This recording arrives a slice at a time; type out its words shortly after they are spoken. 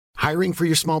Hiring for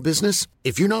your small business?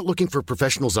 If you're not looking for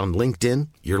professionals on LinkedIn,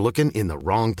 you're looking in the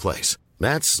wrong place.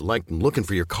 That's like looking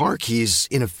for your car keys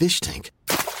in a fish tank.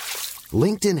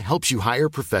 LinkedIn helps you hire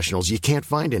professionals you can't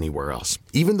find anywhere else,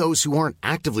 even those who aren't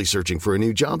actively searching for a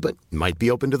new job but might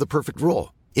be open to the perfect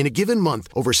role. In a given month,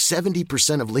 over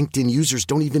 70% of LinkedIn users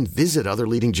don't even visit other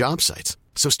leading job sites.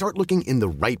 So start looking in the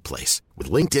right place.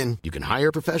 With LinkedIn, you can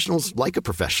hire professionals like a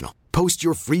professional. Post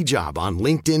your free job on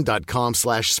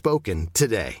linkedin.com/spoken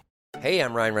today. Hey,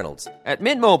 I'm Ryan Reynolds. At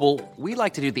Mint Mobile, we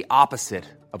like to do the opposite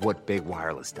of what Big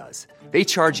Wireless does. They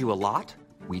charge you a lot,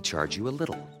 we charge you a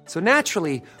little. So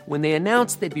naturally, when they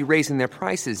announced they'd be raising their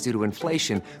prices due to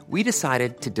inflation, we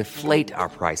decided to deflate our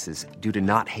prices due to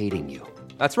not hating you.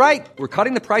 That's right. We're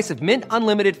cutting the price of Mint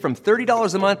Unlimited from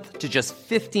 $30 a month to just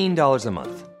 $15 a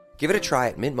month. Give it a try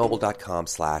at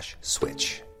mintmobile.com/switch.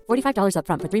 $45 up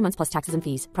front for 3 months plus taxes and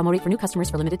fees. Promo rate for new customers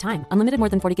for limited time. Unlimited more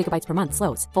than 40 gigabytes per month.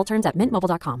 Slows full terms at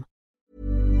mintmobile.com.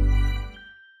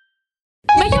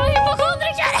 Men jag är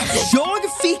hypokondriker! Jag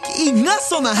fick inga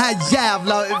såna här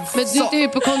jävla... Men du är inte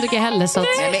hypokondriker heller så att...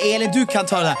 Nej, men Elin, du kan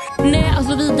ta det där. Nej,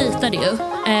 alltså vi dejtade ju.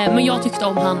 Men jag tyckte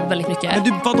om han väldigt mycket. Men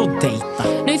du, vadå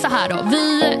dejta? Nej, så här då.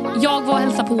 Jag var och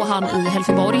hälsade på han i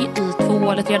Helsingborg i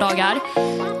 2 eller 3 dagar.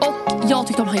 Och jag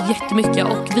tyckte om han jättemycket.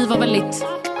 Och vi var väldigt,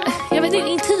 jag vet inte,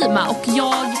 intima. Och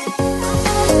jag...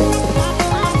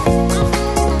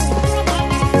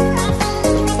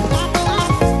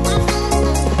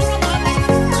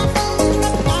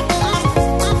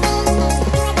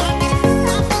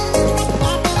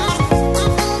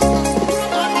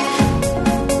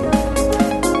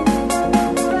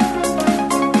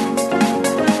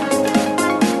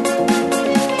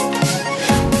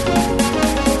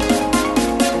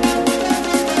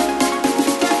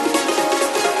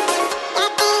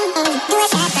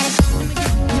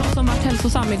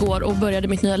 igår och började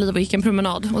mitt nya liv och gick en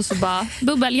promenad och så bara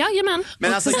bubbel, jajamän.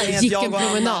 Men alltså gick en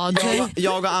promenad.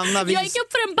 Jag och Anna jag gick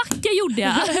upp för en backe gjorde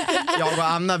jag. Jag och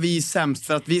Anna vi är sämst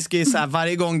för att vi ska ju så här,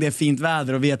 varje gång det är fint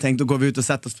väder och vi har tänkt att gå ut och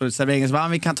sätta oss på serveringen så bara,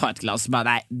 vi kan ta ett glas så bara,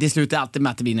 nej, det slutar alltid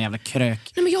med att det blir en jävla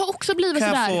krök. Nej, men jag har också blivit kan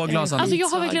sådär. Alltså jag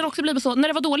har verkligen också blivit så när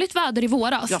det var dåligt väder i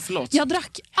våras. Jag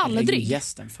drack aldrig.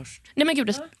 Gästen först. Nej men gud,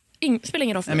 det spelar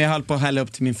ingen roll för mig. Men jag höll på att hälla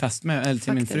upp till min fest med, eller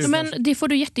till min fru. Men det får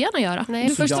du jättegärna göra. Nej,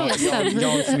 du förstår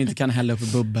jag som inte kan hälla upp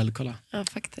bubbel, kolla. Ja,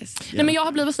 faktiskt. Nej, men jag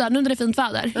har blivit sådär, nu när det är fint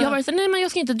väder. Jag har varit såhär, nej men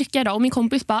jag ska inte dricka idag. Och min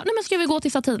kompis bara, nej men ska vi gå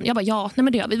till Satin? Jag bara, ja, nej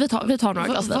men det gör vi. Vi tar några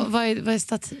glas vin. Vad är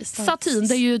Satin? Satin,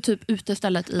 det är ju typ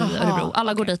utestället i Örebro.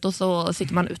 Alla går dit och så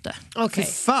sitter man ute. Okej.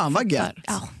 Fan vad gött.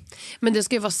 Ja. Men det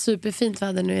ska ju vara superfint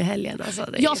väder nu i helgen. Alltså,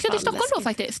 jag ska till Stockholm då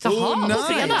faktiskt. Jaha, nice. På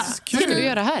fredag. Kul. Ska du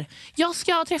göra här? Jag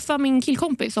ska träffa min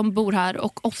killkompis som bor här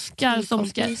och Oskar som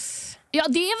ska... Ja,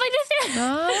 det är vad det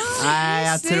är. Nej,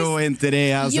 jag tror inte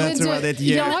det. Alltså, jag tror att det är ett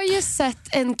djur. Jag har ju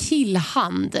sett en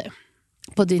killhand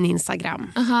på din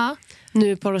Instagram.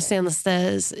 Nu på de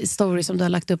senaste stories som du har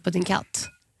lagt upp på din katt.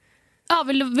 Ja,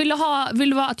 vill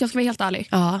du att jag ska vara helt ärlig?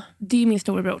 Ja. Det är min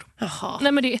storebror.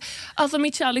 Nej, men alltså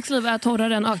mitt kärleksliv är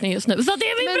torrare än öknen just nu. Så det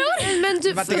är min bror. Men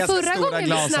du, förra gången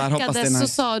vi snackade så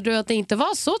sa du att det inte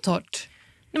var så torrt.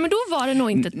 Nej, men då var det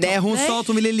nog inte torrt. Nej, hon sa att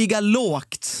hon ville ligga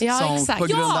lågt på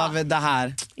grund av det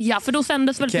här. Ja, för då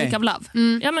sändes väldigt mycket av love.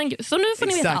 Ja, men så nu får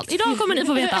ni veta allt. Idag kommer ni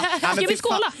få veta. Ska vi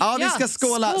skåla? Ja, vi ska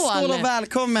skåla. Skål och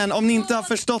välkommen. Om ni inte har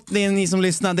förstått det, ni som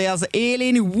lyssnar, det är alltså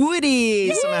Elin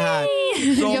Woody som är här.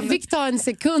 Jag fick ta en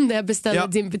sekund när jag beställde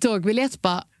din tågbiljett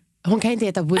bara. Hon kan inte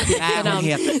heta Woody. Hon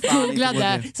heter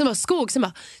googlade som var skog som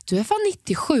bara, du är fan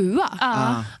 97.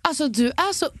 Alltså du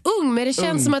är så ung, men det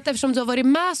känns som att eftersom du har varit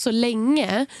med så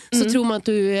länge så tror man att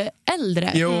du är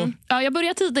äldre. Ja, jag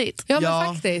börjar tidigt. Ja,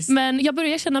 men faktiskt. Men jag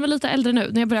börjar känna mig lite äldre nu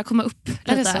när jag börjar komma upp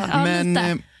lite. Är det så? Ja,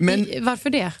 men varför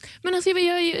det? Men alltså,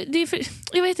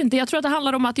 jag vet inte, jag tror att det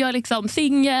handlar om att jag är liksom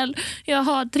singel. Jag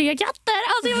har 3 katter.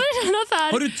 Alltså jag börjar känna så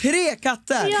här. Har du 3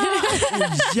 katter? Ja.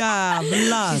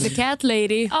 Jävlar. She's a cat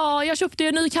lady. Ja, jag köpte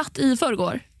en ny katt i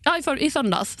förrgår. Ja, i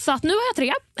söndags. Så att nu har jag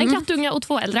 3. En kattunga och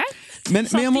 2 äldre. Men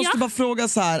jag måste bara fråga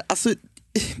så här. Alltså,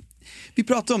 vi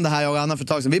pratade om det här jag och Anna för ett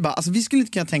tag sedan. Vi skulle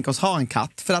inte kunna tänka oss ha en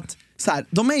katt. För att så här,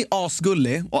 de är ju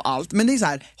asgullig och allt. Men det är så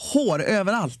här, hår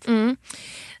överallt.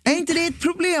 Är inte det ett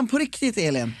problem på riktigt,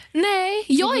 Elin? Nej,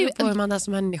 jag är ju... på hur man är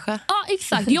som människa. Ja,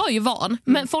 exakt. Jag är ju van.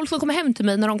 Men folk som kommer hem till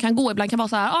mig när de kan gå ibland kan vara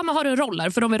så här, men har du roller?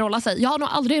 För de vill rolla sig. Jag har nog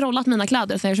aldrig rollat mina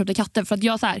kläder sen jag köpte katter. För att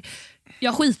jag så här,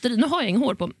 jag skiter i, nu har jag ingen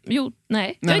hår på. Jo,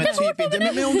 nej. Jag har inte hår på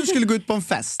mig. Men om du skulle gå ut på en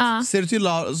fest, ser du till,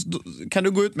 kan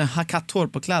du gå ut med katthår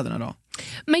på kläderna då?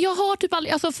 Men jag har typ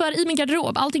aldrig, alltså för i min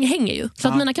garderob, allting hänger ju. Så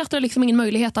att mina katter har liksom ingen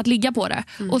möjlighet att ligga på det.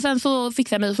 Och sen så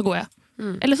fixar jag mig och så går jag.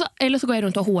 Eller så går jag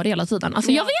runt och har hår hela tiden.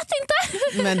 Alltså jag vet inte.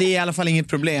 Men det är i alla fall inget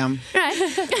problem.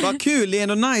 Vad kul, det är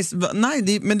ändå nice.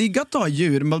 Nej, men det är gött att ha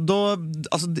djur. Men då,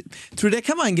 alltså, tror du det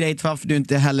kan vara en grej varför du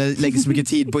inte heller lägger så mycket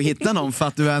tid på att hitta någon för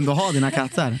att du ändå har dina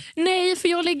katter? Nej, för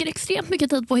jag lägger extremt mycket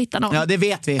tid på att hitta någon. Ja, det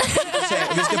vet vi.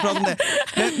 Vi ska prata om det.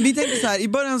 Men vi tänkte så här, i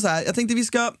början så här, jag tänkte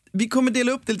vi kommer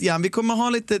dela upp det lite grann. Vi kommer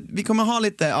ha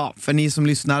lite, ja, för ni som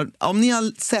lyssnar. Om ni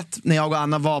har sett när jag och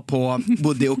Anna var på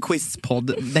Woody och Quiz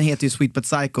podd, den heter ju Sweet But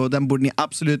Psycho, den borde ni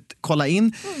absolut kolla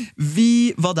in.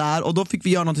 Vi var där och då fick vi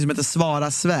göra något som heter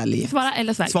Svara Svälj. Svara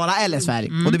eller svälj. Svara eller svälj.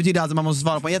 Och det betyder alltså att man måste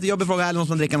svara på en jättejobbig fråga eller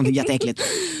måste man dricka något jätteäckligt.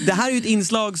 Det här är ju ett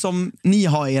inslag som ni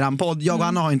har i eran podd. Jag och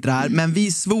Anna har inte det här, men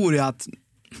vi svor ju att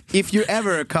if you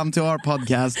ever come to our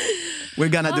podcast, we're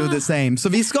gonna do the same. Så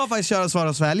vi ska faktiskt köra Svara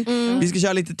och Svälj. Vi ska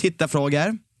köra lite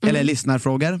tittarfrågor. Eller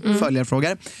lyssnarfrågor,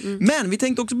 följarfrågor. Men vi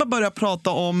tänkte också bara börja prata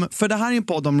om, för det här är en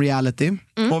podd om reality.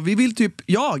 Och vi vill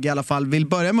jag i alla fall vill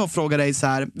börja med att fråga dig så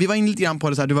här. Vi var inne lite grann på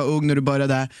det så här, du var ung när du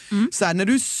började. Så här, när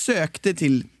du sökte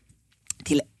till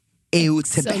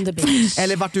EUTB,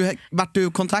 eller vart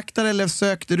du kontaktade eller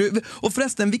sökte du? Och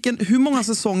förresten, hur många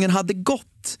säsonger hade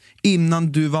gått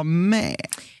innan du var med?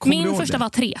 Min första var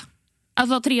 3.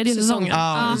 Alltså 3:e säsongen.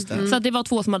 Så att det var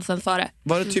 2 som hade sänts före.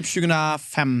 Var det typ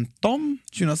 2015?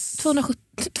 2017.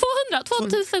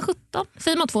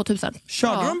 Säger man 2000?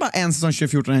 Körde de bara en säsong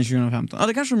 2014 och 2015? Ja,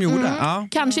 det kanske de gjorde. Ja.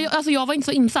 Kanske, alltså jag var inte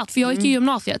så insatt för jag gick i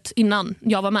gymnasiet innan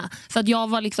jag var med. Så att jag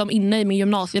var liksom inne i min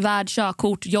gymnasievärld,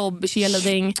 körkort, jobb,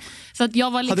 cheerleading. Så att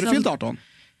jag var liksom... Hade du fyllt 18?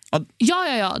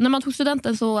 Ja. När man tog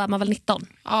studenten så är man väl 19.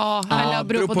 Ja, eller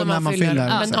beror på när man fyller.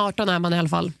 Men 18 är man i alla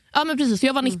fall. Ja, men precis,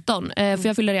 jag var 19 för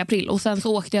jag fyllde i april. Och sen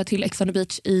så åkte jag till Ex on the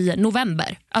Beach i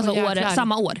november. Alltså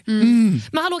samma år.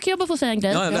 Men hallå, kan jag bara få säga en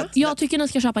grej? Jag tycker ni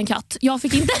ska köpa en katt. Jag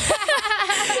fick inte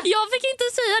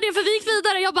säga det för vi gick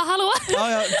vidare. Jag bara hallå.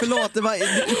 Ja, förlåt, det var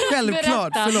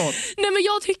självklart. Förlåt. Nej, men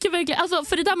jag tycker verkligen, alltså,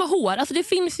 för det där med hår, alltså det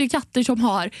finns ju katter som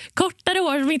har kortare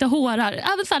hår som inte hårar.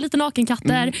 Även så här lite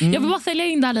nakenkatter. Jag vill bara sälja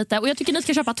in där lite. Och jag tycker ni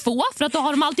ska köpa 2 för att då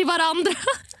har de alltid varandra.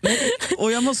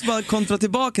 Och jag måste bara kontra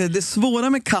tillbaka. Det svåra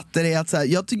med katter är att så här,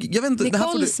 jag vet inte,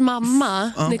 Nicoles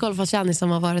mamma, Nicole Falciani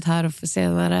som har varit här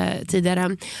senare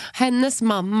tidigare, hennes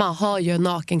mamma har ju en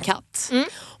nakenkatt.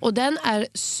 Och den är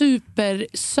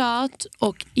supersöt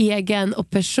och egen och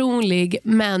personlig,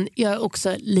 men jag är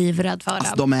också livrädd för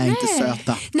alltså, de är inte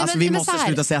söta. Alltså, vi måste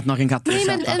sluta säga att nakenkatter är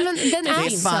söta. Men den är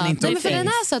söt. Nej, men för den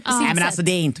är söt på sitt Nej, men alltså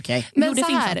det är inte okej. Men så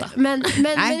här, men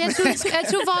jag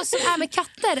tror vad som är med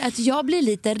katter att jag blir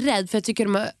lite rädd för jag tycker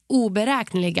de är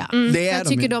oberäkneliga. Jag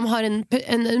tycker de har en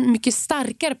mycket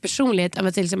starkare personlighet än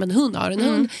vad till exempel en hund har. En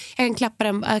hund, jag kan klappa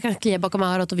den, jag kan klia bakom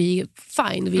örat och vi är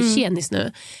fine, vi är tjenis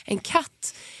nu. En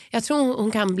katt, jag tror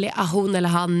hon kan bli hon eller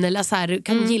han eller så här,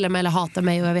 kan gilla mig eller hata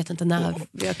mig och jag vet inte när,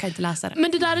 jag kan inte läsa det.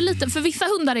 Men det där är lite, för vissa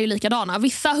hundar är ju likadana.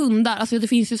 Vissa hundar, alltså det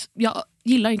finns ju, jag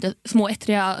gillar inte små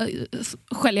ättriga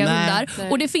skälliga hundar.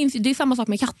 Nej. Och det är samma sak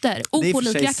med katter.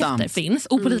 Opålitliga katter finns,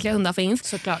 opålitliga hundar finns.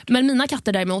 Såklart. Men mina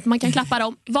katter däremot, man kan klappa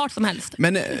dem vart som helst.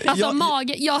 Men,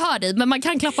 mage, jag hör dig, men man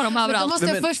kan klappa dem överallt. Då måste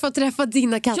jag först få träffa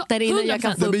dina katter innan jag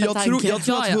kan få upp en tanke. Jag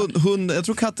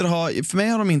tror katter har, för mig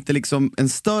har de inte liksom en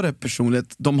större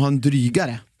personlighet, de har en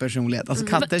drygare personlighet. Alltså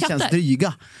katter känns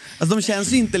dryga. Alltså de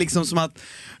känns ju inte liksom som att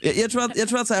jag tror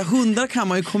att så här, hundar kan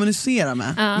man ju kommunicera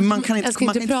med. Man kan inte, jag ska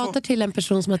inte prata till en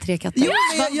person som har 3 katter.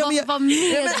 Vad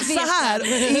så här,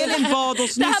 Elin bad oss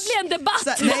nyss. Det här blir en debatt.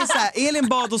 Elin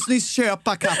bad oss nyss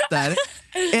köpa katter.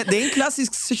 Det är en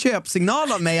klassisk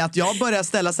köpsignal av mig att jag börjar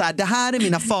ställa så här: det här är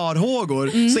mina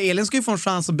farhågor. Så Elin ska ju få en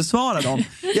chans att besvara dem.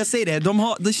 Jag säger det,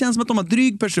 det känns som att de har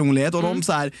dryg personlighet och de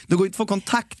så här, det går inte att få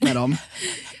kontakt med dem.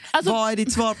 Alltså, vad är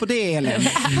ditt svar på det, Elin?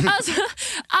 Alltså,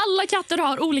 alla katter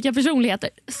har olika personligheter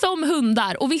som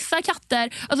hundar. Och vissa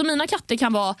katter, alltså mina katter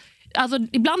kan vara, alltså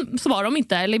ibland svarar de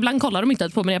inte, eller ibland kollar de inte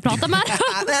på mig när jag pratar med dem.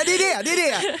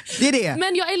 det är det.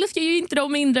 Men jag älskar ju inte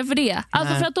dem mindre för det.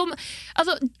 Alltså för att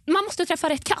man måste träffa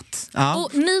rätt katt. Ja.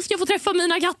 Och ni ska få träffa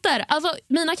mina katter. Alltså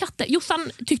mina katter,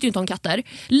 Jossan tyckte inte om katter.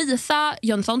 Lisa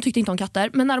Jönsson tyckte inte om katter.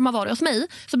 Men när de har varit hos mig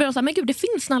så började de säga, men gud, det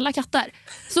finns snälla katter.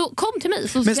 Så kom till mig.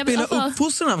 Så men spelar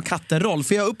uppfostran av katter roll?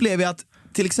 För jag upplever att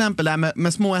till exempel där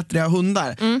med små ättriga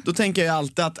hundar, då tänker jag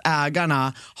alltid att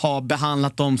ägarna har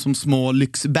behandlat dem som små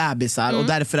lyxbebisar och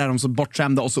därför är de så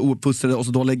bortskämda och så ouppfostrade och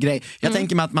så dålig grej. Jag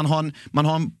tänker mig att man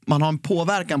har en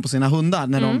påverkan på sina hundar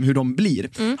när hur de blir.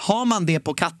 Har man det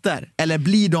på katter? Eller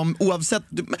blir de oavsett,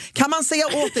 kan man säga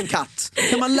åt en katt?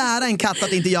 Kan man lära en katt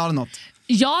att inte göra något?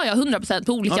 Ja, 100%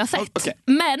 på olika sätt. Okay.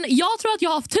 Men jag tror att jag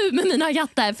har haft tur med mina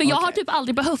katter. För jag har typ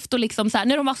aldrig behövt att liksom så här,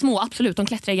 när de var små, absolut, de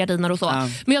klättrar i gardiner och så.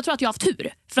 Men jag tror att jag har haft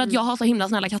tur. För att jag har så himla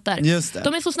snälla katter. Just det.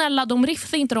 De är så snälla, de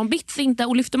riffs inte, de bits inte.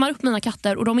 Och lyfter man upp mina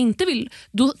katter och de inte vill,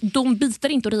 de biter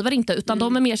inte och river inte. Utan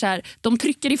de är mer så här, de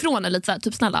trycker ifrån lite så här,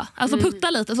 typ snälla. Alltså putta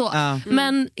lite så.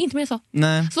 Men inte mer så.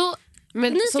 Nej. Så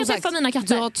men ni ska träffa mina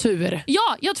katter. Du har tur.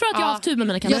 Ja, jag tror att jag har haft tur med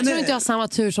mina katter. Jag tror inte jag har samma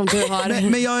tur som du har.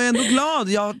 Men jag är ändå glad,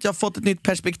 jag har fått ett nytt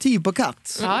perspektiv på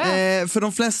katt. För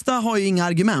de flesta har ju inga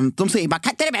argument. De säger bara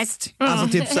katter är bäst. Alltså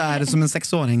typ så här som en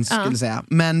 6-åring skulle säga.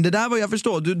 Men det där vad jag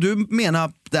förstår, du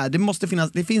menar där, det måste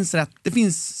finnas, det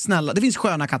finns snälla, det finns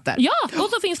sköna katter. Ja, och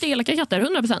så finns det elaka katter,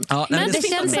 100%. Ja, men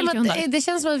det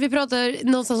känns som att vi pratar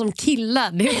någonstans om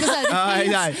killar. Det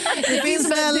finns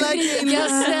snälla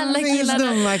killar, det finns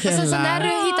dumma killar. Alltså, så när du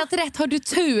har hittat rätt har du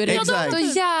tur. Exakt. Då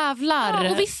jävlar.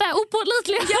 Ja, och vissa är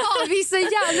opålitliga. Ja, vissa är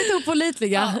jävligt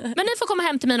opålitliga. Men ni får komma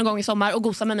hem till mig någon gång i sommar och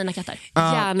gosa med mina katter.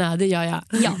 Gärna, det gör jag.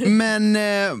 Ja. Men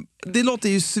det låter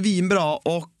ju svinbra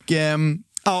och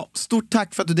stort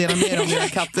tack för att du delar med dig om dina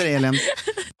katter, Elin.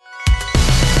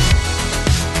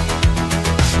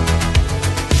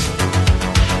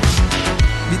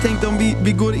 Vi tänkte om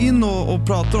vi går in och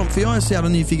pratar om, för jag är så jävla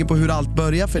nyfiken på hur allt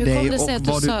börjar för dig. Hur kom det sig att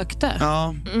du sökte?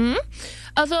 Ja.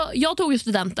 Alltså, jag tog ju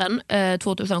studenten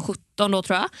 2017 då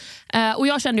tror jag. Och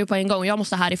jag kände ju på en gång, jag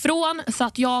måste härifrån. Så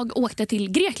att jag åkte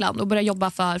till Grekland och började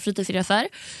jobba för fritidsresor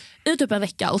i typ en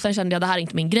vecka. Och sen kände jag, det här är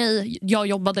inte min grej. Jag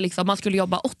jobbade liksom, man skulle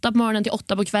jobba 8 på morgonen till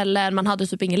 8 på kvällen. Man hade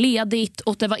typ inget ledigt.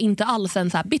 Och det var inte alls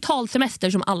en så här betald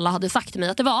semester som alla hade sagt till mig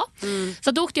att det var.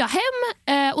 Så då åkte jag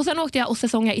hem och sen åkte jag och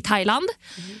säsongade i Thailand.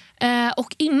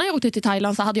 Och innan jag åkte till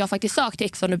Thailand så hade jag faktiskt sökt till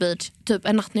Ex on the Beach typ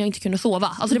en natt när jag inte kunde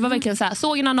sova. Alltså det var verkligen så här,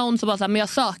 såg en annons och bara så här, men jag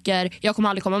söker, jag kommer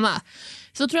aldrig komma med.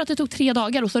 Så jag tror att det tog 3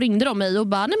 dagar och så ringde de mig och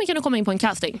bara, nej men kan du komma in på en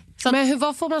casting? Så att, men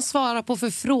vad får man svara på för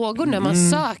frågor när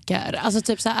man söker? Alltså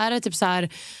typ så här, är det typ så här,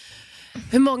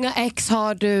 hur många ex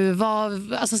har du? Vad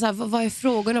är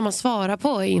frågorna man svarar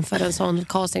på inför en sån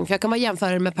casting? För jag kan bara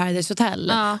jämföra det med Paradise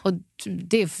Hotel. Och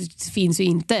det finns ju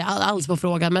inte alls på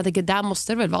frågan. Men jag tänker, där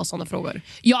måste det väl vara såna frågor?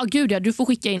 Ja, gud ja, du får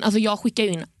skicka in. Alltså jag skickar ju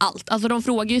in allt. Alltså de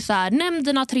frågar ju så här, nämn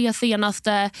dina 3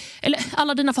 senaste, eller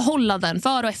alla dina förhållanden,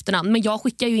 för- och efternamn. Men jag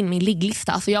skickar ju in min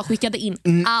ligglista. Alltså jag skickade in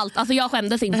allt. Alltså jag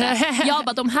skämdes inte. Jag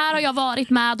bara, de här har jag varit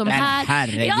med. De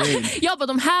här, jag bara,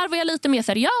 de här var jag lite mer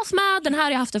seriös med. Den här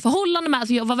har jag haft ett förhållande med.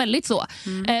 Alltså jag var väldigt så.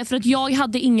 För att jag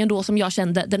hade ingen då som jag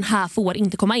kände, den här får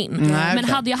inte komma in. Men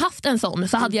hade jag haft en sån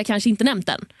så hade jag kanske inte nämnt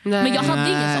den. Men jag hade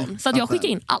ingen sån, så att jag skickade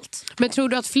in allt. Men tror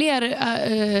du att fler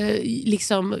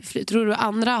tror du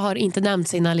andra har inte nämnt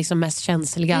sina liksom mest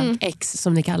känsliga ex,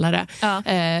 som ni kallar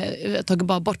det, tagit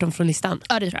bara bort dem från listan?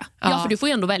 Ja, det tror jag. Ja, för du får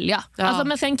ju ändå välja. Alltså,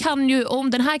 men sen kan ju, om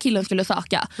den här killen skulle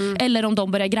söka eller om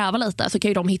de börjar gräva lite, så kan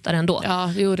ju de hitta den ändå.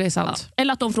 Ja, jo, det är sant.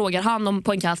 Eller att de frågar han om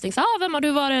på en casting, så, vem har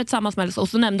du varit tillsammans med? Och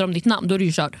så nämner de ditt namn, då är du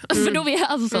ju körd. För då vet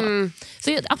jag, alltså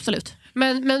så absolut.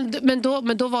 Men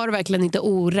då var du verkligen inte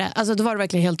orädd. Alltså då var du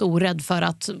verkligen helt orädd för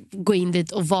att gå in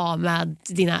dit och vara med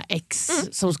dina ex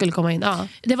som skulle komma in. Ja.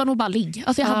 Det var nog bara ligg.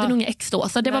 Alltså jag hade nog inga ex då,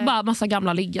 så det var bara massa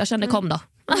gamla ligg. Jag kände, kom då.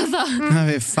 Alltså.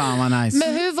 Fan vad nice.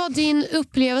 Men hur var din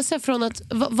upplevelse från att,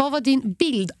 vad var din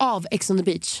bild av Ex on the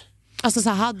Beach? Alltså så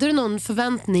här, hade du någon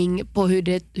förväntning på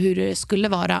hur det skulle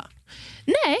vara?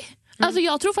 Nej. Alltså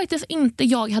jag tror faktiskt inte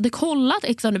jag hade kollat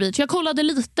Ex on the Beach. Jag kollade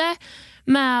lite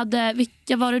med,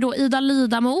 vilka var det då? Ida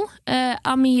Lidamo,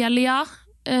 Amelia,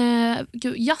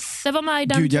 Jasse var med i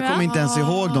den. Gud, jag kommer inte ens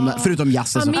ihåg dem där, förutom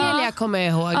Jasse. Amelia kommer jag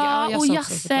ihåg. Och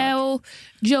Jasse och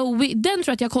Joey, den tror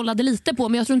jag att jag kollade lite på,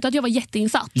 men jag tror inte att jag var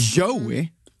jätteinsatt. Joey?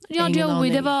 Ja, Joey,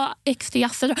 det var ex till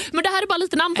Jasse. Men det här är bara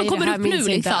lite namn som kommer upp nu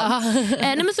liksom.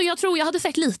 Nej, men så jag tror jag hade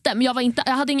sett lite, men jag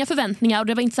hade inga förväntningar. Och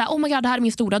det var inte så här, oh my god, det här är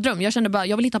min stora dröm. Jag kände bara,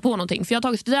 jag vill hitta på någonting. För jag har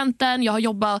tagit studenten, jag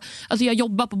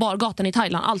jobbar på bargatan i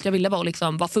Thailand. Allt jag ville var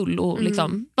liksom vara full och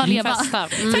liksom bara leva.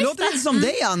 Det låter lite som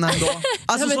dig, Anna, ändå.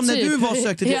 Alltså som när du var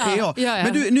sökte till PO.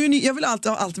 Men jag vill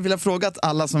alltid vilja fråga att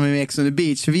alla som är med Ex on the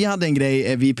Beach, för vi hade en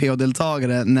grej, vi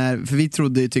PO-deltagare, för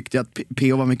vi tyckte att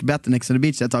PO var mycket bättre än Ex on the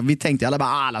Beach. Vi tänkte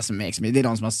alla som är Ex on the Beach, det är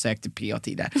de som har sökt till PO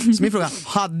tidigare. Så min fråga,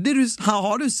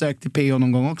 har du sökt till PO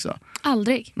någon gång också?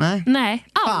 Aldrig. Nej,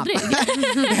 aldrig.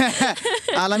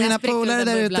 Alla mina polare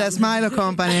där ute, Smile och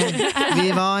Company,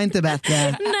 vi var inte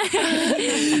bättre.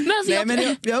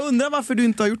 Men jag undrar varför du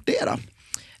inte har gjort det då?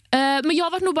 Men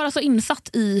jag var nog bara så insatt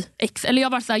i X, eller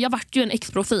jag vart ju en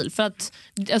X-profil för att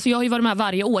alltså jag har ju varit med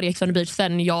varje år i Ex on the Beach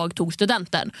sen jag tog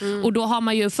studenten. Och då har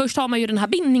man ju först den här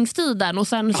bindningstiden och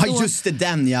sen så just det,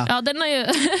 den ja den är ju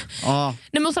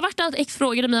det måste ha varit att X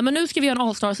frågade mig men nu ska vi göra en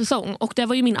All-Star-säsong och det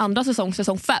var ju min andra säsong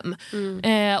 5.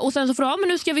 Och sen så frågade men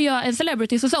nu ska vi göra en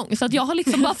Celebrity-säsong så att jag har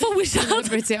liksom bara fortsatt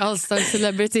Celebrity, All-Star,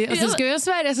 Celebrity och så ska vi göra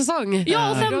Sverige-säsong.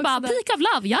 Ja och sen bara Peak of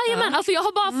Love, jajamän. Alltså jag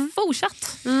har bara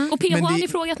fortsatt och PH har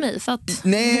frågat mig så att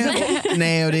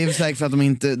nej och det är säkert för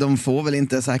att de får väl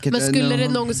inte säkert. Men skulle det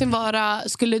någonsin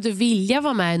skulle du vilja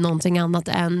vara med i någonting annat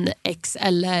än X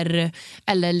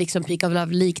eller liksom Peak of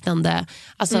Love liknande?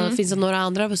 Alltså finns det några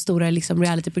andra stora liksom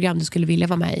realityprogram du skulle vilja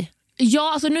vara med i?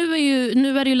 Ja, alltså nu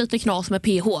är det ju lite knas med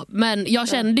PH. Men jag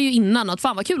kände ju innan att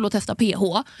fan vad kul att testa PH.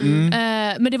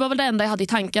 Men det var väl det enda jag hade i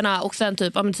tankarna. Och sen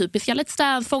typiska Let's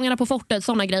Dance, Fångarna på fortet,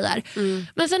 såna grejer.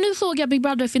 Men sen nu såg jag Big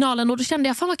Brother-finalen och då kände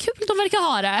jag fan vad kul de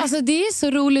verkar ha det. Alltså det är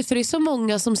så roligt för det är så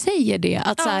många som säger det.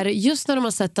 Att så här, just när de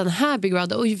har sett den här Big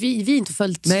Brother, och vi inte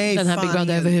följt den här Big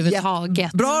Brother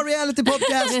överhuvudtaget. Bra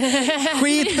reality-podcast!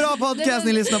 Skitbra podcast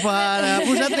ni lyssnar på här.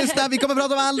 Fortsätt lyssna, vi kommer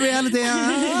prata om all reality.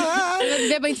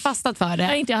 Vi har bara inte fastnat för det.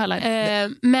 Nej, inte jag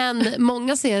heller. Men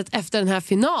många säger att efter den här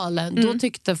finalen då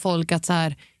tyckte folk att så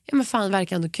här, ja men fan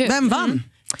verkar ändå kul. Vem vann?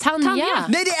 Tanja.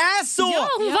 Nej, det är så! Ja,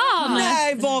 hon vann!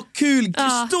 Nej, vad kul!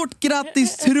 Stort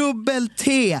grattis,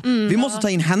 Trubbel-T! Vi måste ta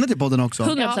in henne till podden också.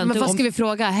 100%. Men vad ska vi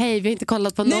fråga? Hej, vi har inte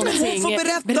kollat på någonting. Nej, men hon får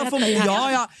berätta för mig.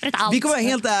 Vi kommer vara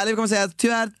helt ärliga. Vi kommer säga att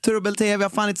tyvärr, Trubbel-T, vi har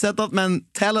fan inte sett något, men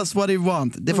tell us what you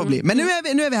want. Det får bli. Men nu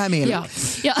är vi här med Elin.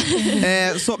 Ja.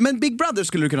 Men Big Brother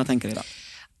skulle du kunna tänka dig då?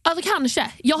 Alltså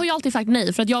kanske. Jag har ju alltid sagt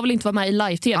nej för att jag vill inte vara med i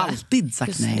live-tv. Alltid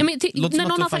sagt nej. Ja, men när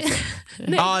någon har sagt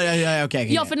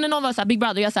okej. Ja, för när någon var så här, Big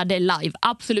Brother, jag säger det är live.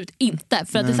 Absolut inte.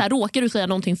 För att det är så här, råkar du säga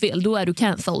någonting fel, då är du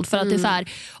cancelled. För att det är så här,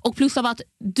 och plus av att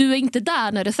du är inte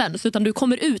där när det sänds, utan du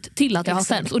kommer ut till att det har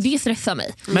sänds. Och det stressar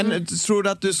mig. Men tror du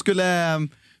att du skulle...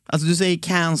 Alltså du säger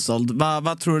cancelled.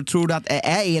 Vad tror du att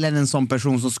är Elin en sån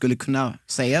person som skulle kunna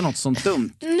säga något sånt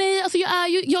dumt? Nej, alltså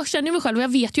jag känner ju mig själv och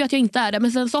jag vet ju att jag inte är det.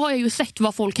 Men sen så har jag ju sett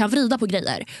vad folk kan vrida på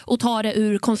grejer och ta det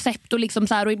ur koncept och liksom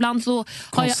så här, och ibland så har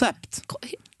koncept?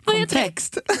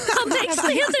 Kontext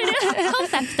heter det.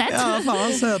 Konceptet. Ja,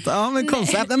 fan söt. Ja, men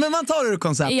koncept. Nej, men man tar det ur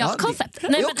koncept. Ja, koncept. Det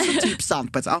är också typ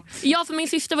sant på ett sätt. Ja, för min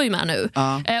syster var ju med nu.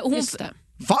 Och hon,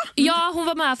 va? Ja, hon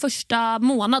var med första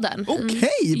månaden.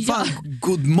 Okej, fan,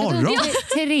 god morgon.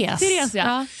 Therese.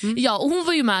 Ja, och hon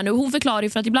var ju med nu. Hon förklarar ju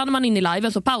för att ibland när man är inne i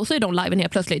liven så pausar ju de liven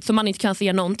helt plötsligt så man inte kan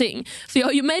se någonting. Så jag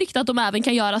har ju märkt att de även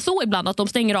kan göra så ibland att de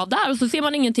stänger av där och så ser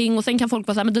man ingenting och sen kan folk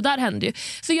vara så här, men det där hände ju.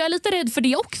 Så jag är lite rädd för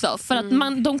det också för att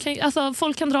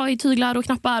folk kan dra i tyglar och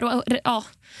knappar och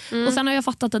och sen har jag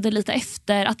fattat att det är lite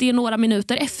efter, att det är några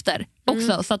minuter efter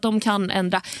också så att de kan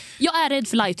ändra. Jag är rädd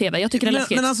för live-tv, jag tycker det är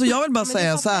läskigt. Men alltså jag vill bara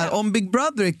säga så här, om Big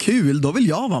Brother är kul, då vill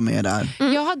jag vara med där.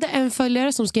 Jag hade en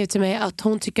följare som skrev till mig att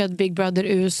hon tycker att Big Brother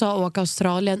USA och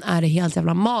Australien är helt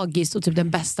jävla magiskt och typ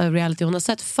den bästa reality hon har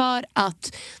sett, för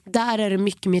att där är det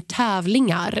mycket mer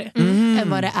tävlingar än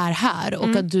vad det är här,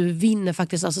 och att du vinner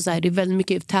faktiskt, alltså så här, det är väldigt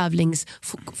mycket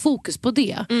tävlingsfokus på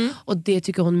det, och det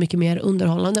tycker hon är mycket mer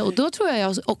underhållande, och då tror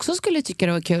jag också skulle tycka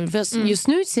det var kul, för just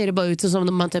nu ser det bara ut som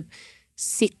om man typ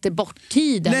sitter bort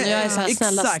tiden. Nej, jag är så här,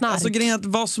 snälla snark. Alltså grejen att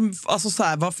varför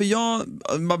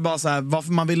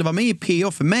man ville vara med i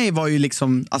PO för mig var ju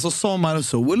liksom alltså sommar och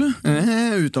sol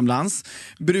utomlands,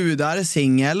 brudar,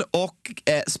 singel och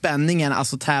spänningen,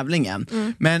 alltså tävlingen.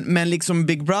 Men liksom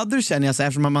Big Brother känner jag så här,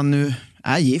 eftersom man nu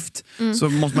är gift så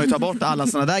måste man ju ta bort alla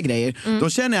såna där grejer. Då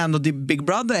känner jag ändå att Big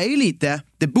Brother är ju lite,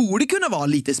 det borde kunna vara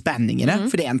lite spänning i det,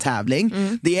 för det är en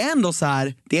tävling. Det är ändå så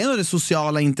här, det är ändå det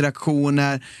sociala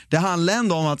interaktioner. Det handlar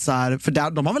ändå om att så här, för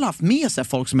där, de har väl haft med sig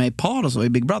folk som är i par och så i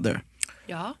Big Brother.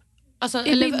 Ja. Alltså,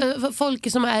 eller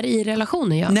folk som är i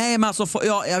relationer, ja. Nej, men alltså,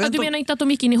 jag vet du menar inte att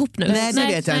de gick in ihop nu? Nej, det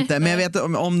vet jag inte. Men jag vet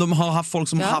om de har haft folk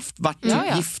som har varit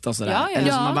gift och sådär.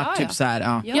 Eller som har varit typ så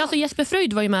här. Ja, alltså Jesper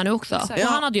Fröjd var ju med nu också. Och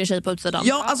han hade ju en tjej på utsidan.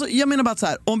 Ja, alltså jag menar bara så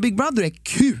här, om Big Brother är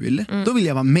kul, då vill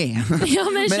jag vara med. Ja,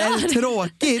 men är det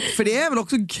tråkigt? För det är väl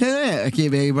också kök i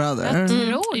Big Brother. Jag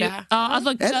tror det. Ja,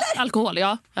 alltså alkohol,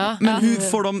 ja. Men hur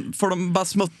får de bara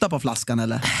smutta på flaskan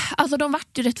eller? Alltså de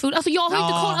vart ju rätt full. Alltså jag har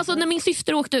inte kollat, alltså när min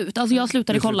syster åkte ut, alltså jag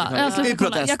slutade kolla.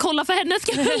 Jag kollar för hennes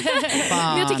skull.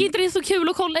 Men jag tycker inte det är så kul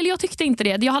att kolla. Eller jag tyckte inte det.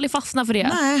 Jag har aldrig fastnat för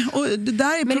det. Nej, och det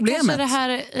där är problemet. Men det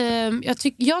här,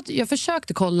 jag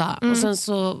försökte kolla och sen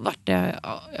så vart det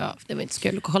det var inte så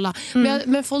kul att kolla.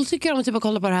 Men folk tycker om typ att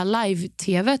kolla på det här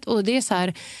live-tv, och det är så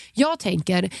här, jag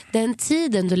tänker, den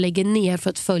tiden du lägger ner för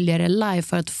att följa det live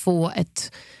för att få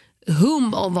ett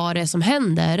hum om vad det är som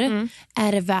händer,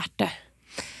 är det värt det?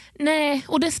 Nej,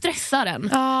 och det stressar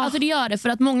en. Alltså det gör det, för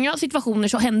att många situationer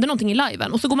så händer någonting i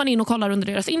liven och så går man in och kollar under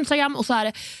deras Instagram och så är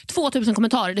det 2000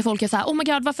 kommentarer där folk är så här: oh my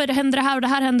god, varför händer det här och det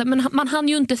här händer? Men man hann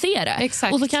ju inte se det.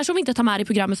 Exakt. Och så kanske de inte tar med det i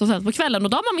programmet som sänds på kvällen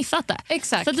och då har man missat det.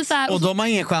 Exakt. Så att det är så här, Och de har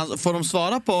ingen chans. Får de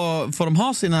svara på, får de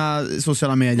ha sina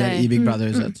sociala medier i Big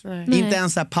Brother-huset? Inte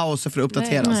ens så här pauser för att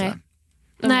uppdatera. Nej.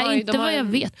 Nej, inte vad jag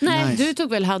vet. Nej. Du tog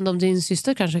väl hand om din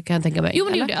syster kanske, kan jag tänka mig. Jo,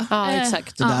 men det gjorde jag. Ja,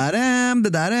 exakt. Det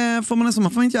där får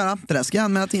man inte göra. Det där ska jag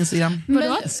anmäla till Instagram.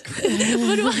 Vadå?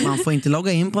 Man får inte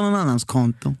logga in på någon annans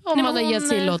konto. Om man har gett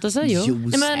tillåtelse, jo.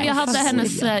 Nej, men jag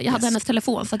hade hennes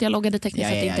telefon så att jag loggade tekniskt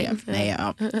sett inte in. Nej,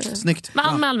 snyggt. Men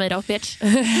anmäl mig då, bitch.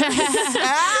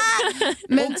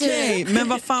 Okej, men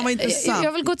vad fan var intressant.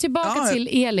 Jag vill gå tillbaka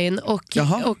till Elin och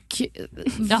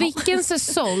vilken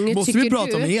säsong måste tycker vi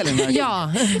prata om Elin?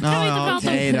 Ja. Kan vi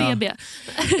inte prata om DB?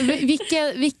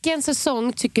 Vilken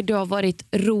säsong tycker du har varit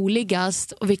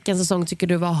roligast och vilken säsong tycker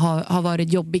du har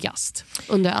varit jobbigast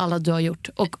under alla du har gjort?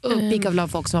 Och Big of Love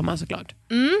Fox var man såklart.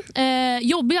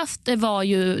 Jobbigast var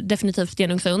ju definitivt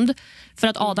Stenungsund, för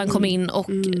att Adam kom in och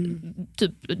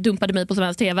typ dumpade mig på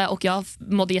svensk tv och jag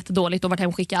mådde jättedåligt och vart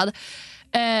hemskickad.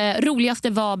 Roligaste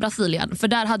var Brasilien, för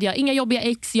där hade jag inga jobbiga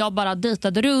ex, jag bara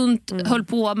dejtade runt, höll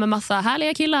på med massa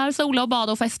härliga killar, sola och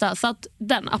bada och festa, så att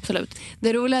den, absolut.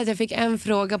 Det roliga är att jag fick en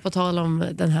fråga på tal om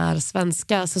den här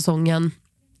svenska säsongen.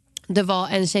 Det var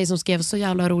en tjej som skrev så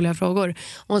jävla roliga frågor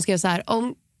och hon skrev så här: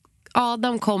 om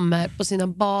Adam kommer på sina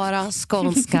bara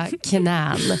skånska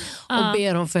knän och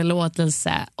ber om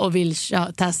förlåtelse och vill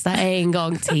testa en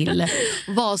gång till,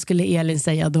 vad skulle Elin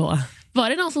säga då? Var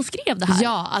det någon som skrev det här?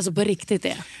 Ja, alltså på riktigt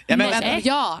det. Ja, men,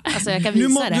 alltså jag kan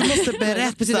visa det. Du måste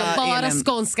berätta, bara Elin.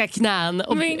 skånska knän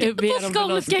och ber om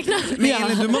skånska knän. Men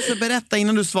Elin, du måste berätta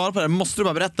innan du svarar på det. Måste du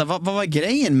bara berätta, vad var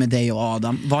grejen med dig och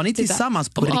Adam? Var ni tillsammans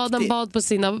på riktigt? Adam bad på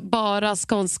sina bara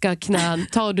skånska knän.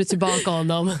 Tar du tillbaka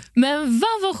honom? Men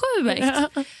vad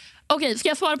sjukt. Okej, ska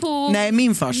jag svara på... Nej,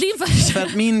 min först. Din först. För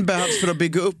att min behövs för att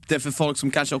bygga upp det för folk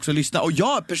som kanske också lyssnar. Och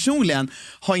jag personligen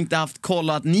har inte haft koll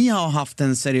att ni har haft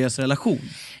en seriös relation.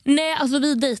 Nej, alltså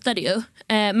vi dejtade ju.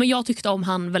 Men jag tyckte om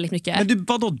han väldigt mycket. Men du,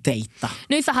 vadå dejta?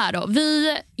 Nu är så här då.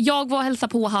 Jag var och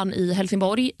hälsade på han i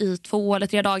Helsingborg i 2 eller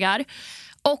 3 dagar.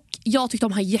 Och jag tyckte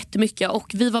om han jättemycket.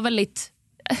 Och vi var väldigt,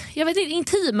 jag vet inte,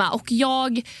 intima. Och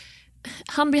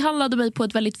han behandlade mig på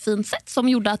ett väldigt fint sätt som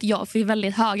gjorde att jag fick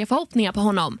väldigt höga förhoppningar på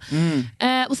honom.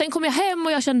 Och sen kom jag hem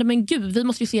och jag kände, men gud, vi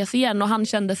måste ju ses igen. Och han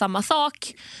kände samma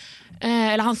sak.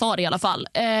 Eller han sa det i alla fall.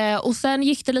 Och sen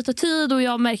gick det lite tid och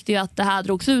jag märkte ju att det här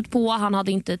drogs ut på. Han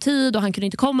hade inte tid och han kunde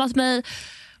inte komma till mig.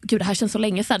 Gud, det här känns så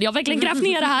länge sedan. Jag har verkligen grävt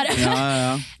ner det här.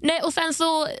 Ja. Nej, och sen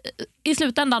så i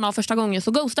slutändan av första gången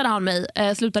så ghostade han mig,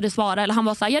 slutade svara, eller han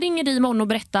var så här: jag ringer dig imorgon och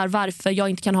berättar varför jag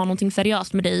inte kan ha någonting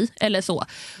seriöst med dig eller så.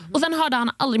 Och sen hörde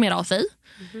han aldrig mer av sig.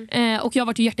 Och jag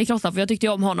var ju hjärtekrossad för jag tyckte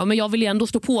om honom, men jag ville ändå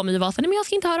stå på mig och vara så här: nej, men jag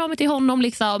ska inte höra av mig till honom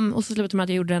liksom. Och så slutade med att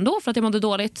jag gjorde det ändå för att jag mådde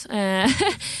dåligt.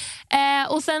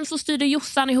 Och sen så styrde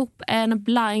Jossan ihop en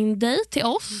blind date till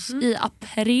oss i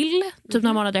april, typ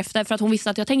några månader efter, för att hon visste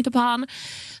att jag tänkte på han.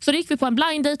 Så då gick vi på en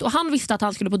blind date och han visste att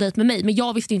han skulle på dejt med mig, men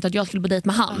jag visste inte att jag skulle på dejt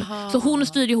med han. Så hon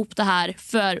styrde ihop det här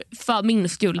för min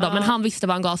skull då, men han visste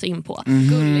vad han gav sig in på.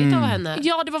 Gulligt av henne.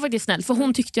 Ja, det var faktiskt snällt, för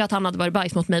hon tyckte ju att han hade varit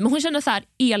bajs mot mig, men hon kände så här: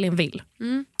 Elin vill.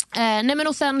 Nej, men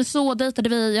och sen så dejtade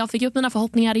vi, jag fick upp mina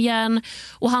förhoppningar igen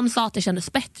och han sa att det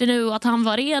kändes bättre nu och att han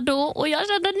var redo, och jag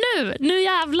kände nu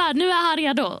jävlar, nu är han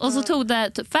redo. Och så tog det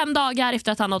typ 5 dagar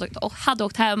efter att han hade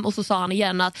åkt hem, och så sa han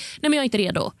igen att nej, men jag är inte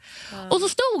redo. Och så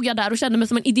stod jag där och kände mig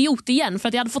som en idiot igen för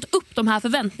att jag hade fått upp de här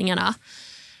förväntningarna.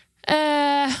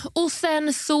 Och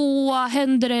sen så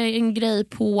hände det en grej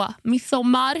på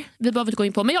midsommar. Vi behöver inte gå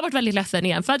in på, men jag var väldigt ledsen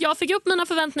igen för att jag fick upp mina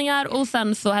förväntningar, och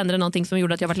sen så hände det någonting som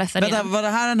gjorde att jag var ledsen igen. Var det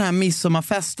här den här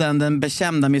midsommarfesten, den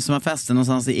bekända midsommarfesten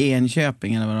någonstans i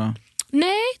Enköping eller vadå?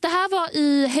 Nej, det här var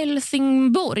i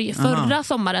Helsingborg förra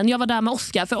sommaren. Jag var där med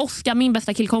Oskar, för Oskar, min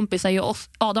bästa killkompis, är ju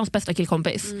Adams bästa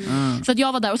killkompis. Så att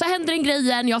jag var där och så hände en grej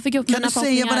igen. Jag fick upp mina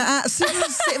förhoppningar. Kan du säga vad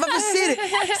det är? Varför ser du?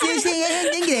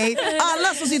 Säg en grej.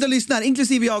 Alla som sitter och lyssnar,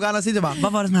 inklusive jag och alla, sitter och bara: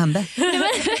 vad var det som hände? Nej, men,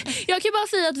 jag kan bara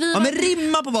säga att vi... Ja, men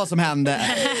rimma på vad som hände.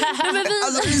 Nej, men vi...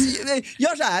 Alltså,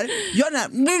 gör så här. Gör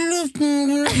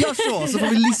så får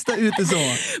vi lista ut det så.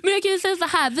 Men jag kan ju säga så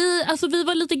här, vi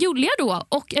var lite gulliga då,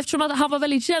 och eftersom att han var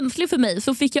väldigt känslig för mig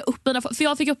så fick jag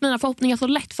upp mina förhoppningar så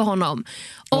lätt för honom.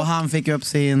 Och han fick upp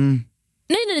sin...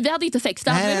 Nej, vi hade inte sex.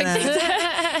 Det hade vi faktiskt inte.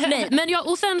 Nej, men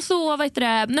och sen så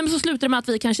så slutade det med att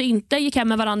vi kanske inte gick hem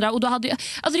med varandra och då hade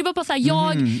alltså det var bara så här,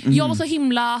 jag var så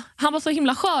himla, han var så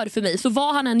himla skör för mig, så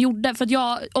vad han än gjorde, för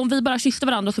att om vi bara kysste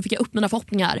varandra så fick jag upp mina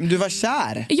förhoppningar. Du var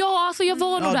kär? Ja, alltså jag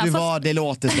var nog där. Det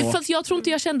låter så. Fast jag tror inte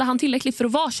jag kände han tillräckligt för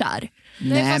att vara kär.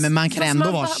 Nej, men man kan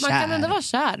ändå vara kär. Man kan ändå vara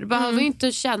kär. Behöver ju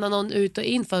inte känna någon ut och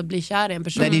in för att bli kär i en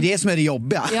person. Nej, det är det som är det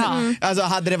jobbiga. Alltså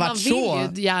hade det varit så. Man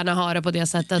vill ju gärna ha det på det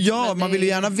sättet. Ja, man vill ju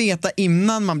gärna veta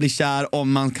innan man blir kär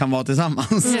om man kan vara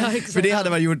tillsammans. För det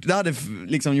hade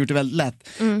liksom gjort det väldigt lätt.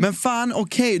 Men fan,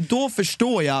 okej, då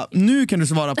förstår jag. Nu kan du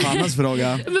svara på Annas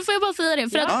fråga. Men får jag bara säga det?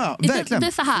 För att det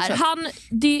är så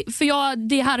här.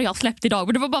 Det här har jag släppt idag,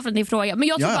 men det var bara för att ni frågade. Men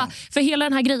jag tror bara, för hela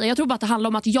den här grejen, jag tror bara att det handlar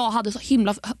om att jag hade så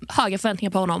himla höga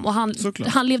förväntningar på honom och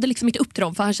han levde liksom inte upp till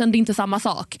dem, för han kände inte samma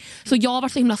sak. Så jag var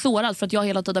så himla sårad för att jag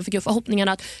hela tiden fick upp förhoppningen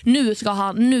att nu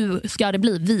ska det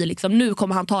bli vi liksom, nu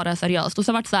kommer han ta det seriöst. Och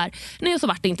så var det så här, nej, så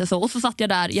var det inte så. Och så satt jag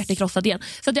där hjärtekrossad igen.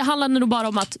 Så det handlade nog bara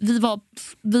om att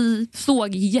vi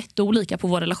såg jätteolika på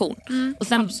vår relation. Och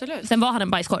sen var han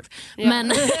en bajskorv.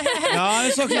 Men ja,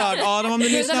 såklart. Adam, om du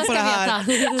lyssnar på det här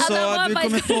så du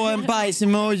kommer få en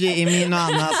bajs-emoji i min och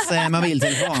Annas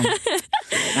mobiltelefon.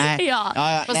 Nej.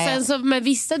 Och sen så, men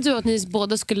visste du att ni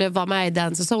båda skulle vara med i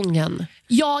den säsongen?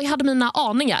 Jag hade mina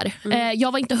aningar.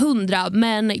 Jag var inte 100,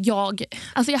 men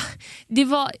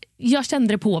jag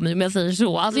kände det på mig, om jag säger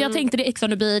så. Alltså jag tänkte det Ex on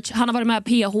the Beach, han har varit med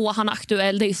PH, han är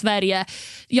aktuell, det är i Sverige.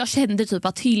 Jag kände typ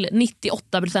att till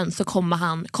 98% så kommer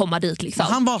han komma dit liksom.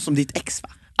 Han var som ditt ex, va?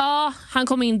 Ja, han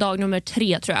kom in dag nummer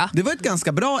 3 tror jag. Det var ett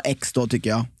ganska bra ex då, tycker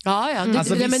jag. Ja.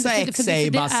 Alltså vissa ex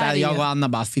säger bara såhär, jag och Anna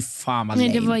bara, fy fan vad nej,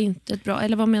 det var inte ett bra,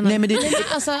 eller vad menar du? Nej, men det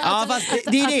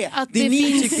det ni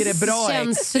finns tycker är bra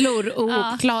känslor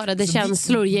och uppklarade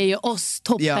känslor ger ju oss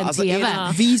toppen TV.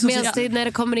 Medan när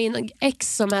det kommer in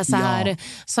ex som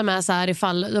är så här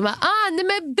ifall de är, nej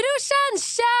men brorsan,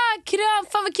 tja, kram,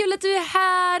 fan vad kul att du är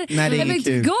här. Nej, det är jag vill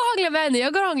kul. gå och hångla med henne,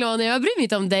 jag går och hångla med henne, jag bryr mig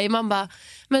inte om dig. Man bara,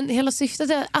 men hela syftet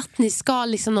är att ni ska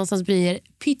liksom någonstans bli er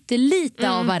pyttelite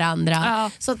av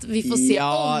varandra. Så att vi får se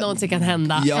om någonting kan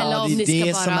hända. Eller om det är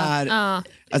ni ska bara...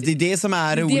 Alltså det är det som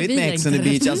är roligt med Ex on the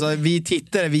Beach. Alltså vi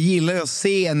tittare, vi gillar ju att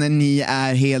se när ni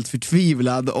är helt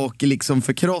förtvivlad och liksom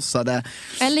förkrossade.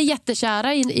 Eller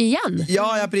jättekära igen.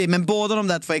 Ja, men båda de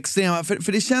där två extrema.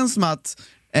 För det känns som att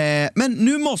men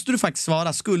nu måste du faktiskt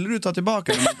svara. Skulle du ta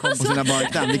tillbaka när man kom på sina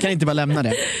barkdam? Vi kan inte bara lämna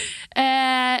det.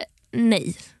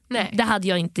 Nej, det hade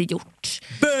jag inte gjort.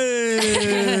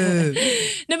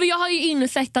 Nej, men jag har ju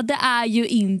insett att det är ju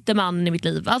inte mannen i mitt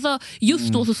liv. Alltså, just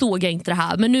då så såg jag inte det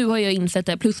här, men nu har jag insett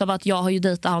det. Plus av att jag har ju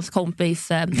dejtat hans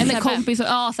kompis eller kompis,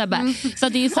 Sebbe. Så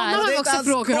det är så här, har också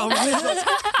frågor om.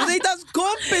 Du dejtar hans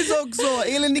kompis också.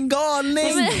 Elin, din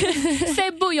galning.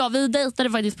 Sebbe och jag, vi dejtade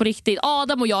faktiskt på riktigt.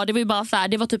 Adam och jag, det var ju bara så här,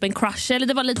 det var typ en crush, eller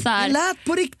det var lite så här. Det lät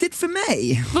på riktigt för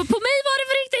mig. På mig var det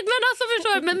på riktigt, men alltså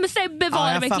förstår du, men med Sebbe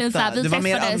var det verkligen så här, vi det var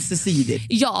träffades. Mer ömsesidigt.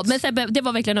 Ja, men Sebbe, det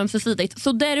var verkligen ömsesidigt.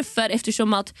 Så därför,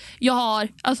 eftersom att jag har,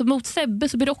 alltså mot Sebbe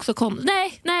så blir det också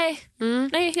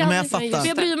Nej, jag fattar.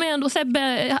 Jag bryr mig ändå.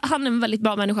 Sebbe, han är en väldigt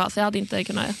bra människa, så jag hade inte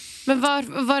kunnat. Men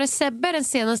var det Sebbe den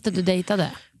senaste du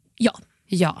dejtade?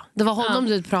 Ja, det var honom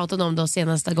du pratade om då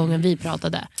senaste gången vi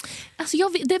pratade. Alltså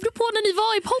det beror på när ni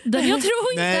var i podden. Jag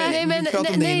tror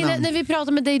inte. När vi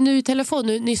pratade med dig nu i telefon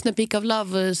nyss när Peak of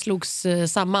Love slogs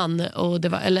samman och det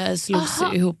var, eller slogs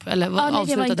ihop eller avslutades.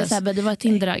 Det var inte Sebbe, det var ett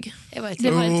Tinderag. Det var ett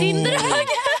Tinderag.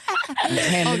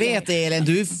 Helvete Elin,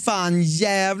 du är fan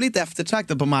jävligt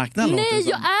eftertraktad på marknaden. Nej,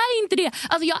 jag är inte det.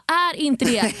 Alltså jag är inte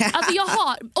det. Alltså jag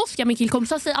har, Oskar, min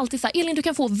killkompis, säger alltid så här: Elin, du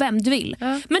kan få vem du vill.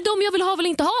 Men de jag vill ha vill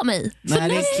inte ha mig. Nej,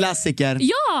 det är en klassiker.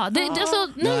 Ja, alltså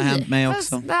nej. Det har hänt mig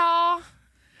också.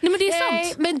 Nej, men det är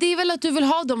sant. Men det är väl att du vill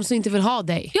ha dem som inte vill ha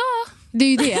dig. Ja. Det är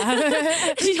ju det.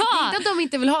 Ja. Inte att de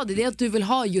inte vill ha dig, det är att du vill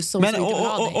ha just som inte vill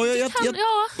ha dig.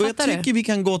 Och jag tycker vi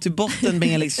kan gå till botten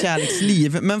med Alex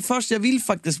kärleksliv. Men först, jag vill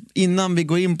faktiskt, innan vi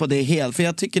går in på det helt, för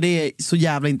jag tycker det är så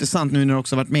jävla intressant nu när du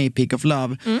också varit med i Peak of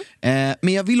Love.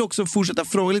 Men jag vill också fortsätta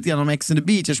fråga lite grann om Ex on the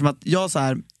Beach, som att jag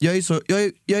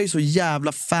är så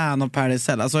jävla fan av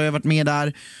Paradise Hotel. Alltså jag har varit med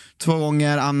där 2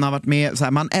 gånger, Anna har varit med så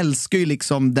här, man älskar ju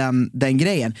liksom den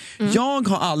grejen. Jag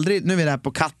har aldrig, nu är det här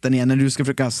på katten igen när du ska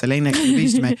försöka sälja in Ex on the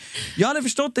Beach till mig. Jag hade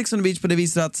förstått Ex on the Beach på det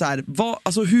viset att så här,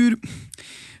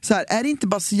 är det inte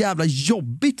bara så jävla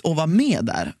jobbigt att vara med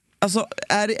där? Alltså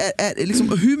är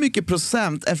liksom, hur mycket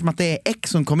procent, eftersom att det är Ex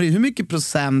som kommer in, hur mycket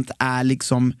procent är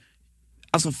liksom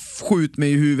alltså skjut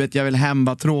mig i huvudet, jag vill hem,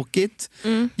 vad tråkigt.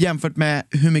 Jämfört med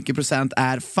hur mycket procent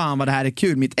är fan vad det här är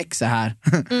kul, mitt ex är här.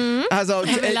 Alltså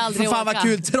fan vad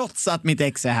kul trots att mitt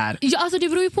ex är här. Ja, alltså det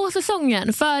beror ju på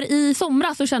säsongen. För i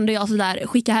somras så kände jag sådär,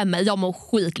 skicka hem mig, jag mår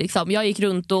skit liksom. Jag gick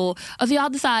runt och alltså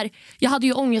jag hade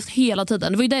ju ångest hela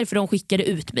tiden. Det var ju därför de skickade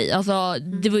ut mig. Alltså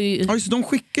det var ju... Ja, just, de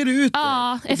skickade ut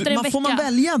ja, efter en vecka. Får man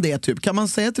välja det typ? Kan man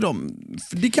säga till dem?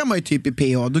 För det kan man ju typ i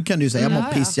PH. Då kan du säga jag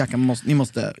mår piss, ni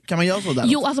måste. Kan man göra så där?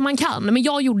 Jo, alltså man kan, men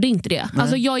jag gjorde inte det.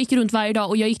 Alltså jag gick runt varje dag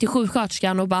och jag gick till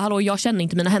sjuksköterskan och bara hallå, jag känner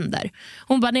inte mina händer.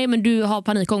 Hon bara nej men du har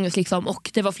panikångest liksom.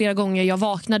 Och det var flera gånger jag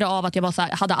vaknade av att jag bara så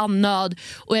här, hade andnöd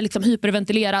och jag liksom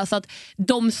hyperventilerade, så att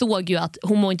de såg ju att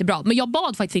hon mår inte bra. Men jag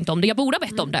bad faktiskt inte om det. Jag borde ha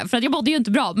bett om det för att jag mådde ju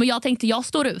inte bra, men jag tänkte jag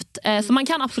står ut. Så man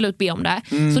kan absolut be om det.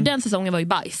 Så den säsongen var ju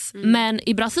bajs. Men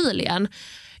i Brasilien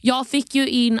jag fick ju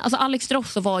in, alltså Alex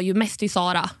Drosso var ju mest i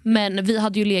Sara, men vi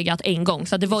hade ju legat en gång,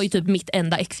 så det var ju typ mitt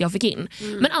enda ex jag fick in.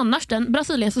 Men annars den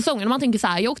Brasilien-säsongen, man tänker så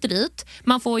här, jag åkte dit,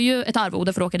 man får ju ett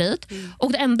arvode för att åka dit,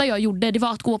 och det enda jag gjorde det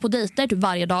var att gå på dejter typ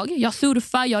varje dag. Jag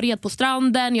surfade, jag red på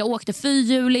stranden, jag åkte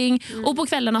fyrhjuling och på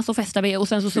kvällarna så festade vi och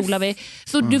sen så solade vi.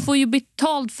 Så du får ju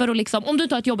betalt för att liksom, om du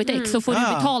tar ett jobbigt ex så får du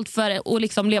betalt för att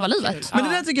liksom leva livet. Men det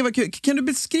där tycker jag var kul. Kan du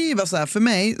beskriva så här för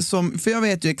mig, för jag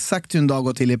vet ju exakt hur en dag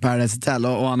går till i Paradise Hotel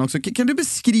och också. Kan du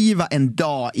beskriva en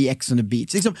dag i Ex on the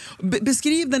Beach? Liksom,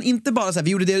 beskriv den inte bara så här,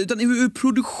 vi gjorde det, utan ur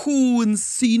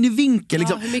produktionssynvinkel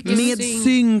liksom, med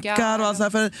synkar och allt så här,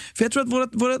 för jag tror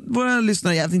att våra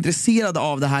lyssnare är jävligt intresserade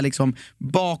av det här liksom,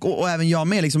 bak och även jag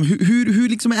med liksom, hur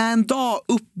liksom är en dag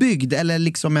uppbyggd eller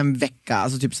liksom en vecka,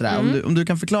 alltså typ sådär, om du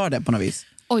kan förklara det på något vis.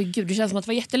 Oj gud, det känns som att det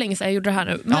var jättelänge sedan jag gjorde det här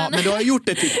nu. Ja, men du har gjort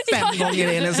det typ 5 gånger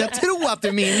Elin, så jag tror att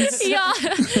du minns. Ja,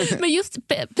 men just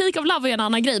Peak of Love var ju en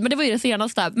annan grej, men det var ju det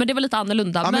senaste, men det var lite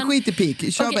annorlunda. Ja, men skit i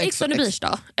Peak, kör okay, Ex on the Beach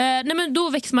då. Nej, men då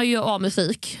växer man ju av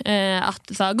musik.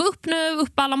 Att så här, gå upp nu,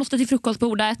 alla måste till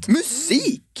frukostbordet.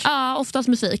 Musik? Ja, oftast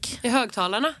musik. I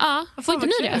högtalarna? Ja, får inte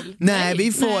ni det? Nej,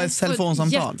 vi får ett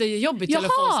telefonsamtal. Jättejobbigt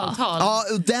telefonsamtal. Ja,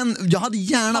 jag hade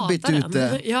gärna bytt ut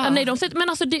det. Ja. Nej, men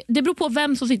alltså det beror på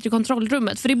vem som sitter i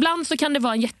kontrollrummet. För ibland så kan det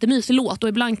vara en jättemysig låt och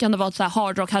ibland kan det vara ett så här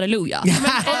hard rock hallelujah.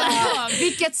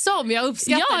 Vilket som, jag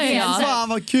uppskattar det. Fan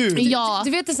vad kul.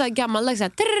 Du vet en sån här gammal så här,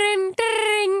 tring,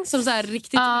 tring, som så här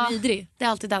riktigt vidrig. Det är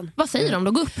alltid den. Vad säger de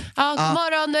då? Gå upp. Ja, god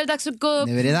morgon, nu är det dags att gå upp.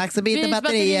 Nu är det dags att byta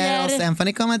batterier och sen får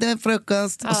ni komma till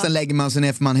frukost. Och sen lägger man sig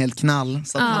ner för man helt knall.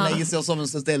 Så att man lägger sig och sover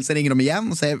så ställ, så ringer de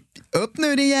igen och säger upp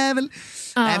nu din jävel.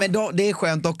 Nej, men det är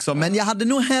skönt också, men jag hade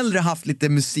nog hellre haft lite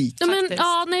musik. Ja,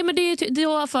 men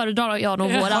då föredrar jag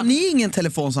nog våra. Har ni ingen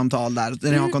telefonsamtal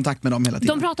där ni har kontakt med dem hela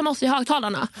tiden? De pratar med oss i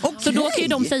högtalarna. Okay. Så då kan ju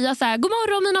de säga så här: god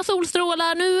morgon mina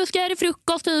solstrålar, nu ska jag till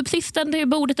frukost typ, sisten till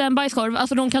bordet är en bajskorv.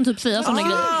 Alltså de kan typ säga sådana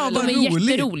grejer. De är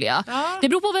jätteroliga. Det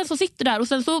beror på vem som sitter där och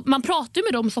sen så man pratar ju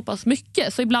med dem så pass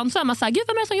mycket så ibland så är man så här, gud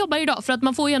vem är det som jobbar idag? För att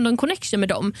man får ju ändå en connection med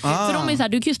dem. För de är så här,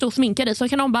 du kan ju stå och sminka dig, så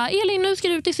kan de bara, Elin nu ska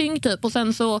du ut i synk typ, och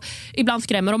sen så ibland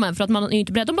skrämmer de en för att man är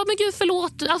inte beredd. De bara, men gud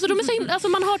förlåt. Alltså de är så alltså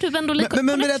man har typ ändå lite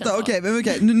men berätta, okej.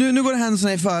 Nu går det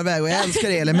händelserna i förväg och jag älskar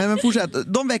det, Elin, men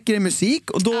fortsätt. De väcker i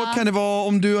musik och då kan det vara,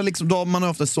 om du liksom, då man har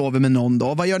ofta sover med någon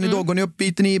då. Vad gör ni då? Går ni upp,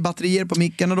 byter ni batterier på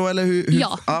mickarna då eller hur?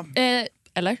 Ja.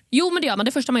 Eller? Jo, men det gör man.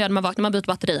 Det första man gör när man vaknar, man byter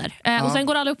batterier. Och sen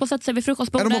går alla upp och sätter sig vid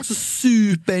frukostbordet. Är de också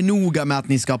supernoga med att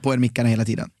ni ska på er mickarna hela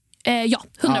tiden? Ja,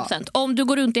 100%. Om du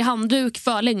går runt i handduk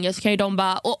för länge så kan ju de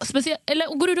bara, och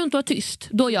går du runt och är tyst,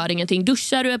 då gör det ingenting.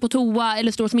 Duschar du, är på toa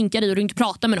eller står och sminkar dig och du inte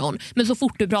pratar med någon. Men så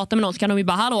fort du pratar med någon så kan de ju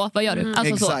bara, hallå, vad gör du?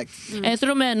 Alltså exakt. Så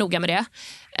de är noga med det.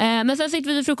 Men sen sitter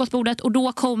vi vid frukostbordet och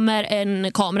då kommer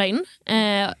en kamera in.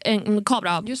 En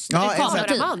kamerateam.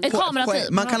 Ett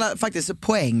kamerateam. Man kallar faktiskt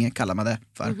poäng kallar man det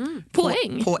för.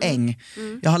 Poäng? Poäng.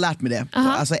 Jag har lärt mig det.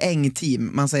 Alltså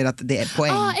ängteam. Man säger att det är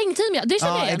poäng. Ängteam, ja. Det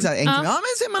känner jag igen. Exakt, ängteam. Ja, men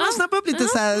se, man har snappat upp lite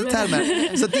så här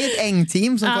termer. Så det är ett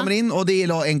ängteam som kommer in och det är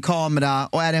då en kamera.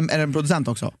 Och är det en producent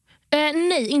också?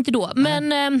 Nej, inte då. Men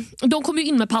de kommer ju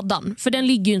in med paddan. För den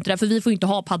ligger ju inte där, för vi får inte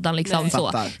ha paddan liksom.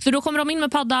 Så då kommer de in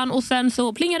med paddan och sen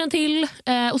så plingar den till.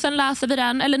 Och sen läser vi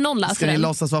den, eller någon läser den. Ska ni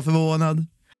låtsas vara förvånad?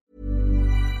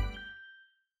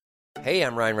 Hey,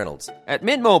 I'm Ryan Reynolds. At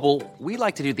Mint Mobile, we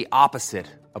like to do the opposite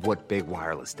of what Big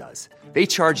Wireless does. They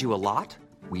charge you a lot,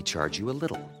 we charge you a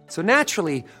little. So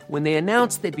naturally, when they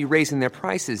announced they'd be raising their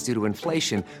prices due to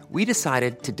inflation, we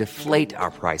decided to deflate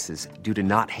our prices due to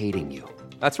not hating you.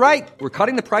 That's right. We're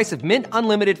cutting the price of Mint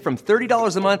Unlimited from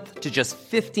 $30 a month to just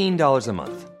 $15 a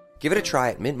month. Give it a try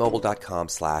at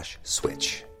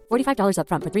mintmobile.com/switch. $45 up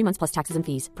front for 3 months plus taxes and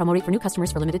fees. Promo rate for new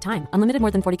customers for limited time. Unlimited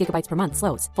more than 40 gigabytes per month.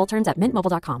 Slows full terms at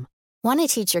mintmobile.com. Want to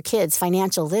teach your kids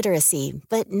financial literacy,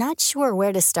 but not sure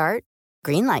where to start?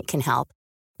 Greenlight can help.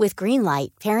 With Greenlight,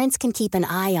 parents can keep an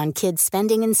eye on kids'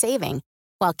 spending and saving,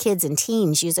 while kids and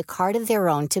teens use a card of their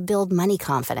own to build money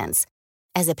confidence.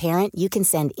 As a parent, you can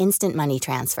send instant money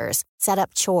transfers, set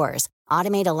up chores,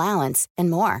 automate allowance,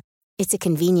 and more. It's a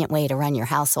convenient way to run your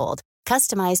household,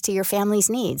 customized to your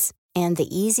family's needs, and the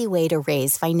easy way to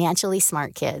raise financially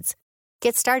smart kids.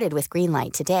 Get started with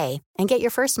Greenlight today and get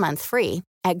your first month free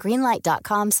at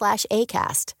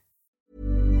greenlight.com/ACAST.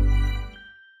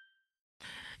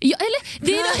 Ja, eller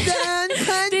det är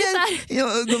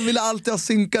de vill alltid ha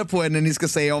synkar på er när ni ska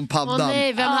säga om paddan. Åh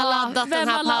nej, vem har laddat den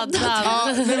här paddan?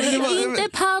 Inte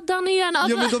paddan igen.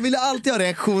 Ja, men de vill alltid ha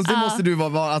reaktion. Det måste du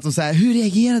vara att de säger, hur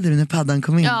reagerade du när paddan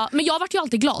kom in? Ja, men jag vart ju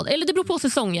alltid glad. Eller det beror på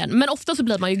säsongen, men ofta så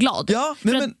blir man ju glad. Ja,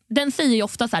 men den säger ju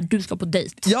ofta så här, du ska på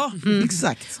dejt. Ja,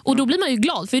 exakt. Och då blir man ju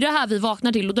glad, för det är det här vi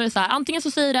vaknar till. Och då är det så här, antingen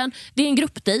så säger den, det är en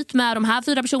gruppdejt med de här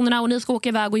 4 personerna och ni ska åka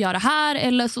iväg och göra här,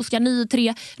 eller så ska ni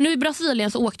 3. Nu i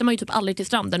Brasilien så åkte man ju typ aldrig till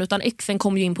stranden, utan exen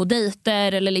kom ju in på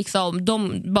dejter, eller liksom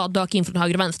de bara dök in från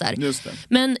höger och vänster. Just det.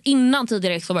 Men innan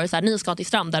tidigare så var det så här, ni ska till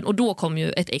stranden, och då kom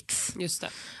ju ett ex. Just det.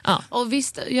 Ja. Och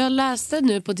visst, jag läste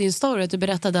nu på din story att du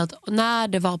berättade att när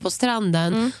det var på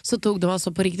stranden så tog de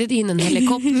alltså på riktigt in en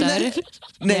helikopter.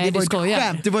 Nej, det var ett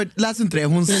skämt. Läs inte det.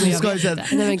 Hon ska ju säga.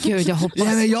 Nej men gud, jag hoppas.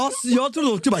 Jag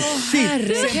trodde också bara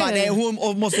shit. Sen bara, nej,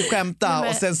 hon måste skämta,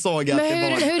 och sen såg jag att det var.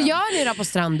 Hur gör ni då på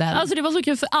stranden? Alltså det var så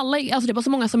kul för alla, alltså det var så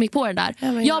många som gick på den där.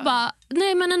 Jag bara,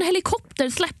 nej men en helikopter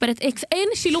släpper ett ex 1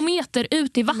 kilometer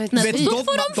ut i vattnet, och då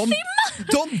får de simma.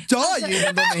 De dör ju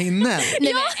när de är inne.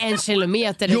 Nej, men 1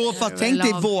 kilometer. Jo, för tänk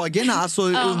dig vågorna, alltså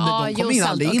under, de kommer in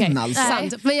aldrig in alls.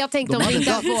 Sant. Men jag tänkte om det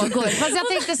inte vågor. Fast jag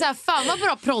tänkte så här, fan vad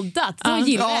bra proddat. Då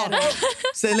gillar jag det.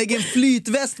 Sen lägger en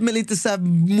flytväst med lite så här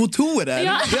motorer.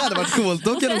 Ja. Det hade varit coolt.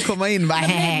 Då kan de komma in.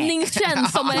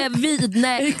 Räddningstjänst som är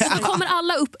vidne. Så då kommer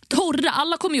alla upp torra.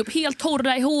 Alla kommer ju upp helt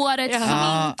torra i håret,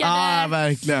 sminkade. Ja,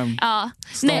 verkligen. Ja.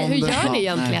 Nej, hur gör ni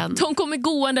egentligen? De kommer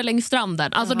gående längs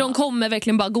stranden. Alltså de kommer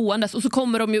verkligen bara gåendes, och så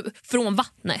kommer de ju från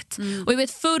vattnet. Och jag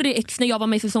vet förr i X när jag var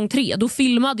med i säsong 3, då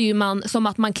filmade ju man som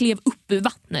att man klev upp ur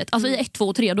vattnet. Alltså i 1, 2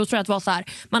 och 3, då tror jag att det var så här,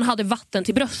 man hade vatten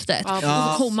till bröstet och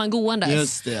så kom man gåendes.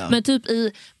 Just det, ja. Men typ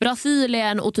i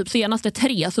Brasilien och typ senaste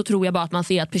 3 så tror jag bara att man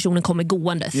ser att personen kommer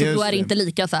gåendes. Så då är det inte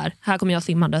lika så här kommer jag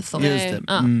simmandes. Så. Just det.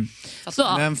 Ja.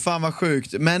 Så. Men fan vad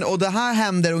sjukt. Men, och det här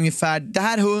händer ungefär, det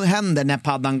här händer när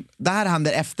paddan, det här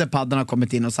händer efter paddan har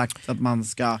kommit in och sagt att man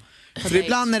ska. För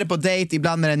ibland är det på dejt,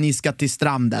 ibland är det ni ska till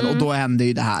stranden, och då händer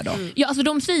ju det här då. Ja, alltså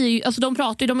de säger ju, alltså de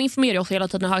pratar ju, de informerar oss hela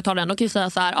tiden i högtalaren. De kan ju säga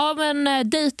så här, ja men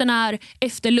dejten är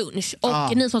efter lunch,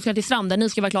 och ni som ska till stranden, ni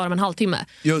ska vara klara om en halvtimme.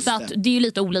 Just så att det är ju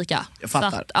lite olika. Jag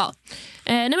fattar. Så att, ja.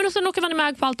 Nej, men och sen åker man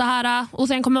iväg på allt det här, och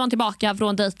sen kommer man tillbaka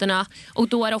från dejterna, och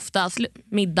då är det oftast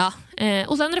middag,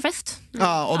 och sen är det fest.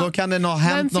 Ja, och då kan det ha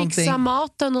hänt någonting. Vem fixar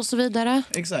maten och så vidare?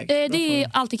 Exakt. Det är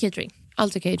alltid catering.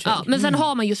 Ja, men sen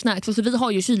har man ju snacks, och så vi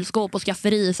har ju kylskåp och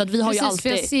skafferi, så att vi har ju alltid. För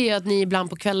jag ser ju att ni ibland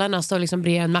på kvällarna står liksom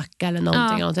bredvid en macka eller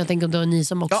någonting. Jag tänker om det är ni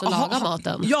som också lagar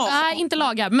maten. Nej, inte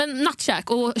lagar, men nattkäk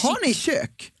och har ni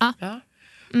kök? Ja.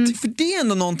 För det är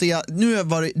ändå någonting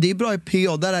det är bra i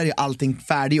PO, där är ju allting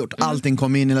färdiggjort, allting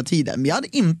kommer in hela tiden. Men jag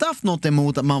hade inte haft något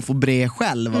emot att man får bre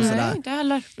själv och sådär. Nej, inte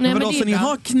heller. Men vadå, så ni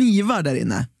har knivar där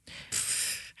inne?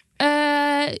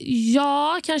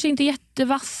 Ja, kanske inte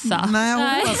jättevassa. Nej, jag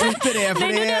hoppas inte det. För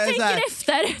det jag tänker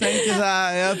efter. Så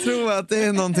här, jag tror att det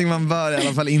är någonting man bör i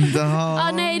alla fall inte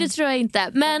ha. Nej, det tror jag inte.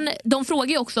 Men de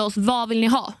frågar ju också oss, vad vill ni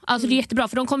ha? Alltså det är jättebra,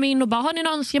 för de kommer in och bara, har ni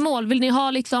någon önskemål? Vill ni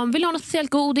ha något speciellt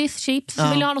godis, chips?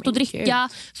 Vill ni ha något att dricka?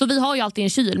 Så vi har ju alltid en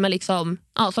kyl med liksom,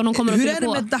 så de kommer. Hur är det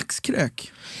med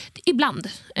dagskrök? Ibland.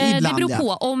 Det beror på.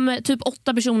 Om typ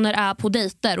 8 personer är på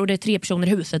dejter och det är 3 personer i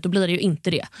huset, då blir det ju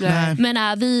inte det. Nej. Men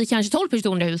är vi kanske 12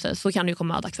 personer i huset, så kan det ju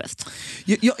komma dagsfest.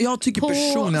 Jag tycker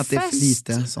personligen att det är för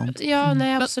lite sånt. Ja,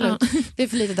 nej absolut. Det är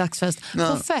för lite dagsfest.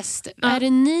 På fest, är det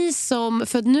ni som,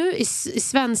 för nu i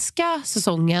svenska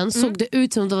säsongen såg det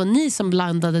ut som det var ni som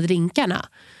blandade drinkarna.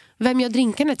 Vem gör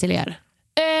drinkarna till er?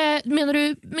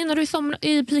 Menar du som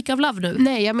i Peak of Love nu?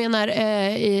 Nej, jag menar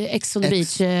i Ex on the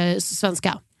Beach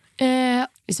svenska.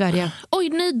 I Sverige. Oj,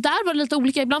 nej, där var det lite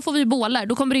olika. Ibland får vi bålar,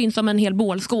 då kommer det in som en hel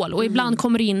bålskål. Och ibland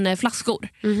kommer det in flaskor.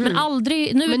 Men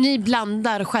aldrig nu. Men ni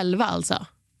blandar själva alltså?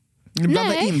 Ni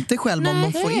blandar inte själva om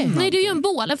de får in. Nej, det är ju en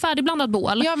bål, en färdigblandad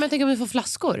bål. Ja, men jag tänker om vi får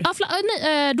flaskor. Ja,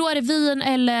 nej, då är det vin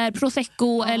eller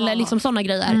prosecco eller liksom såna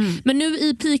grejer. Men nu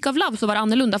i Peak of Love så var det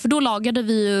annorlunda, för då lagade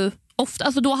vi ju ofta,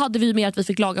 alltså då hade vi mer att vi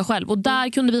fick laga själv, och där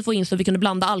kunde vi få in så vi kunde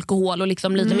blanda alkohol och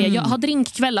liksom lite mer. Jag har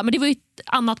drinkkvällar, men det var ju ett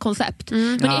annat koncept.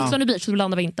 Men i Ex on the Beach så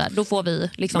blandar vi inte. Då får vi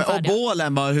liksom färdiga. Och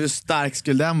bålen, bara, hur stark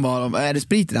skulle den vara? Är det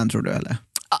sprit i den, tror du, eller?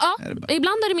 Ja, Ja,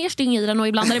 ibland är det mer sting i den och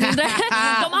ibland är det mindre.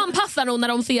 De anpassar nog när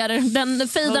de ser den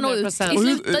fejden och ut.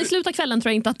 I slutet av kvällen tror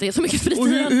jag inte att det är så mycket fritid. Och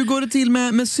hur går det till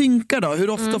med synkar då? Hur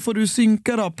ofta får du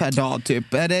synka då per dag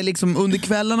typ? Är det liksom under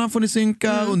kvällarna får ni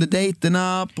synka, under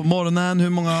dejterna, på morgonen, hur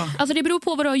många? Alltså det beror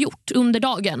på vad du har gjort under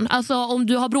dagen. Alltså om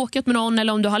du har bråkat med någon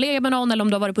eller om du har legat med någon eller om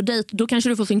du har varit på dejt, då kanske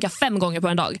du får synka 5 gånger på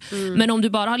en dag. Men om du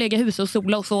bara har legat i huset och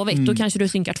sola och sovit, då kanske du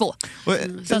synkar 2. Ja,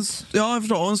 jag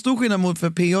förstår. Och en stor skillnad mot för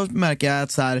PH märker jag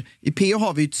att så här, i PH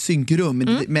har vi ett synkrum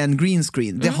med en green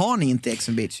screen. Det har ni inte i Ex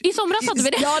on the Beach. I somras hade vi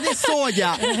det. Ja, det såg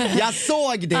jag. Jag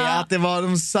såg det, att det var,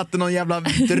 de satte någon jävla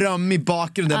dröm i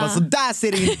bakgrunden. Bara, så där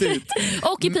ser det inte ut.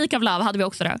 Och i Peak of Love hade vi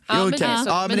också det. Men det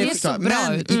är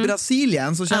men i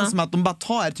Brasilien så känns det som att de bara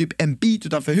tar typ en bit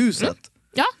utanför huset.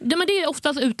 Ja, men det är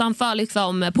oftast utanför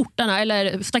liksom, portarna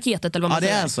eller staketet eller vad man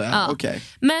säger. Det är så, ja. Okay.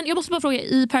 Men jag måste bara fråga,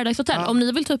 i Paradise Hotel, om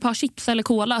ni vill typ ha chips eller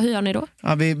cola, hur gör ni då?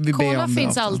 Ja, vi cola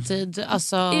finns alltid.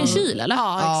 Alltså, i en kyl eller?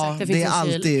 Ja, exakt. Det finns en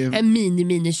kyl. Alltid... En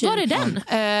mini-kyl. Var är den?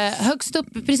 Högst upp,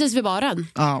 precis vid baren.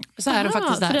 Ja. Så är den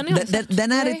faktiskt där.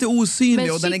 Den är lite osynlig.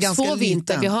 Men och den är ganska liten. Vi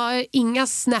inte. Vi har inga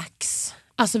snacks.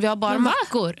 Alltså vi har bara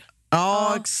mackor.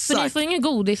 Ja, exakt. För ni får ingen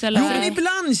godis eller? Jo, men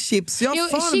ibland chips.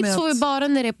 Chips får vi bara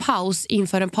när det är paus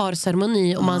inför en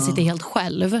parceremoni och man sitter helt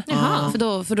själv.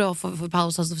 För då får vi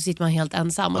pausa, så sitter man helt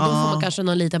ensam och då får man kanske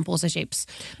någon liten påse chips.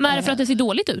 Men är det för att det ser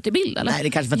dåligt ut i bild eller? Nej, det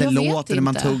är kanske för att det låter när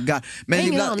man tuggar. Men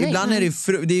ibland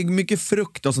är det är mycket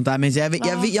frukt och sånt där. Men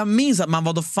jag minns att man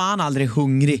var då fan aldrig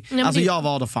hungrig. Alltså jag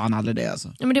var då fan aldrig det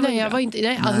alltså. Ja, men det var jag var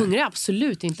inte hungrig,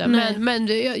 absolut inte. Men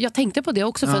jag tänkte på det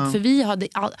också för vi hade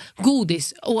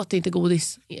godis, åt inte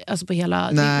godis alltså på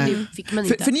hela det fick man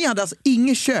inte. För ni hade alltså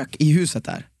inget kök i huset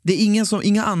där. Det är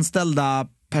inga anställda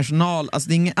personal, alltså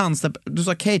det är ingen anställd, du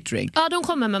sa catering. Ja, de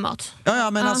kommer med mat.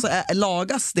 Ja, men alltså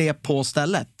lagas det på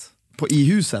stället? I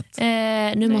huset?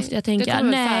 Nu måste jag tänka.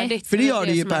 Nej. För det gör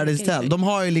det ju Paradise Hotel. De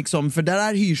har ju liksom, för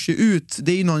där hyrs ju ut,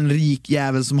 det är ju någon rik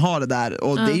jävel som har det där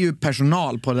och det är ju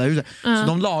personal på det där huset. Så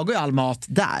de lagar ju all mat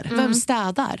där. Vem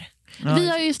städar? Ja. Vi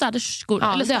har ju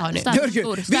städerskor. Eller det har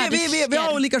ni. Vi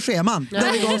har olika scheman.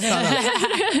 Där vi går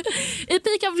i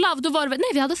Peak of Love då var det,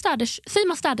 vi hade säger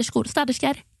man städerskor,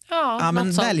 städerskor. Ja,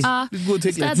 men välj.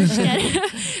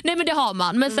 Nej, men det har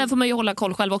man. Men sen får man ju hålla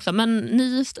koll själv också. Men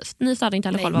ni städar inte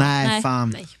heller själva? Nej,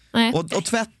 fan. Nej. Och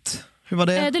tvätt? Hur var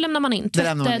det? Det lämnar man in.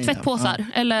 Tvättpåsar.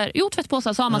 Eller,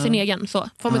 tvättpåsar så har man sin egen. Så.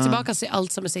 Får man tillbaka sig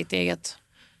allt som är sitt eget?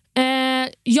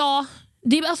 Ja.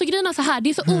 Det är, alltså grejerna så här, det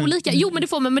är så olika. Jo, men det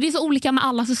får man, men det är så olika med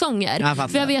alla säsonger.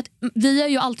 För jag vet, vi är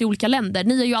ju alltid i olika länder.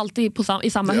 Ni är ju alltid i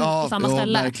samma hus, på samma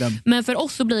ställe. Verkligen. Men för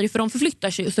oss så blir det, för de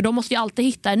förflyttar sig, så de måste ju alltid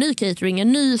hitta en ny catering,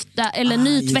 en ny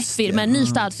tvättfirma, en ny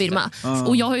städfirma.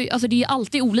 Och jag har ju, alltså det är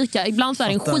alltid olika. Ibland så är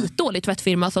det en skitdålig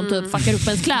tvättfirma som typ fuckar upp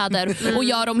ens kläder och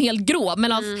gör dem helt grå.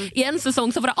 Men alltså, i en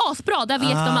säsong så var det asbra, där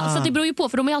vet de. Så det beror ju på,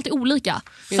 för de är alltid olika.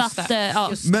 Så att,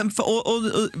 Men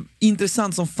och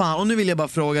intressant som fan. Och nu vill jag bara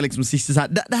fråga liksom sist så här,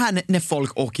 det här när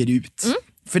folk åker ut.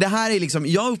 För det här är liksom,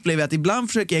 jag upplever att ibland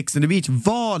försöker Ex on the Beach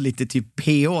vara lite typ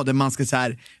PH där man ska så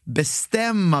här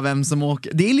bestämma vem som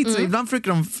åker. Det är lite så, ibland försöker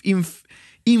de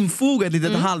infoga ett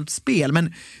litet halvt spel.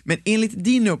 Men enligt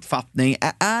din uppfattning,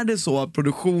 är det så att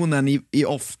produktionen i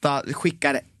ofta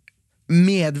skickar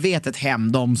medvetet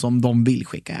hem de som de vill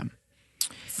skicka hem?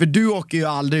 För du åker ju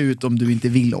aldrig ut om du inte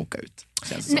vill åka ut.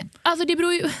 Nej, alltså det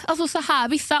beror ju, alltså så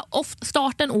här,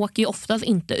 starten åker ju oftast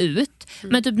inte ut.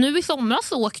 Men typ nu i somras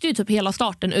så åkte ju typ hela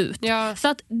starten ut. Så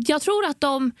att jag tror att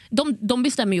de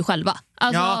bestämmer ju själva.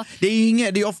 Alltså, ja, det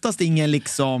är oftast ingen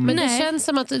liksom. Men det känns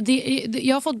som att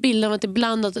jag har fått bilden av att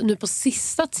ibland att nu på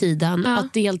sista tiden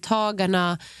att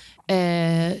deltagarna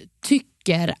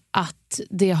tycker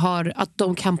att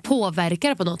de kan påverka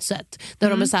det på något sätt. Där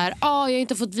de är så här, jag har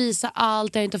inte fått visa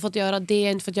allt, jag har inte fått göra det, jag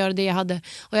har inte fått göra det jag hade.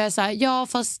 Och jag är så här,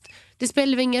 fast det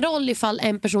spelar ingen roll ifall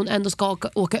en person ändå ska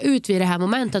åka ut vid det här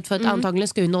momentet, för att antagligen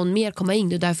ska ju någon mer komma in,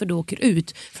 det är därför du åker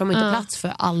ut, för de har inte plats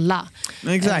för alla.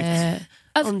 Exakt.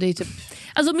 Om det är typ...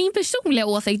 Alltså min personliga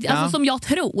åsikt, alltså som jag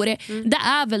tror, det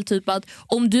är väl typ att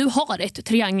om du har ett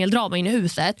triangeldrama inne i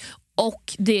huset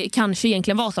och det kanske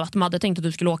egentligen var så att de hade tänkt att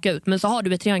du skulle åka ut, men så har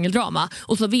du ett triangeldrama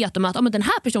och så vet de att men den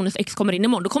här personens ex kommer in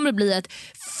imorgon, då kommer det bli ett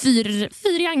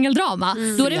fyrjangeldrama.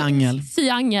 Då är det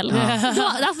fyrangel.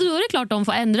 Alltså då är det klart de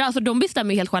får ändra, alltså de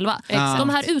bestämmer helt själva. De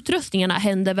här utrustningarna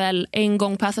händer väl en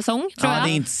gång per säsong, tror jag. Det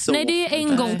är inte så. Nej, det är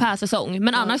en gång per säsong,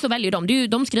 men annars så väljer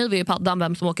de skriver ju i paddan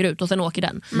vem som åker ut och sen åker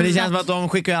den. Men det känns som att de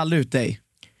skickar ju aldrig ut dig.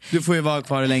 Du får ju vara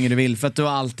kvar hur länge du vill för att du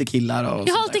har alltid killar. Jag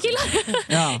har alltid killar.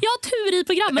 Jag har tur i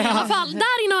programmet i alla fall.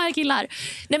 Där inne har jag killar.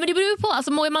 Nej, men det beror ju på.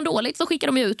 Alltså, mår man dåligt så skickar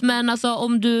de ut. Men alltså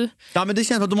om du... Ja, men det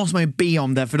känns som att då måste man ju be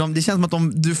om det. För det känns som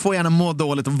att du får gärna må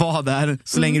dåligt och vara där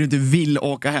så länge du inte vill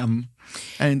åka hem.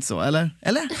 Är det inte så, eller?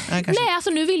 Nej, alltså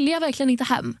nu ville jag verkligen inte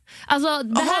hem. Alltså,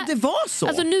 det var så?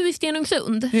 Alltså nu i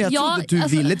Stenungsund. Jag trodde att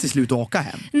du ville till slut åka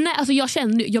hem. Nej, alltså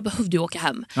jag behövde ju åka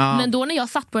hem. Men då när jag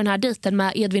satt på den här dejten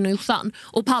med Edvin och Jossan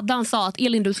och Paddan sa att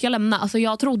Elin, du ska lämna. Alltså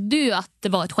jag trodde ju att det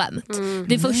var ett skämt.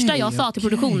 Det första jag sa till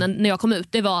produktionen när jag kom ut,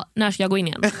 det var, när ska jag gå in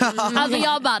igen? Alltså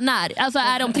jag bara, när? Alltså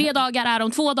är det om 3 dagar, är det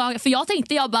om 2 dagar? För jag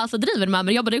tänkte, jag bara, alltså driver med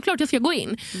mig. Jag bara, det är klart jag ska gå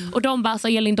in. Och de bara, alltså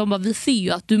Elin, vi ser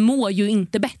ju att du mår ju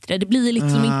inte bättre. Det blir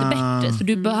liksom inte bättre, så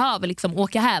du behöver liksom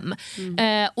åka hem.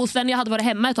 Och sen när jag hade varit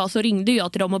hemma ett tag så ringde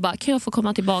jag till dem och bara, kan jag få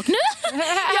komma tillbaka nu?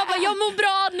 Jag bara, jag mår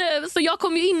bra nu. Så jag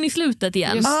kom ju in i slutet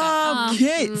igen.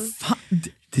 Okej.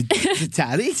 Det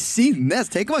här är sinnes.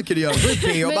 Tänk om man kunde göra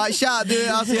det och bara, tja du,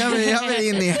 alltså jag vill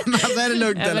in igen. Alltså är det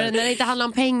lugnt eller? När det inte handlar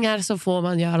om pengar så får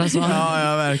man göra så.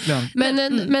 Ja, verkligen.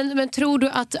 Men tror du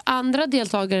att andra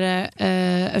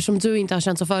deltagare som du inte har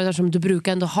känt så förut, som du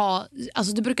brukar ändå ha,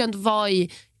 alltså du brukar ändå vara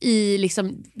i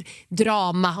liksom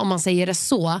drama, om man säger det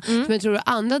så. Men tror du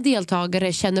andra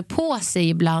deltagare känner på sig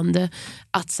ibland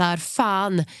att så här,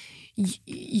 fan,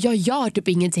 jag gör typ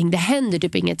ingenting, det händer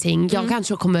typ ingenting, jag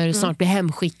kanske kommer snart bli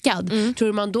hemskickad. Tror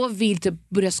du man då vill typ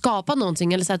börja skapa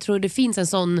någonting, eller så här, tror du det finns en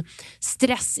sån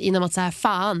stress inom att så här,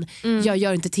 fan, jag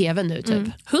gör inte tv nu typ?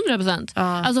 100%.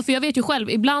 Alltså för jag vet ju själv,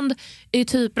 ibland i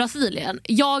typ Brasilien,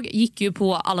 jag gick ju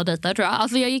på alla dejter tror jag.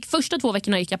 Alltså jag gick första 2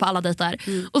 veckorna gick jag på alla dejter.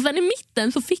 Och sen i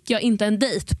mitten så fick jag inte en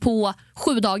dejt på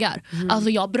 7 dagar. Alltså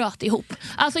jag bröt ihop.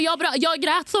 Alltså jag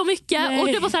grät så mycket. Nej. Och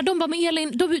det var så här, de bara, men Elin,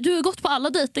 du har gått på alla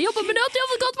dejter. Jag bara, men jag har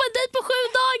fått gått på en dejt på 7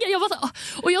 dagar. Jag bara så,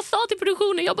 och jag sa till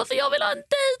produktionen, jag bara, så jag vill ha en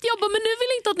dejt. Jag bara, men nu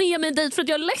vill inte att ni ger mig en dejt för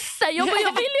att jag är ledsen. Jag bara,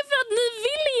 jag vill ju för att ni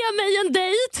vill ge mig en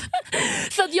dejt.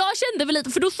 Så att jag kände väl lite,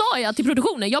 för då sa jag till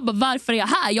produktionen, jag bara, varför är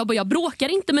jag här? Jag bara, jag bråkar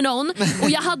inte med någon. Och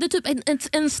jag hade typ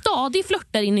en stadig flört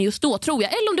där inne just då, tror jag.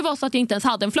 Eller om det var så att jag inte ens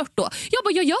hade en flört då. Jag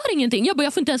bara, jag gör ingenting. Jag bara,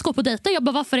 jag får inte ens gå på dejter. Jag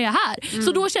bara, varför är jag här?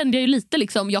 Så då kände jag ju lite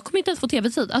liksom, jag kommer inte ens få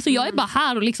tv-tid. Alltså jag är bara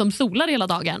här och liksom solar hela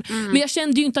dagen. Men jag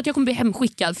kände ju inte att jag kommer bli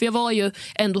hemskickad, för jag var ju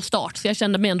ändå start, så jag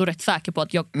kände mig ändå rätt säker på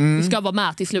att jag ska vara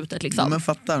med till slutet liksom. Ja, men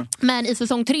fattar. Men i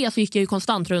säsong 3 så gick jag ju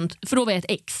konstant runt, för då var jag ett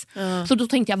ex. Så då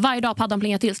tänkte jag, varje dag Paddan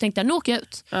plingar till, så tänkte jag, nu åker jag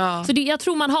ut. Så jag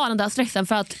tror man har den där stressen,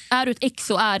 för att är du ett ex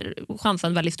så är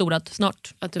chansen väldigt stor att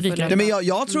snart att du ryker. Ja, men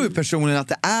jag tror ju personligen att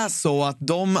det är så att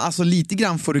alltså lite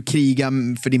grann får du kriga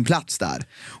för din plats där.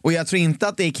 Och jag tror inte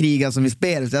att det är kriga som vi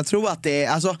spelar. Jag tror att det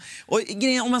är, alltså, och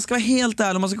grejen, om man ska vara helt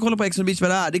ärlig, om man ska kolla på Ex on the Beach vad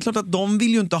det är klart att de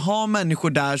vill ju inte ha människor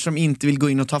där som inte vill gå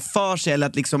in och ta för sig, eller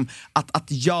att liksom att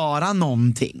göra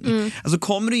någonting. Alltså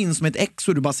kommer du in som ett ex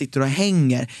och du bara sitter och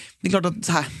hänger, det är klart att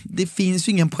så här, det finns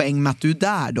ju ingen poäng med att du är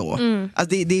där då.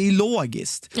 Alltså det är ju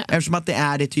logiskt, eftersom att det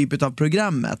är det typet av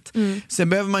programmet. Sen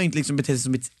behöver man ju inte liksom bete sig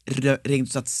som ett rent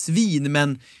utsatt svin,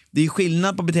 men det är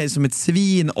skillnad på att bete sig som ett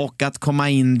svin och att komma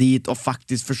in dit och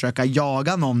faktiskt försöka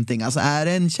jaga någonting. Alltså är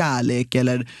det en kärlek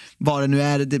eller vad det nu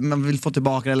är, man vill få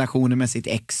tillbaka relationer med sitt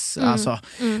ex. Alltså,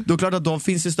 då är klart att då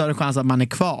finns det större chans att man är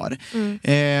kvar.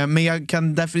 Men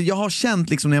jag har känt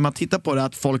liksom när man tittar på det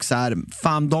att folk så här,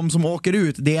 fan, de som åker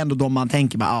ut, det är ändå de man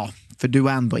tänker bara, för du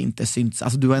har ändå inte synts,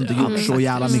 alltså du har inte gjort så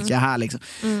jävla mycket här liksom.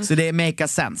 Så det make a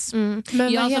sense.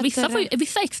 Men alltså,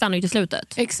 vissa ex stannar ju till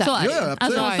slutet. Exakt. Så är det.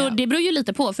 Alltså, så det beror ju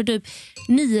lite på, för typ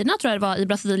Nina tror jag det var i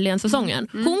Brasilien-säsongen.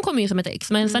 Hon kom ju som ett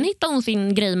ex, men sen hittade hon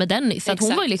sin grej med Dennis, så att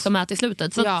hon var ju liksom med till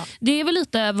slutet. Så det är väl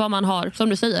lite vad man har, som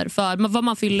du säger, för vad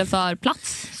man fyller för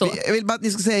plats. Så. Jag vill bara att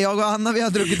ni ska säga, jag och Anna, vi har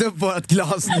druckit upp vårt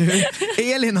glas nu.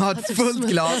 Elin har ett fullt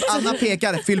glas, Anna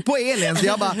pekar, fyll på Elin. Så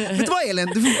jag bara, vet du vad Elin,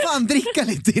 du får fan dricka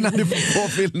lite innan du får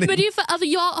påfyllning. Men det är för, alltså,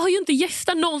 jag har ju inte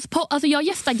gästat någons podd. Alltså jag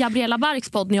gästade Gabriella Barks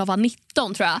podd när jag var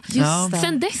 19 tror jag.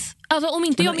 Sen dess, alltså om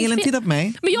inte jag Elin, titta på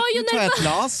mig. Men jag är ju tar jag ett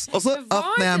glas och så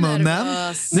öppnar jag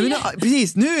munnen.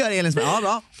 Precis, nu gör Elin som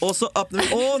bra. Och så öppnar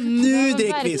vi. Och nu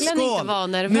dricker vi. Skål.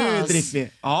 Nu dricker vi.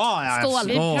 Skål.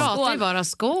 Vi pratar ju bara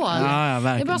skål. Ja, det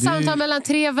är bara samtal mellan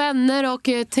 3 vänner och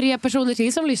 3 personer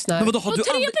till som lyssnar. Men vadå,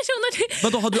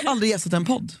 har du aldrig gästat en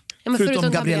podd? Ja,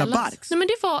 förutom Gabriella Barks. Nej, men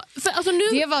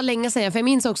det var länge sedan, för jag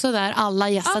minns också där alla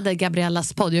gästade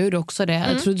Gabriellas podd. Jag gjorde också det.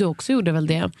 Jag tror du också gjorde väl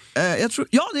det.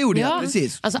 Det gjorde jag,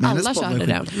 precis. Alltså alla körde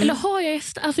det. Eller har jag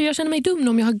gästat? Alltså jag känner mig dum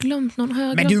om jag har glömt någon.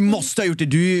 Men du måste ha gjort det.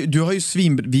 Du har ju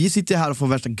vi sitter här och får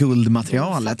värsta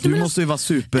guldmaterialet. Du måste ju vara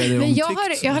super. Men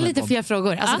jag har lite fler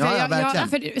frågor.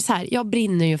 Alltså, jag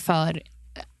brinner ju för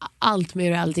allt med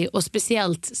reality, och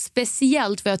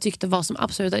speciellt vad jag tyckte var som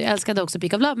absolut, jag älskade också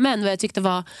Pick of Love, men vad jag tyckte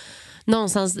var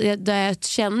någonstans där jag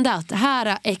kände att här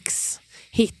har X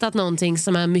hittat någonting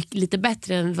som är lite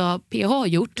bättre än vad PH har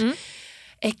gjort.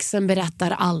 Exen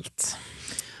berättar allt.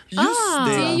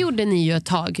 Det gjorde ni ju ett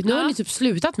tag. Nu har ni typ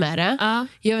slutat med det.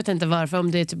 Jag vet inte varför,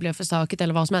 om det typ blev för stökigt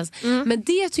eller vad som helst. Men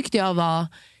det tyckte jag var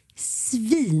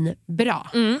svinbra.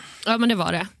 Ja, men det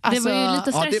var det. Alltså, det var ju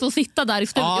lite stress att sitta där i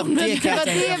studion. Det var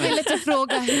det jag ville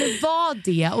fråga. Hur var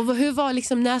det? Och hur var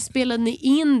liksom, när spelade ni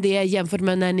in det jämfört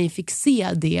med när ni fick se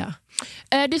det?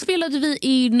 Det spelade vi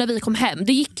in när vi kom hem.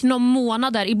 Det gick några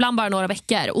månader, ibland bara några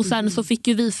veckor. Och sen så fick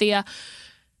ju vi se...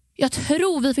 Jag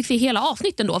tror vi fick se hela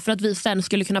avsnitten då för att vi sen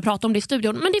skulle kunna prata om det i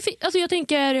studion. Men alltså jag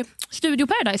tänker, Studio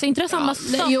Paradise är inte det samma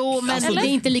sak? Jo, men alltså, det är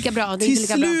inte lika bra. Det är till inte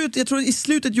lika slut, jag tror i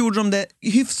slutet gjorde de det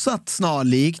hyfsat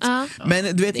snarlikt.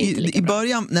 Men du vet, i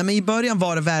början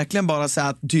var det verkligen bara så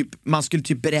att typ, man skulle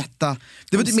typ berätta.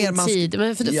 Det var typ mer tid.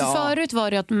 Men förut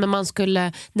var det att man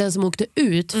skulle, den som åkte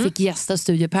ut fick gästa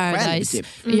Studio Paradise. Typ.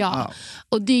 Ja.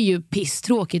 Och det är ju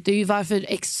pisstråkigt. Det är ju varför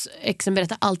Exen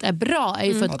berättar allt är bra. Är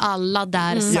ju för att alla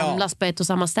där samlas på ett och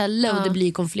samma ställe och det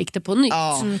blir konflikter på nytt.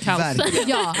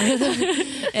 Ja.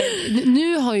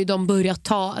 Nu har ju de börjat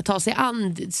ta sig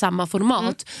an samma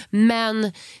format,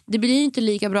 men det blir ju inte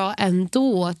lika bra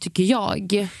ändå, tycker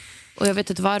jag. Och jag vet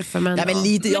inte varför, men... Nej, men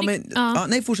lite,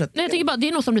 nej, fortsätt. Nej, jag tänker bara, det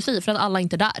är nog som du säger, för att alla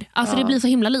inte är där. Alltså det blir så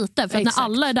himla lite, för att när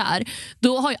alla är där,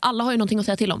 då har ju alla någonting att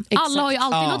säga till om. Exakt. Alla har ju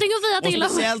alltid någonting att säga till om.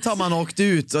 Och speciellt har man åkt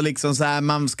ut och liksom så här,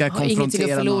 man ska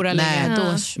konfrontera att förlora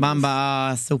längre. Man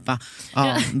bara sopa.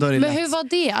 Då är det men hur var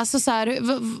det? Alltså så här,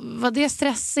 var det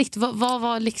stressigt? Vad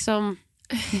var liksom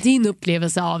din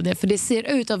upplevelse av det? För det ser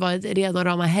ut att vara ett redan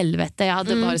rama helvete. Jag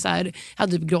hade bara så här, jag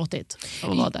hade gråtit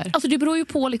av att vara där. Alltså det beror ju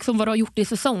på liksom vad du har gjort i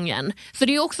säsongen. Så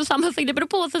det är också samma sak, det beror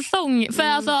på säsong. För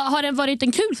alltså, har det varit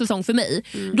en kul säsong för mig,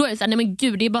 då är det så här, nej men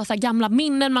gud, det är bara så här gamla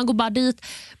minnen, man går bara dit.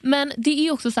 Men det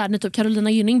är också så här när typ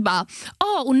Carolina Gynning bara,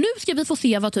 och nu ska vi få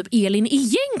se vad typ Elin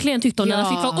egentligen tyckte om den här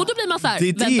situationen. Och då blir man så här,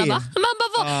 vänta va?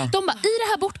 Man bara, de bara, i det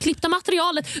här bortklippta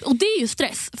materialet. Och det är ju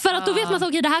stress. För att då vet man så,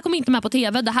 okej, det här kommer inte med på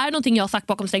tv. Det här är någonting jag har sagt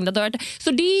bakom stängda dörrar.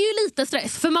 Så det är ju lite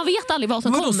stress, för man vet aldrig vad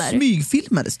som kommer.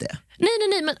 Smygfilmades det?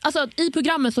 Nej, men alltså, i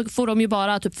programmet så får de ju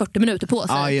bara typ 40 minuter på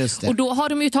sig. Just det. Och då har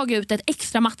de ju tagit ut ett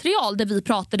extra material där vi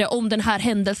pratade om den här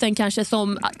händelsen kanske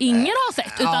som ingen har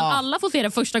sett, utan alla får se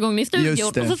det första gången i studion.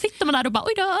 Och så sitter man där och bara,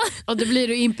 oj då. Och det blir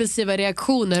ju impulsiva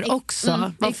reaktioner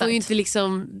också. Man får ju inte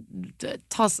liksom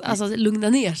lugna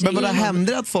ner sig. Men vad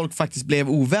hände att folk faktiskt blev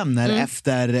ovänner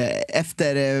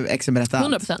efter Exen berättade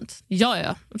allt? 100%.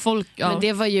 Ja. Folk, Men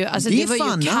det var ju, alltså, det var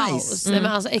ju kaos. Men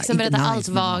alltså, Exen berättade allt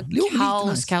var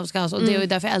kaos. Och det är ju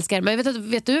därför jag älskar det. Men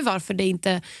vet du varför det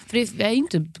inte... För det är ju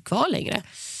inte kvar längre.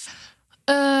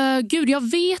 Gud,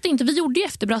 jag vet inte. Vi gjorde ju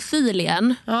efter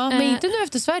Brasilien. Men inte nu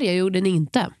efter Sverige gjorde ni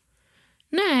inte.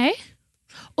 Nej.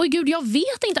 Oj gud, jag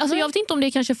vet inte. Alltså, jag vet inte om det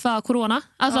är kanske för corona.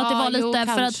 Alltså att det var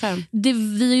lite för att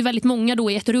vi är ju väldigt många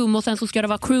då i ett rum och sen så ska det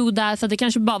vara crew där, så det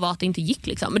kanske bara var att det inte gick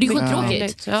liksom. Men det är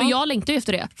skittråkigt. För jag längtar ju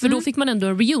efter det. För då fick man ändå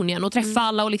en reunion och träffa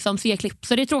alla och liksom se klipp.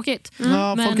 Så det är tråkigt.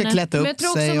 Men, folk har klätt upp jag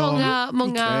tror sig också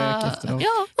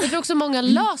jag tror också många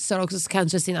löser också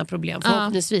kanske sina problem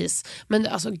förhoppningsvis. Men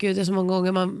alltså gud, det är så många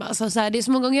gånger det är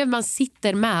så många gånger man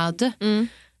sitter med.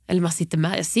 Eller man sitter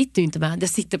med, jag sitter ju inte med, jag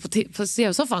sitter på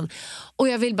TV-soffan och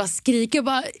jag vill bara skrika och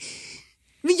bara,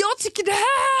 men jag tycker det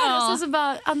här! Och så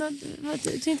bara, Anna, du är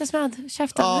inte ens med,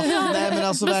 käften. Nej, men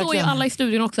alltså, men så är alla i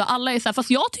studion också, alla är så här, fast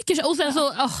jag tycker så, och sen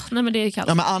så, nej men det är kallt.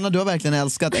 Ja, men Anna, du har verkligen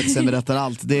älskat Exen berättar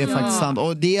allt, det är faktiskt sant.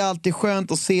 Och det är alltid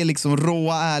skönt att se liksom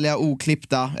råa, ärliga,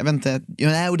 oklippta, jag vet inte, det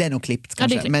är nog klippt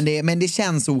kanske, det är klippt. Men det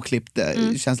känns oklippt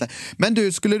känsla. Men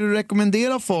du, skulle du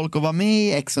rekommendera folk att vara med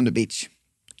i Ex on the Beach?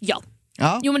 Ja.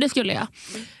 Jo, men det skulle jag.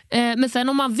 Men sen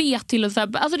om man vet till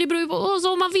exempel, alltså det beror ju på,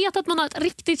 så om man vet att man har ett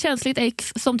riktigt känsligt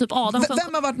ex som typ Adam.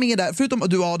 Vem har varit med där, förutom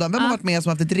du Adam, vem har varit med som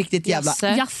haft ett riktigt jävla...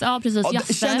 Ja,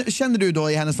 precis. Känner du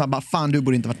då i hennes fall bara, fan du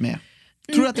borde inte varit med?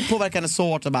 Tror du att det påverkar henne så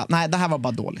hårt? Bara, nej, det här var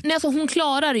bara dåligt. Nej, alltså, hon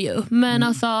klarar det ju. Men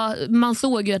alltså, man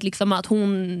såg ju att, liksom, att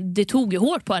det tog ju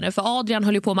hårt på henne. För Adrian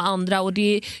höll ju på med andra och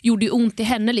det gjorde ju ont i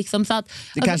henne. Liksom, så att,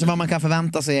 det kanske vad man kan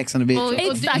förvänta sig i Ex on the Beach.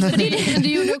 Exakt. Det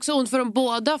gjorde också ont för dem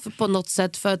båda på något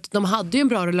sätt. För att de hade ju en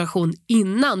bra relation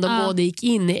innan de båda gick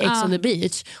in i Ex on the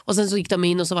Beach. Och sen så gick de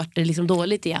in och så var det liksom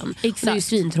dåligt igen. Exakt. Det är ju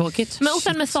svintråkigt. Men och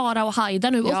sen med Sara och Haida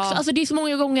nu också. Alltså, det är så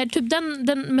många gånger, typ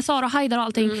den med Sara och Haida och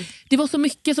allting. Det var så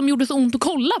mycket som gjorde så ont.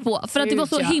 kolla på. För att det var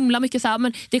så himla mycket så här,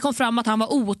 men det kom fram att han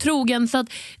var otrogen. Så att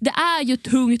det är ju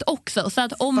tungt också. Så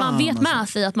att om man vet med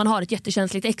sig att man har ett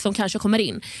jättekänsligt ex som kanske kommer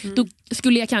in, då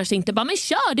skulle jag kanske inte bara, men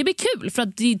kör, det blir kul. För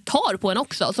att det tar på en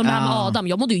också. Som det här med Adam,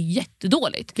 jag mådde ju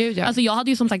jättedåligt. Gud, ja. Alltså jag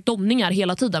hade ju som sagt domningar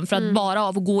hela tiden för att bara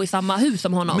av att gå i samma hus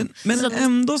som honom. Men så att,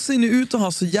 ändå ser ni ut att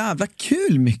ha så jävla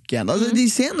kul mycket. Alltså, det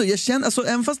ser ändå, jag känner, alltså,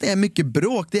 även fast det är mycket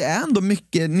bråk, det är ändå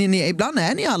mycket, ibland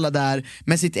är ni alla där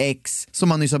med sitt ex som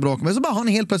man nyss har bråkat med, så bara har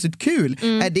ni helt plötsligt kul.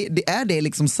 Är det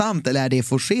liksom sant eller är det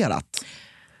forcerat?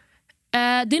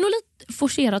 det är nog lite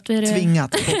forcerat.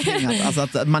 Tvingat. Alltså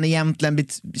att man egentligen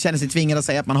känner sig tvingad att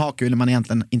säga att man har kul, men man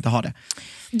egentligen inte har det.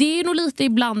 Det är nog lite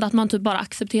ibland att man typ bara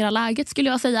accepterar läget, skulle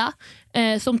jag säga.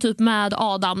 Som typ med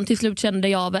Adam, till slut kände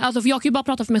jag, alltså för jag kan ju bara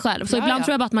prata för mig själv, så ibland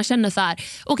tror jag bara att man känner så här: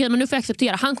 okej, men nu får jag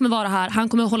acceptera, han kommer vara här, han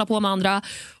kommer hålla på med andra,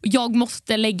 jag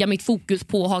måste lägga mitt fokus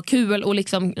på att ha kul och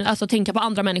liksom, alltså, tänka på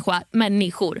andra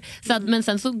människor. Så att, men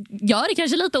sen så gör det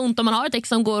kanske lite ont om man har ett ex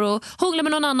som går och hånglar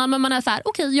med någon annan, men man är så här: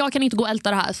 okej, jag kan inte gå och älta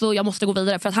det här, så jag måste gå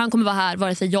vidare för att han kommer vara här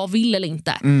vare sig jag vill eller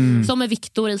inte. Som med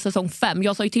Victor i säsong 5,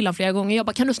 jag sa ju till honom flera gånger, jag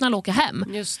bara, kan du snälla åka hem?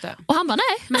 Just det. Och han bara,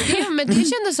 nej. Men det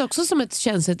kändes också som ett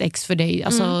känsligt ex för dig,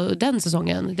 alltså den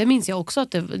säsongen. Det minns jag också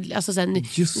att det, alltså sen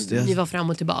ni var fram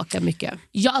och tillbaka mycket.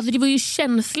 Ja, alltså det var ju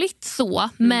känsligt så,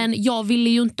 men jag ville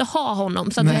ju inte ha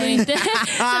honom, så att det var ju inte,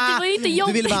 så att det var ju inte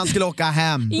jobbigt. Du ville bara han skulle åka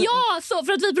hem. Ja, så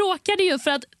för att vi bråkade ju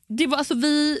för att det var, alltså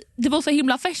det var så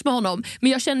himla färs med honom.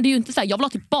 Men jag kände ju inte så här, jag vill ha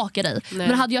tillbaka dig. Nej.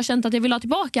 Men hade jag känt att jag ville ha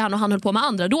tillbaka han och han höll på med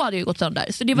andra, då hade jag ju gått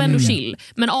sönder. Så det var ändå chill.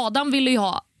 Men Adam ville ju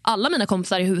ha alla mina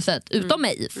kompisar i huset utom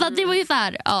mig. Så att det var ju så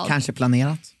här, ja. Kanske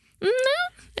planerat?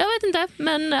 Nej, jag vet inte.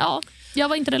 Men ja, jag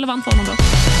var inte relevant för honom då.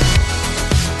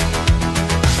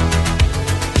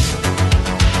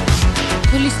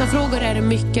 På lyssnarfrågor är det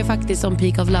mycket faktiskt om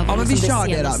Peak of Love. Ja, men vi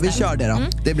kör det då.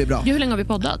 Det blir bra. Hur länge har vi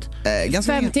poddat?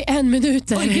 Ganska 51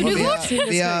 minuter.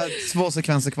 Vi har 2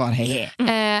 sekvenser kvar.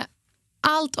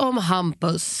 Allt om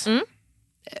Hampus.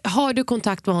 Har du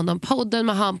kontakt med honom? Podden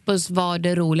med Hampus var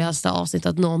det roligaste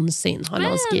avsnittet någonsin, har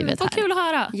någon skrivit här. Vad kul att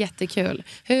höra. Jättekul.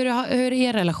 Hur är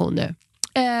er relation nu?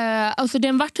 Alltså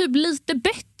den var typ lite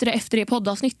bättre efter det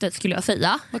poddavsnittet, skulle jag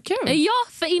säga. Vad kul. Ja,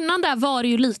 för innan där var det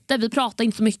ju lite, vi pratade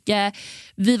inte så mycket.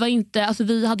 Vi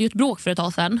hade ju ett bråk för ett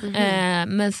tag sedan.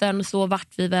 Men sen så vart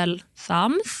vi väl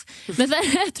sams. Men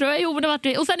sen tror jag det vart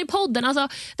det. Och sen i podden, alltså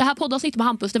det här poddavsnittet med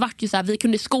Hampus, det vart ju så här, vi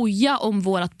kunde skoja om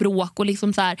vårat bråk och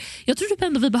liksom så här, jag tror typ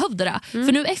ändå vi behövde det.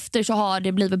 För nu efter så har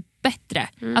det blivit bättre,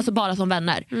 alltså bara som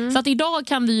vänner. Så att idag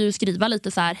kan vi ju skriva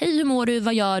lite så här: hej, hur mår du,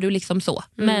 vad gör du, liksom så.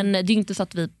 Men det är inte så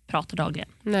att vi pratar dagligen.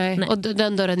 Nej. Och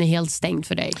den dörren är helt stängd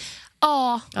för dig.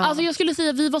 Ja, alltså jag skulle säga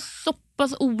att vi var så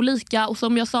pass olika, och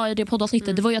som jag sa i det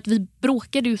poddavsnittet, det var ju att vi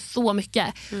bråkade ju så mycket.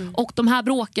 Och de här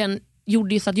bråken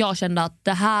gjorde ju så att jag kände att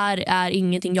det här är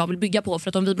ingenting jag vill bygga på, för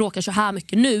att om vi bråkar så här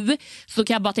mycket nu, så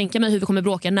kan jag bara tänka mig hur vi kommer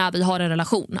bråka när vi har en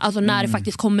relation. Alltså när det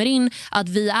faktiskt kommer in att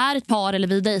vi är ett par eller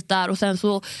vi dejtar, och sen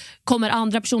så kommer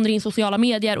andra personer in i sociala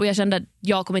medier, och jag kände att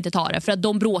jag kommer inte ta det, för att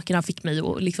de bråken fick mig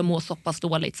att liksom må så pass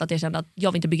dåligt, så att jag kände att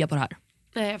jag vill inte bygga på det här.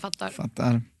 Nej, jag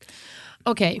fattar.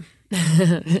 Okej.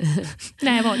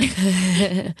 Nej, vad?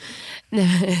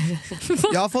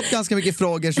 Jag har fått ganska mycket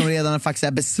frågor som redan faktiskt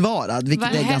är besvarad,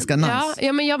 vilket är ganska nice.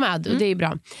 Ja, men jag med, och det är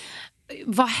bra.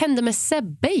 Vad hände med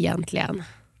Sebbe egentligen?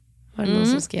 Var det någon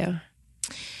som skrev?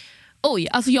 Oj,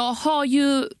 alltså jag har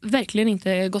ju verkligen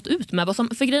inte gått ut med vad som,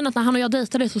 för grejen att när han och jag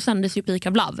dejtade så sändes ju Peak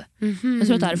of Love. Jag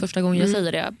tror att det här är första gången jag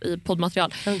säger det i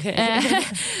poddmaterial.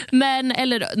 Men,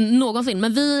 eller någonsin.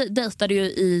 Men vi dejtade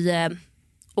ju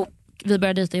vi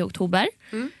började dejta i oktober.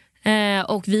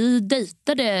 Och vi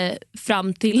dejtade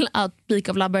fram till att Peak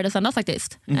of Love började sändas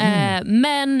faktiskt.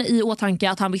 Men i åtanke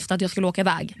att han visste att jag skulle åka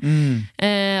iväg.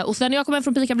 Och sen när jag kom hem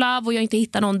från Peak of Love och jag inte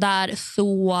hittade någon där,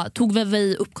 så tog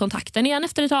vi upp kontakten igen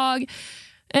efter ett tag.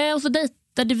 Och så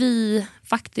dejtade vi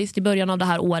faktiskt i början av det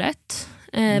här året.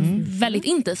 Väldigt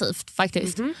intensivt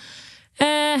faktiskt.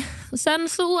 Sen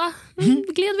så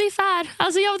gled vi isär.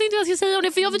 Alltså jag vet inte vad jag ska säga om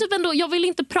det, för jag vill typ ändå, jag vill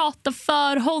inte prata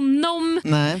för honom.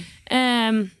 Nej.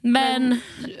 Men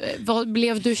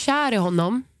blev du kär i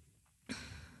honom?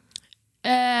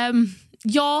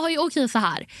 Jag har ju så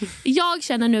här. Jag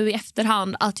känner nu i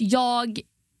efterhand att jag vet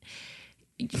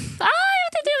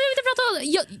inte, jag vill inte prata om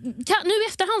det. Nu i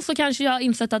efterhand så kanske jag har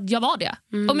insett att jag var det.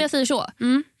 Om jag säger så.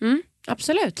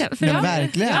 Absolut. Men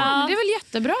verkligen. Ja, det är väl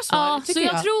jättebra svar,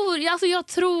 ja, så jag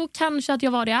tror kanske att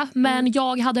jag var det. Men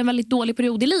jag hade en väldigt dålig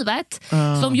period i livet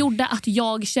som gjorde att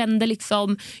jag kände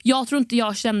liksom, jag tror inte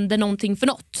jag kände någonting för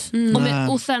något.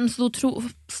 Och sen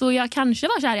så jag kanske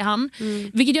var kär i han.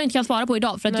 Vilket jag inte kan svara på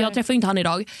idag, för att jag träffar inte han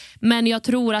idag. Men jag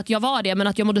tror att jag var det, men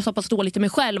att jag mådde så pass dåligt i mig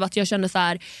själv att jag kände så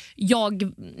här,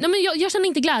 jag kände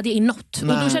inte glädje i något. Och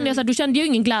då kände jag så här, då kände jag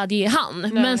ingen glädje i han.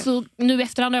 Men så nu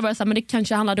efterhand har jag varit så här, men det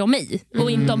kanske handlade om mig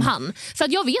och inte om han. Så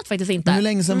att jag vet faktiskt inte. Men hur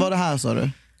länge sedan var det här, sa du?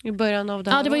 I början av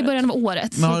det här det var i början av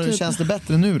året. Men känns det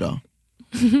bättre nu då?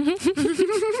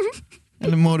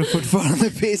 Eller mår du fortfarande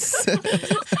piss?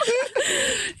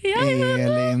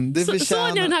 Elin, du förtjänar...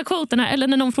 Såg ni den här quoten här? Eller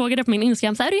när någon frågade på min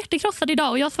Instagram så här, är du hjärtekrossad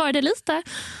idag? Och jag svarade lite.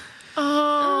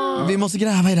 Vi måste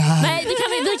gräva i det här. Nej,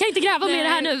 vi kan inte gräva med det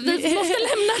här nu. Vi måste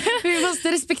lämna det. Vi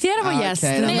måste respektera vår gäst.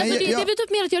 Okay, Nej, alltså, det är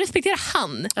typ mer att jag respekterar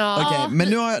han. Okej, men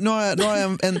nu har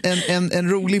jag en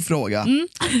rolig fråga.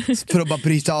 För att bara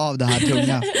bryta av det här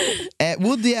tunga.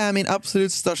 Woody är min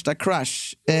absolut största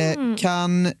crush.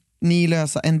 Kan ni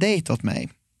lösa en dejt åt mig?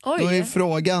 Oj. Då är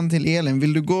frågan till Elin,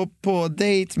 vill du gå på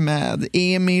dejt med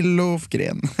Emil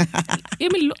Lofgren?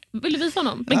 Emil, vill du visa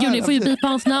honom? Men gud, ni får ju bipa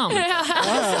hans namn.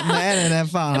 Nej,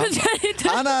 fan.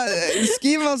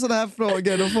 Skriver man sådana här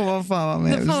frågor, då får man fan vara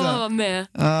med. Då får man vara med.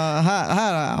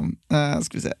 Här är han.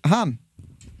 Ska vi se. Han.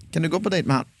 Kan du gå på dejt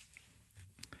med han?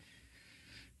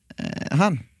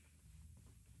 Han.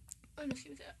 Nu ska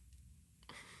vi se.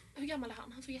 Hur gammal är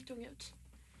han? Han såg jätteung ut.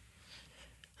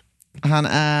 Han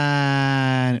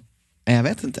är... Jag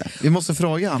vet inte. Vi måste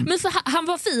fråga han. Men så, han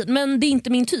var fin, men det är inte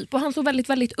min typ. Och han såg väldigt,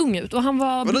 väldigt ung ut. Och han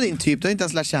var... Vadå din typ? Du har inte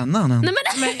ens lärt känna honom. Nej,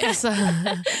 men alltså,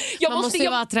 man måste ju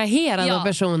vara attraherad av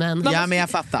personen. Ja, men jag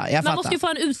fattar. Man måste ju få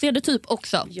en utseende typ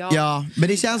också. Ja, men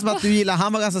det känns som att du gillar...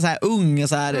 Han var ganska så här ung,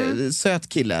 så här söt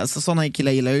kille. Så såna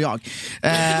killar gillar ju jag.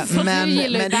 Men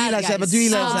du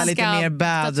gillar så här lite mer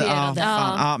bad.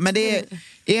 Ja, men det är...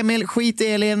 Emil, skit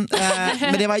Elin.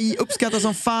 Men det var uppskattat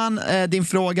som fan din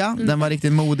fråga. Den var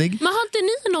riktigt modig. Men har inte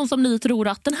ni någon som ni tror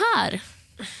att den här?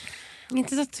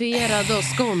 Inte tatuerad och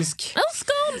skånsk.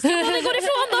 Skånsk, kan man gå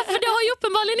ifrån då? För det har ju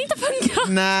uppenbarligen inte funkat.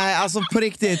 Nej, alltså på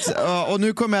riktigt. Och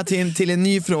nu kommer jag till en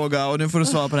ny fråga. Och nu får du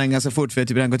svara på den ganska fort, för jag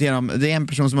typ redan gått igenom. Det är en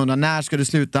person som undrar, när ska du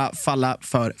sluta falla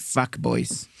för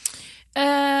fuckboys?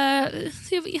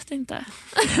 Jag vet inte.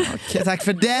 Okej, tack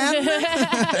för den.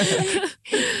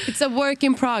 It's a work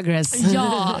in progress.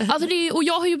 Ja, alltså och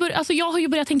jag har ju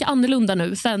börjat tänka annorlunda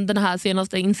nu sen den här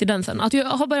senaste incidenten. Att jag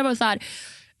har börjat vara så här.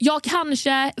 Jag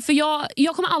kanske, för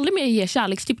jag kommer aldrig mer ge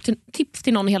kärlekstips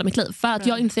till någon i hela mitt liv. För att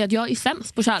jag inser att jag är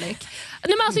sämst på kärlek.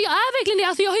 Nej, men alltså jag är verkligen det.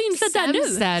 Alltså jag har ju insett det nu.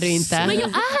 Sämst är du inte. Men jag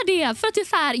är det. För att det är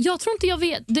så här, jag tror inte jag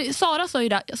vet.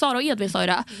 Sara och Edvin sa ju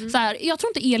det. Så här, jag tror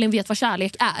inte Elin vet vad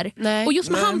kärlek är. Nej. Och just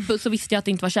med Hampus så visste jag att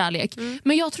det inte var kärlek.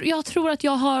 Men jag tror att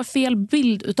jag har fel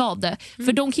bild utav det.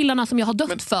 För de killarna som jag har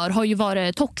dött för har ju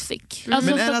varit toxic.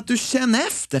 Alltså, men är det att du känner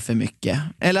efter för mycket?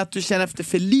 Eller att du känner efter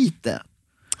för lite?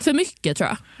 För mycket tror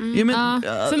jag.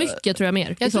 För mycket tror jag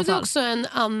mer. Jag tror det är också en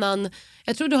annan...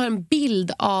 Jag tror du har en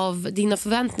bild av dina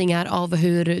förväntningar av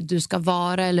hur du ska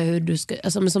vara, eller hur du ska,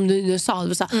 alltså, som du nu sa,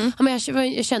 du sa men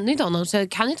jag känner inte honom så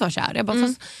jag kan inte vara kär. Jag bara,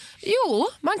 fast, jo,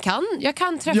 jag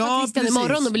kan träffa Christian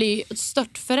imorgon och bli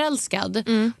störtförälskad.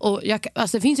 Och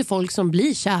alltså, det finns ju folk som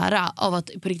blir kära av att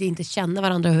på riktigt inte känna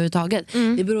varandra överhuvudtaget.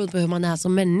 Det beror på hur man är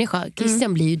som människa.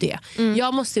 Christian blir ju det.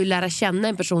 Jag måste ju lära känna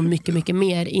en person mycket, mycket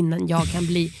mer innan jag kan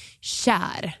bli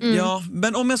kär. Ja,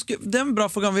 men det är en bra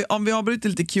fråga. Om vi avbryter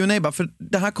lite Q&A bara, för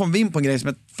det här kom vi in på en grej som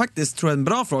jag faktiskt tror är en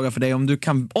bra fråga för dig, om du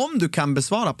kan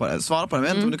svara på det. Jag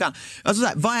vet inte om du kan. Alltså, så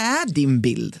här, vad är din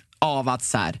bild av att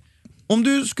så här, om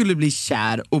du skulle bli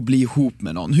kär och bli ihop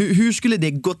med någon, hur skulle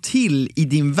det gå till i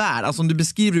din värld? Alltså om du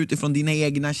beskriver utifrån dina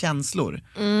egna känslor.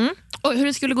 Och hur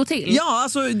det skulle gå till? Ja,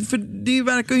 alltså, för det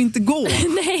verkar ju inte gå.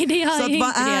 Nej, det gör så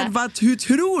att, inte hur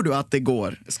tror du att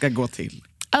det ska gå till?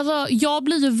 Alltså, jag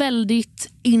blir ju väldigt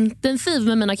intensiv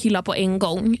med mina killar på en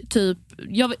gång. Typ,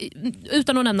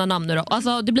 utan att nämna namn nu då.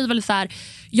 Alltså, det blir väl så här,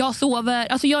 jag sover,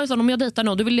 alltså jag är sån, om jag dejtar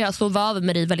någon, då vill jag sova över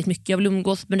med dig väldigt mycket. Jag vill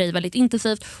umgås med dig väldigt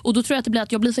intensivt. Och då tror jag att det blir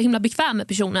att jag blir så himla bekväm med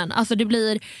personen. Alltså det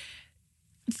blir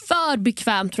för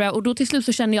bekvämt tror jag. Och då till slut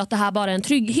så känner jag att det här bara är en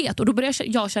trygghet. Och då börjar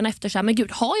jag känna efter så här, men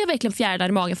gud, har jag verkligen fjärdar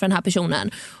i magen för den här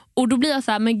personen? Och då blir jag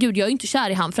så här, men gud, jag är inte kär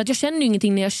i han. För att jag känner ju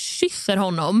ingenting när jag kysser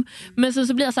honom. Men sen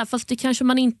så blir jag så här, fast det kanske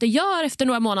man inte gör efter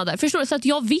några månader. Förstår du? Så att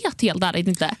jag vet helt ärligt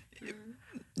inte.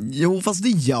 Jo, fast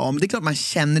men det är klart man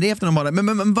känner det efter någon månad.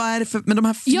 Men vad är det för, men de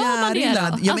här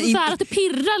fjärilarna? Ja, alltså så här att det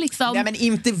pirrar liksom. Ja, men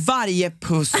inte varje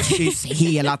puss, kyss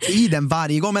hela tiden,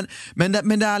 varje gång.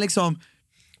 Men det är liksom...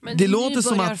 Men det låter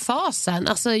som att fasen.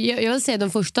 Alltså, jag vill säga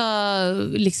de första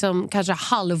liksom, kanske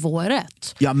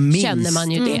halvåret. Ja, minst. Känner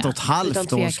man ju det.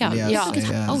 1,5 år skulle jag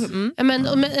säga. Men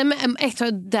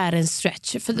det är en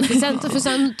stretch. För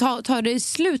sen tar det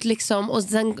slut liksom, och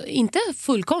sen inte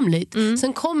fullkomligt.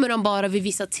 Sen kommer de bara vid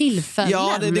vissa tillfällen.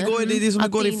 Ja, det är som det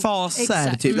går i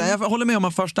faser. Typ. Jag håller med om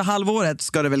att första halvåret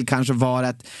ska det väl kanske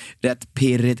vara rätt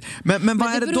pirrigt. Men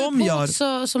vad är det de gör?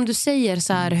 Också, som du säger,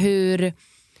 så här,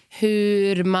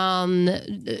 hur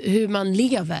man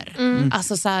lever.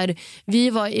 Alltså så här, vi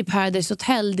var i Paradise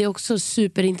Hotel, det är också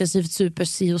superintensivt, super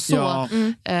si och så. Ja.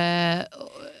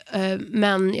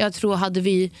 Men jag tror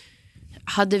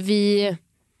hade vi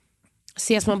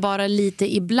ses man bara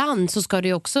lite ibland så ska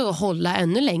det också hålla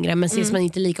ännu längre, men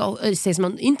ses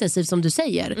man intensivt som du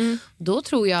säger, då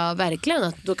tror jag verkligen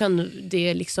att då kan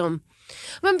det liksom.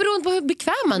 Men beroende på hur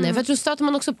bekväm man är. För jag tror stöter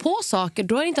man också på saker,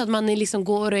 då är det inte att man liksom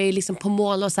går och är liksom på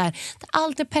mål och så här,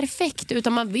 allt är perfekt,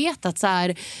 utan man vet att så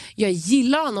här, jag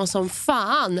gillar honom som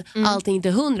fan. Allt är inte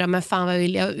 100, men fan vad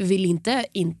jag vill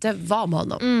inte vara med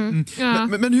honom. Ja.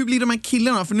 Men hur blir de här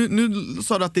killarna? För nu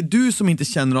sa du att det är du som inte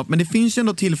känner något, men det finns ju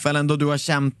ändå tillfällen då du har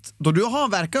känt, då du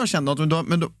verkar ha känt något,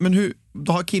 men hur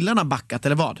då har killarna backat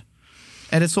eller vad?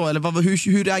 Är det så? Eller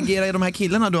hur reagerar de här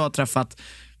killarna du har träffat?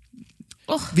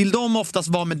 Vill de oftast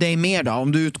vara med dig mer då?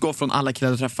 Om du utgår från alla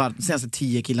killar du träffar, de senaste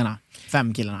 10 killarna,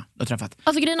 5 killarna du har träffat.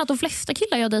 Alltså grejen är att de flesta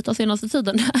killar jag dejtar senaste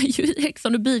tiden är ju i Ex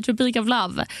on the Beach och Peak of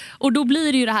Love. Och då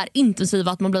blir det ju det här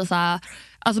intensiva att man blir så här,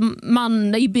 alltså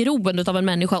man är beroende av en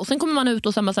människa, och sen kommer man ut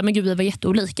och säger så här, men gud, vi var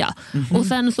jätteolika. Och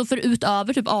sen så för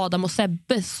utöver typ Adam och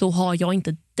Sebbe så har jag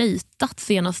inte dejtat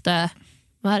senaste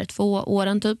 2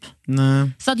 åren typ. Nej.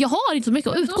 Så att jag har inte så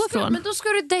mycket att utgå ifrån. Men då ska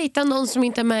du dejta någon som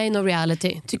inte är med i någon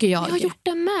reality, tycker jag. Jag har gjort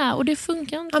det med och det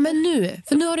funkar inte. Ja, men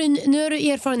nu har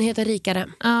du erfarenheter rikare.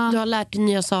 Du har lärt dig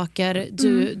nya saker.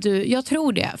 Jag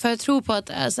tror det. För jag tror på att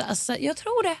jag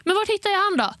tror det. Men vart hittar jag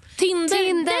han då? Tinder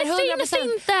det finns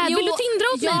inte. Jo, vill du tindra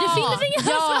åt mig? Det finns inget.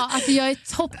 Ja, alltså jag är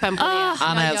toppen på det.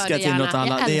 Anna älskar Tinder åt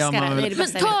alla. Det gör man väl.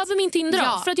 Men ta över min Tinder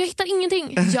då, för att jag hittar ingenting.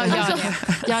 Jag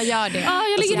gör det.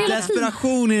 Jag ligger hela tiden.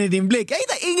 Desperationen i din blick. Jag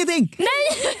hittar ingenting. Nej.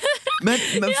 Men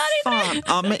fan,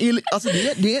 ja, alltså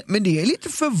men det är lite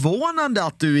förvånande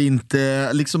att du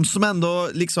inte liksom, som ändå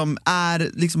liksom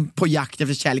är liksom på jakt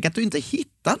efter kärlek, att du inte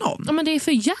hittar någon. Ja, men det är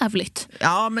för jävligt.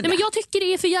 Ja, men jag tycker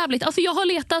det är för jävligt. Alltså jag har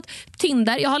letat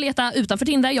Tinder, jag har letat utanför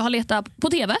Tinder, jag har letat på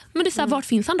TV, men det är så här, vart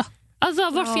finns han då? Alltså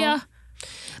varför jag...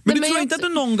 Men du tror inte att du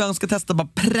någon gång ska testa bara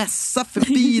pressa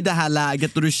förbi det här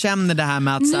läget och du känner det här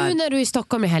med att så här... Nu när du är i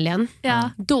Stockholm i helgen,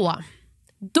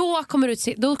 då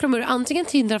kommer du antingen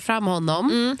tindra fram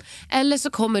honom eller så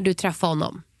kommer du träffa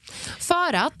honom.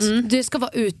 För att du ska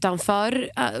vara utanför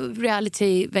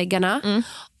reality-väggarna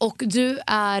och du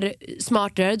är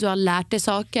smartare, du har lärt dig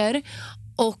saker,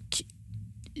 och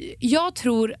jag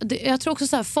tror också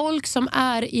så här, folk som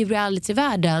är i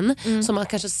reality-världen som har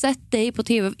kanske sett dig på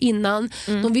TV innan,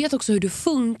 de vet också hur du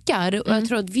funkar, och jag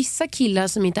tror att vissa killar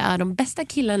som inte är de bästa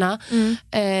killarna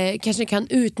kanske kan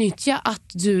utnyttja att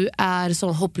du är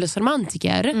så hopplös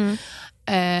romantiker.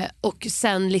 Och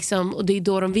sen liksom, och det är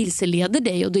då de vilseleder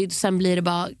dig, och sen blir det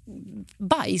bara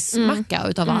bajsmacka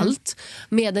utav allt.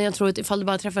 Medan jag tror att ifall du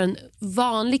bara träffar en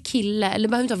vanlig kille, eller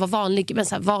behöver inte vara vanlig, men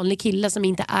så här, vanlig kille som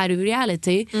inte är i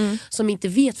reality, som inte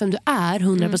vet vem du är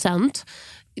 100%,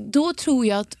 då tror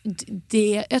jag att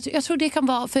jag tror det kan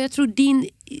vara, för jag tror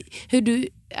hur du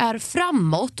är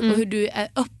framåt och hur du är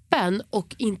öppen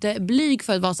och inte blyg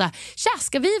för att vara så här, tja,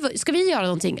 ska vi göra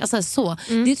någonting? Alltså så.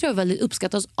 Det tror jag väldigt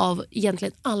uppskattas av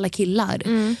egentligen alla killar.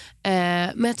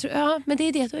 Men jag tror, men det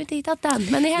är det, du har inte hittat den.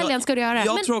 Men i helgen ska du göra det.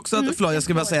 Jag tror också att, förlåt, jag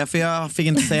ska bara säga, för jag fick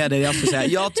inte säga det, jag ska säga.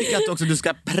 Jag tycker att också du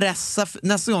ska pressa,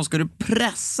 nästa gång ska du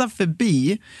pressa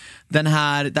förbi det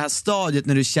här stadiet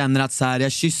när du känner att så här,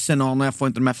 jag kysser någon och jag får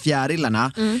inte de här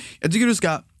fjärilarna. Jag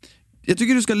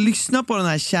tycker du ska lyssna på den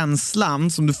här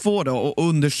känslan som du får då, och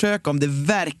undersöka om det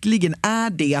verkligen är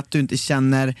det, att du inte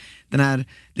känner den här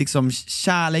liksom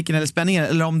kärleken eller spänningen,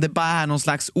 eller om det bara är någon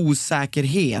slags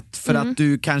osäkerhet för att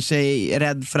du kanske är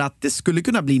rädd för att det skulle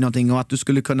kunna bli någonting och att du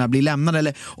skulle kunna bli lämnad,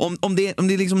 eller om det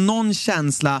är liksom någon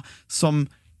känsla som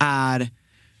är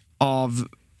av...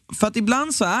 För att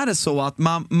ibland så är det så att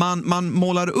man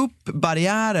målar upp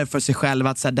barriärer för sig själv,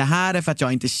 att så här, det här är för att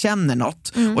jag inte känner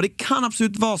något. Och det kan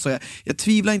absolut vara så. Jag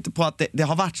tvivlar inte på att det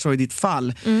har varit så i ditt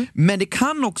fall. Men det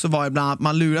kan också vara ibland att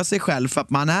man lurar sig själv för att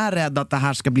man är rädd att det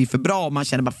här ska bli för bra, och man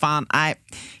känner bara, fan, nej,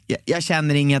 jag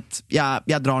känner inget,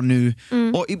 jag drar nu.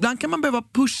 Och ibland kan man behöva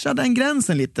pusha den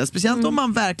gränsen lite, speciellt om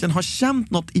man verkligen har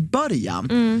känt något i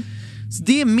början. Så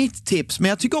det är mitt tips, men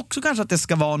jag tycker också kanske att det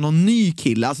ska vara någon ny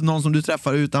kille, alltså någon som du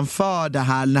träffar utanför den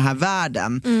här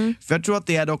världen. För jag tror att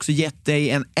det hade också gett dig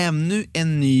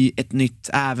ett nytt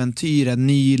äventyr, en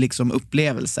ny liksom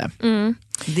upplevelse.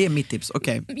 Det är mitt tips,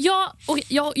 okej. Ja, och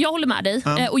jag håller med dig.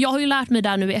 Och jag har ju lärt mig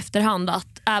där nu i efterhand att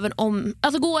även om,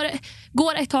 alltså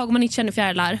går ett tag och man inte känner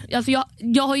fjärilar, alltså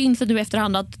jag har ju insett nu i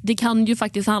efterhand att det kan ju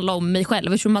faktiskt handla om mig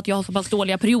själv, eftersom att jag har så pass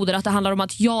dåliga perioder, att det handlar om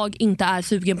att jag inte är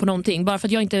sugen på någonting. Bara för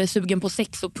att jag inte är sugen på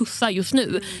sex och pussa just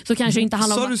nu, så kanske det inte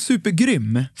handlar om... Sa du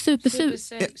supergrym?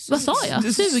 Vad sa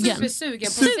jag? Sugen.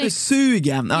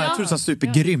 Supersugen. Ja, jag tror du sa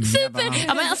supergrym.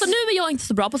 Ja, men alltså nu är jag inte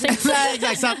så bra på sex.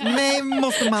 Exakt, nej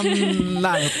måste man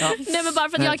lära upp. Ja. Nej, men bara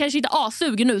för att jag kanske inte är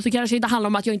sugen nu, så kanske det inte handlar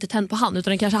om att jag inte tänd på han,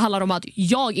 utan det kanske handlar om att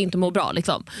jag inte mår bra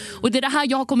liksom. Och det är det här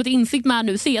jag har kommit till insikt med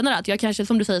nu senare, att jag kanske,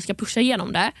 som du säger, ska pusha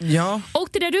igenom det. Ja.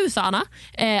 Och till det du sa, Anna,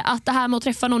 att det här med att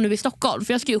träffa någon nu i Stockholm,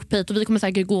 för jag ska ju upp hit och vi kommer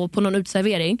säkert gå på någon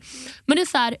utservering, men det är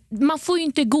så här, man får ju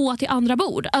inte gå till andra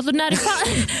bord. Alltså när det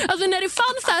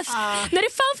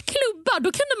fanns klubbar,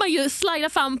 då kunde man ju slida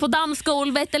fram på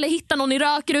dansgolvet eller hitta någon i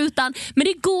rökrutan, men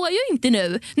det går ju inte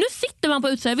nu. Nu sitter man på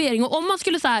utservering, och om någon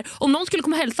skulle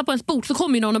komma och hälsa på ens bord, så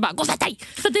kommer ju någon och bara, gå och sätt dig.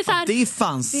 Så det är så här, det är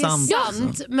fan sant. Det är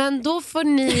sant, men då får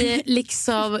ni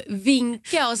liksom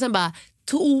vinka och sen bara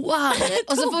toa,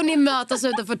 och så får ni mötas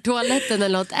utanför toaletten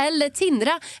eller något, eller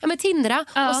tindra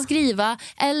och skriva,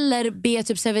 eller be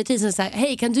typ servitrisen så här,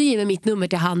 hej, kan du ge mig mitt nummer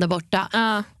till han där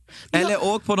borta? Eller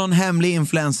åk på någon hemlig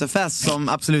influencerfest som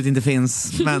absolut inte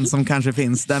finns, men som kanske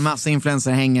finns, där massa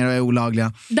influencer hänger och är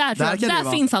olagliga.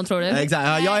 Där finns han, tror du?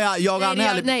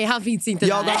 Exakt. Nej, han finns inte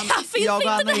jag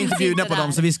och Anna är inte bjudna på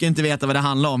dem, så vi ska inte veta vad det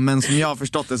handlar om, men som jag har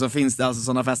förstått det så finns det alltså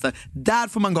sådana fester. Där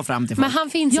får man gå fram till folk. Men han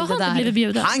finns inte där. Jag har inte blivit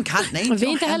bjuden. Han kan, nej, vi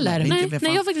inte heller. Nej, jag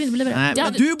har faktiskt inte blivit det.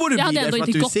 Men du borde bli det för att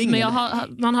du är singel.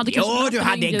 Men man hade kanske... Jo, du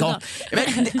hade gått.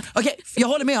 Okej, jag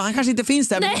håller med, han kanske inte finns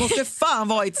där, men du måste fan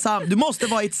vara i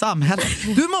ett samhälle.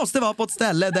 Du måste vara på ett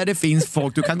ställe där det finns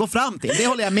folk du kan gå fram till. Det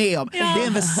håller jag med om. Ja. Det är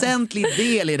en väsentlig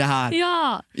del i det här.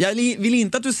 Ja. Jag vill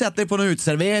inte att du sätter dig på någon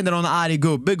utservering där någon arg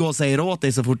gubbe går och säger åt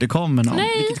dig så fort det kommer någon.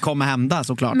 Nej. Vilket kommer hända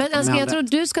såklart. Men älskling, jag tror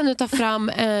du ska nu ta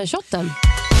fram shotten.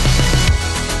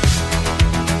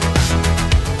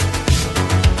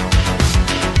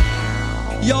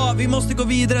 Ja, vi måste gå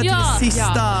vidare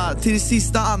till det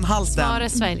sista anhalten. Svara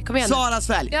svälj, kom igen. Svara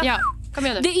svälj. Ja. Kom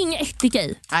igen nu. Det är inget ättika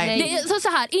i. Nej. Det är så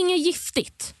här, inget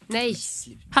giftigt. Nej.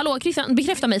 Hallå Christian,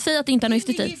 bekräfta mig. Säg att det inte är något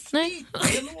giftigt i. Nej.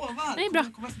 Jag lovar. Nej, bra.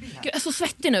 Gud, jag är så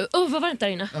svettig nu. Vad var det där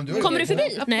inne? Kommer du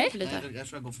förbi? Nej. Jag tror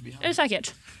jag går förbi. Är du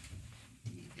säkert?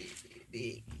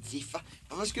 Giffa.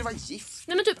 Vad skulle det vara gift?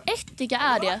 Nej, men typ ättika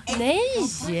är det.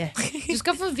 Nej. Du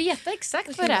ska få veta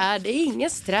exakt vad det är. Det är ingen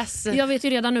stress. Jag vet ju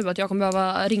redan nu att jag kommer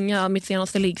behöva ringa mitt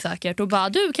senaste ligg säkert och bara,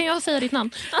 du, kan jag säga ditt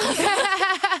namn?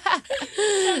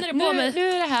 Nu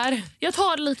är det här. Jag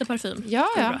tar lite parfym.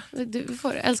 Ja. Du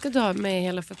får älskar att du har med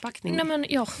hela förpackningen. Nej, men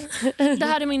ja. Det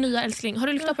här är min nya älskling. Har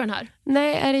du lyssnat på den här?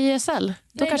 Nej, är det YSL?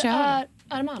 Då kanske jag har det.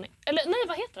 Armani. Eller nej,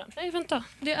 vad heter den? Nej, vänta.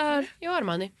 Det är... Ja,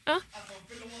 Armani. Ja.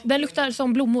 Den luktar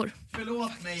som blommor.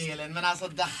 Förlåt mig Elin, men alltså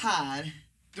det här...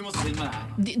 Du måste filma det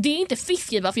här. Det är inte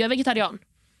fisk i, va? För jag är vegetarian.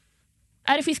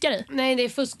 Är det fiskar i? Nej, det är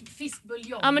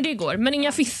fiskbuljong. Ja, men det går. Men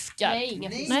inga fiskar. Nej, inga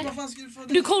fiskar. Nej. Vad fan skulle du få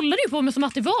det? Du kollade ju på mig som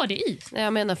att det var det i. Nej,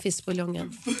 jag menar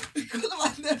fiskbuljongen. Kolla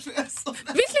vad nervös.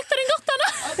 Visst luktar den gott, Anna?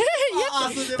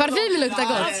 Alltså, Parfym luktar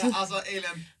gott. Alltså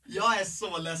Elin, jag är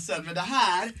så ledsen, men det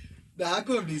här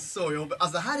kommer bli så jobbigt.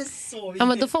 Alltså det här är så viktigt. Ja,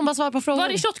 men då får man bara svara på frågan. Var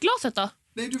är shotglaset då?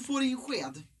 Nej, du får i en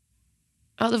sked.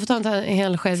 Ja, du får ta en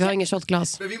hel sked. Vi har ingen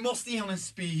shotglas. Men vi måste ge honom en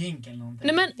spyhink eller någonting.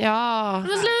 Nej, men... Ja. Men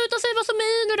sluta säga vad som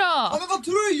är nu då. Ja, men vad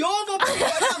tror du jag var på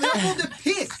början? Jag mådde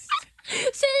piss.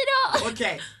 Säg då.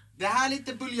 Okej, det här är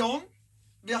lite buljong.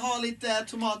 Vi har lite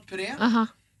tomatpuré. Aha.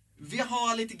 Vi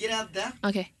har lite grädde.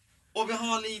 Okej. Och vi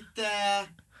har lite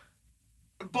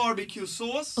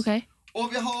barbecue-sås. Okej.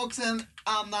 Och vi har också en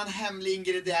annan hemlig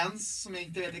ingrediens som jag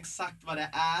inte vet exakt vad det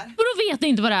är. Och då vet ni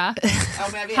inte vad det är. Ja,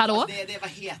 men jag vet. Hallå? Det vad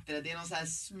heter det? Det är någon så här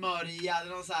smörja, det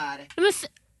är någon så här... Men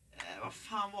vad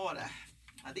fan var det?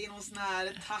 Ja, det är någon sån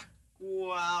här taco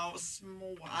och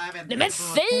små... Ja, jag vet inte. nej,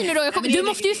 men säg nu då. Du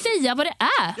måste ju säga vad det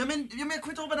är. Ja, men jag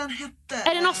kommer inte ihåg vad den hette.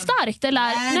 Är det något starkt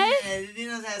eller? Nej. Det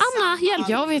är någon så här Anna, hjälp.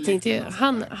 Jag vet inte.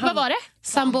 Han Vad var det?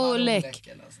 Sambolek.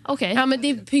 Okej. Ja, men det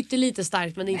är pyttelite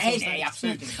starkt, men det är inte så starkt. Nej,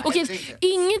 absolut inte. Okej,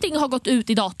 ingenting har gått ut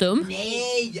i datum.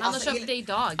 Nej, Han har köpt det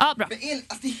idag. Ja, bra. Men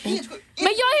alltså, det är helt sjukt. Men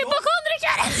jag är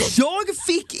hypokondriker! Jag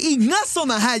fick inga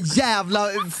såna här jävla...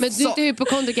 Men du är inte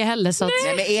hypokondriker heller, så att...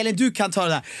 Nej, men Elin, du kan ta det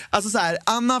där. Alltså så här,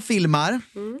 Anna filmar.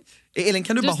 Elin,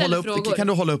 kan du bara ställer hålla upp, frågor. kan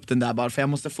du hålla upp den där bara, för jag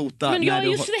måste fota. Men när jag är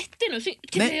du ju svettig nu.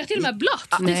 Jag har till och med blött.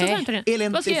 Det är så fint den.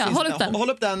 Elin, vad ska jag göra? Håll upp den. Håll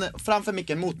upp den framför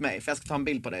micken mot mig. För jag ska ta en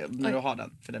bild på dig när du har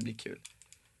den. För det blir kul.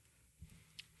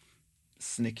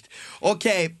 Snyggt.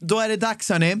 Okej, då är det dags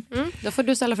hörni. Då får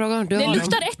du ställa frågan. Det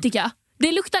luktar ättika.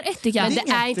 Det luktar ättika. Men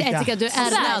det är inte ättika, du är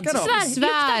ärrad.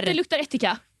 Svär. Det luktar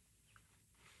ättika.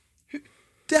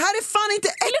 Det här är fan inte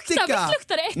ättika! Visst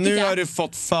luktar det ättika? Nu har du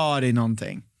fått för dig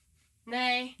någonting.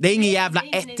 Nej. Det är ingen jävla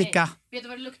ättika. Vet du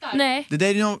vad det luktar? Nej. Det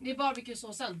är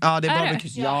barbecue-såsen. Ja, det är Är det?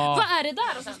 barbecue. Ja. Vad är det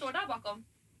där och som står där bakom?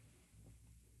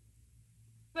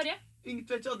 Vad är det?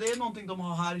 Inte vet jag, det är någonting de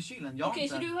har här i kylen. Okej,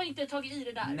 så du har inte tagit i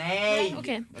det där? Nej.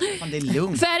 Okej. Fan, det är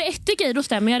lugnt. För är det ättika i, då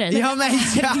stämmer jag dig. Ja, men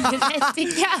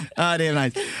Ättika. ja, det är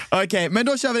nice. Okej, men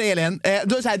då kör vi Elin.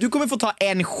 Då, så här, du kommer få ta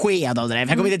en sked av det där.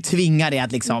 Jag kommer inte tvinga dig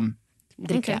att liksom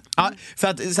dricka. Ja, för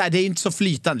att så här, det är inte så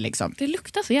flytande liksom. Det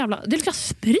luktar så jävla... Det luktar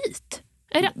sprit.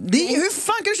 Är det... Hur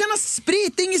fan kan du känna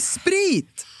sprit? Det är ingen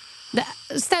sprit.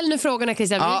 Ställ nu frågorna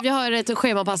Christian. Ja. Vi har ett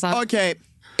schema passat. Okej,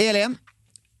 Elin.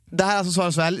 Det här är alltså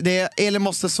svaras väl. Elin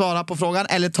måste svara på frågan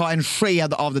eller ta en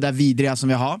sked av det där vidriga som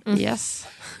vi har. Yes.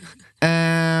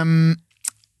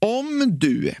 Om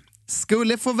du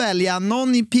skulle få välja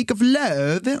någon i Peak of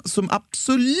Love som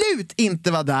absolut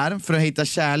inte var där för att hitta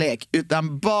kärlek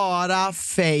utan bara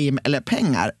fame eller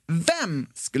pengar, vem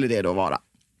skulle det då vara?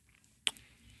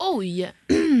 Oj.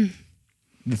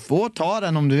 Du får ta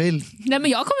den om du vill. Nej,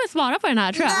 men jag kommer svara på den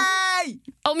här tror jag. Nej!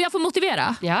 Om jag får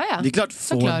motivera. Ja. Det är klart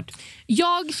får. Såklart.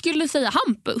 Jag skulle säga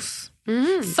Hampus.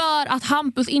 För att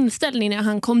Hampus inställning när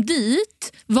han kom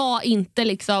dit var inte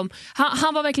liksom,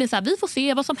 han var verkligen så här: vi får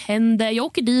se vad som händer, jag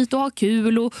åker dit och har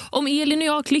kul och om Elin och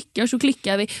jag klickar så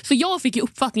klickar vi. Så jag fick ju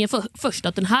uppfattningen först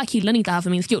att den här killen inte är här för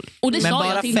min skull. Och det men sa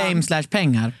bara jag till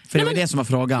fame/pengar, för det var det som var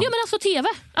frågan. Ja, men alltså tv,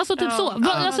 alltså typ så.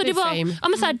 Alltså det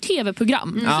var så här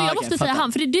tv-program. Så jag måste säga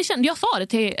han, för det kände, jag sa det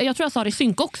till, jag tror jag sa det i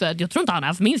synk också, jag tror inte han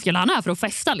är för min skull, han är för att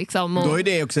festa liksom. Och... Då är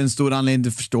det också en stor anledning,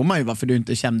 då förstår man ju varför du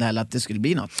inte kände heller att det skulle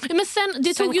bli något. Men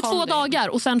det tog ju 2 dagar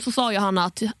och sen så sa ju han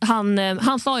att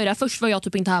han sa ju det, först var jag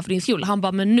typ inte här för din skull. Han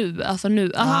bara, men nu, alltså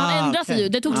han ändrade sig ju,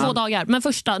 det tog 2 dagar, men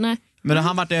första, nej. Men har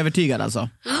han varit övertygad alltså?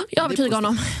 Jag övertygar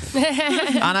honom.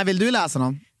 Anna, vill du läsa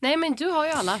någon? Nej, men du har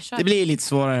ju alla. Kör. Det blir lite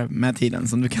svårare med tiden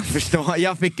som du kan förstå.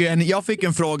 Jag fick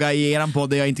en fråga i eran podd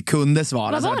där jag inte kunde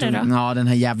svara. Vad var det då? Ja, den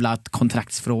här jävla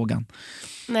kontraktsfrågan.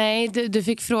 Nej, du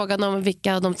fick frågan om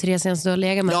vilka av de 3 senaste du har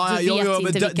legat med. Du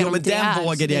vet inte vilka men de 3 den är.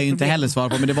 vågade jag ju inte heller svara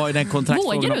på, men det var ju den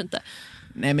kontraktsfrågan. Vågar du inte?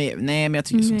 Nej, men jag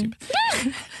tycker så typ.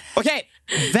 Okej,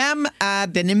 vem är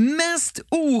den mest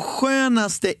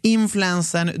oskönaste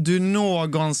influencern du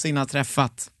någonsin har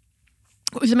träffat?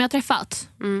 Som jag har träffat?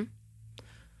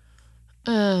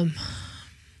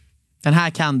 Den här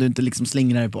kan du inte liksom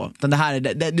slingra dig på. Den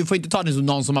här du får inte ta den som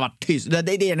någon som har varit tyst. Det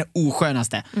är den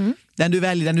oskönaste. Den du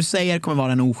väljer, den du säger kommer vara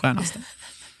den oskönaste.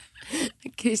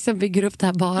 Christian bygger upp det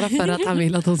här bara för att han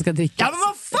vill att hon ska dricka. Ja, men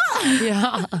vad fan!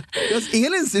 Ja.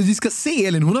 Elin, vi ska se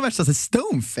Elin, hon har värsta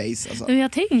stoneface alltså. Men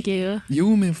jag tänker ju.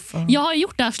 Jo, men fan. Jag har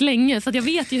gjort det här så länge så att jag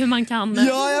vet ju hur man kan.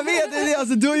 Ja, jag vet det.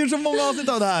 Alltså, du har gjort så många avsnitt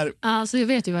av det här. Alltså jag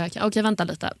vet ju vad jag kan. Okej, vänta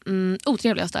lite.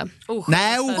 Otrevligaste.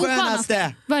 Nej,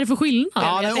 oskönaste. Vad är det för skillnad?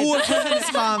 Ja, men oskön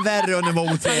är fan värre än att vara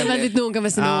Jag är otrevlig. väldigt noga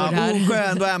med sina ord här.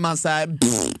 Oskön, då är man så här.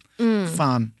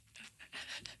 Fan.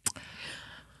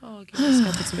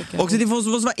 Och det måste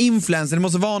vara influencer, det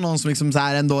måste vara någon som liksom så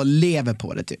här ändå lever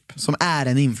på det typ. Som är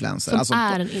en influencer. Som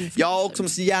är en influencer. Ja, och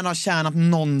som gärna har tjänat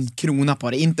någon krona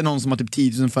på det. Inte någon som har typ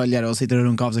 10 000 följare och sitter och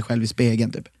runkar av sig själv i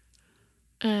spegeln typ.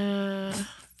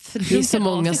 Det är så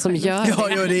många som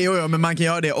gör det. Ja, men man kan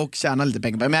göra det och tjäna lite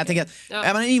pengar på det. Men jag tänker att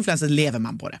är man en influencer lever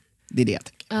man på det. Det är det jag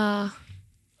tänker.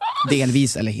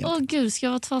 Delvis eller helt. Åh gud, ska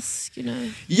jag vara taskig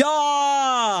nu?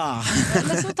 Ja!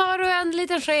 Men så tar du en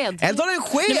liten sked. Eller tar du en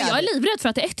sked? Nej, men jag är livrädd för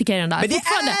att det är ättika i den där. Men det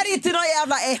är inte någon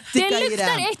jävla ättika i den. Det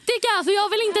luktar ättika, så jag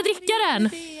vill inte dricka den.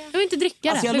 Jag vill inte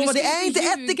dricka alltså, den. jag lovar, det är inte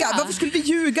ättika. Varför skulle vi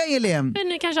ljuga, Elin? Men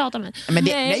ni kanske hatar mig. Men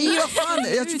nej, vad fan.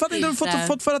 Jag fattar inte hur du har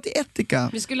fått för att det är ättika.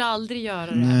 Vi skulle aldrig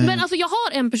göra det. Men alltså, jag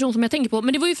har en person som jag tänker på,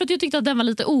 men det var ju för att jag tyckte att den var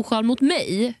lite oskön mot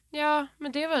mig. Ja,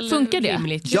 men det är väl funkar det?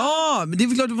 rimligt. Ja, men det är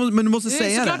väl klart, men du måste säga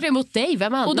det. Såklart det är mot dig,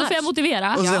 vem annars? Och då får jag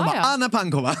motivera. Och sen bara, Anna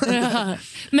Pankova.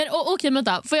 Men okej,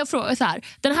 vänta, får jag fråga så här.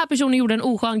 Den här personen gjorde en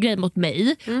oskön grej mot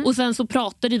mig och sen så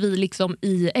pratade vi liksom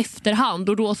i efterhand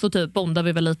och då så typ bondade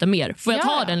vi väl lite mer. Får jag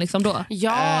ta den liksom då?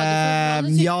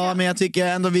 Ja, men jag tycker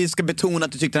ändå vi ska betona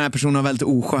att du tyckte den här personen var väldigt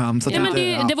oskön. Så att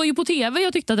men det var ju på tv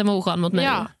jag tyckte att den var oskön mot mig.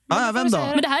 Ja, Ja, vem då?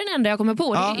 Men det här är den enda jag kommer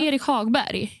på. Det är Erik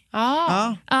Hagberg.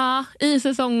 I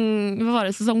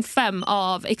säsong 5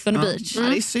 av Ex on the Beach.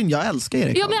 Det är synd, jag älskar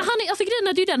Erik. Ja, men grejen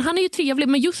är ju den, han är ju trevlig,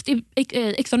 men just i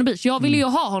Ex on the Beach, jag ville ju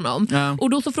ha honom. Och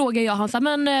då så frågade jag han så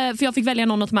här, för jag fick välja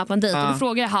någon att ta med på en dejt, och då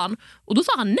frågade jag han, och då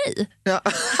sa han nej.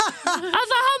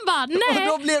 Alltså han bara nej.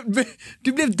 Och då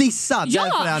du blev dissad.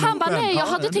 Ja, han bara nej, jag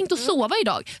hade tänkt att sova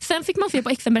idag. Sen fick man se på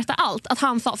Exen berätta allt, att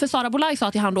han sa, för Sara Bolaj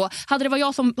sa till han då, hade det var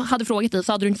jag som hade frågat dig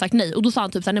så hade du inte sagt nej. Och då sa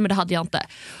han typ så här, nej men det hade jag inte.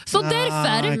 Så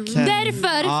därför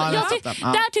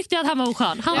där tyckte jag att han var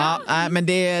oskön. Men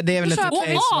det är väl ett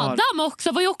okej svar. Och Adam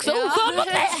också var ju också oskön mot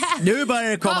mig. Nu börjar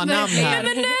det komma namn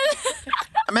här.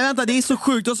 Men vänta, det är så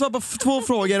sjukt. Du har svarat på 2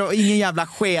 frågor och ingen jävla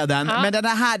skeden. Men det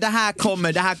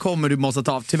här kommer du måste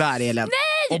ta av, tyvärr Elin. Nej!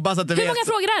 Hur många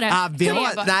frågor är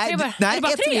det? Nej,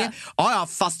 3. Ja,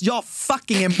 fast jag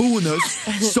fucking en bonus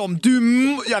som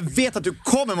jag vet att du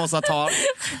kommer måste ta.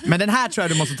 Men den här tror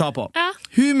jag du måste ta på.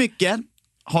 Hur mycket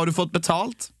har du fått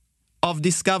betalt av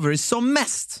Discovery som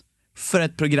mest för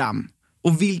ett program?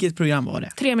 Och vilket program var det?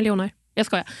 3 miljoner. Jag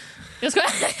skojar. Du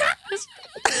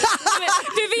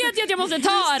vet ju att jag måste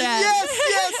ta det.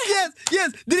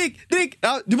 Yes. Drick.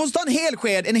 Ja, du måste ta en hel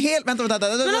sked. Vänta. Men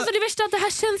alltså det värsta är att det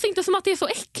här känns inte som att det är så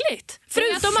äckligt.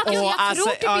 Förutom att jag tror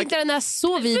typ inte den är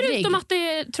så vidrig. Förutom att det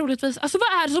är troligtvis, alltså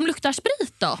vad är det som luktar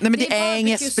sprit då? Nej men det är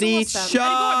ingen sprit.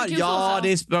 Kör. Ja,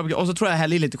 det är, och så tror jag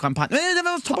häller lite champagne. Nej, jag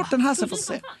måste ta bort den här så får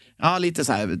se. Ja, lite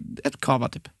så här ett kava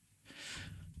typ.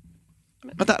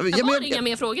 Vänta, jag har inga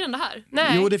mer frågor än det här.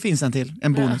 Nej. Jo, det finns en till.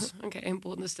 En bonus. Okej, en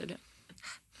bonus till det.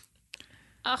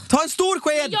 Ta en stor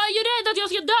sked! Jag är ju rädd att jag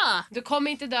ska dö. Du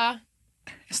kommer inte dö.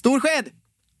 Stor sked!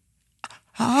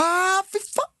 Fy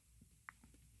fan!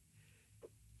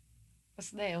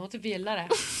 Alltså nej, hon typ gillar det.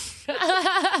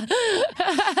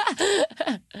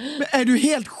 Men är du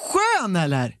helt skön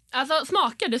eller? Alltså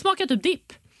det smakar typ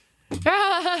dipp.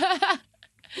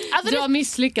 Alltså, du har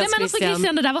misslyckats, nej, men alltså,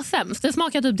 Christian, det där var sämst. Det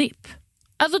smakar typ dipp.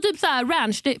 Alltså typ så här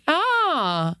ranch dip.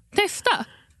 Testa.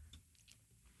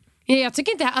 Ja, jag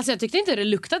tyckte inte det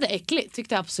luktade äckligt.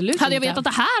 Tyckte absolut hade jag inte. vetat det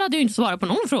här hade jag inte svarat på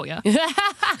någon fråga.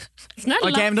 Snälla.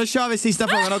 Okej, men då kör vi sista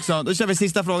frågan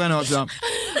också.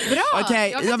 Bra.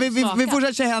 Okej, vi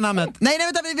fortsätter köra hela namnet. Nej,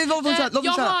 vänta, vi låt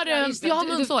jag har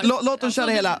munsår. Låt oss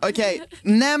köra hela. Okej,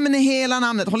 nämn hela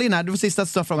namnet. Håll in här, du får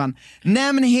sista frågan.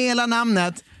 Nämn hela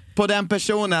namnet på den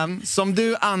personen som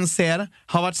du anser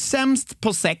har varit sämst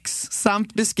på sex,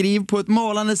 samt beskriv på ett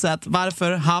målande sätt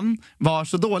varför han var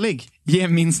så dålig. Ge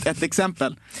minst ett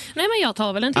exempel. Nej, men jag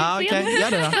tar väl en till okej.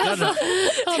 Gör det då.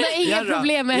 Jag har inga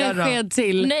problem med en sked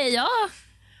till. Nej,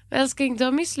 jag ska inte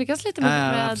ha misslyckats lite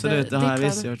med absolut, det har jag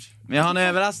visst gjort. Men jag har en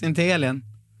överraskning till Elin.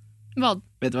 Vad?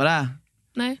 Vet du vad det är?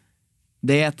 Nej.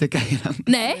 Det är Ättika-Elin.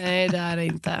 Nej, det är det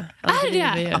inte. Är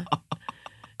det?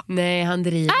 Nej, han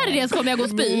driver. Är det så kommer jag gå och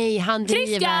spy? Nej, han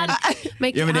driver.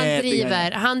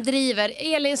 Men han driver.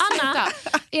 Elin, sluta.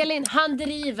 Elin, han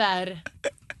driver.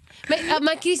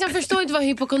 Men Christian förstår inte vad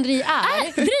hypokondri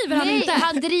är. Driver han inte?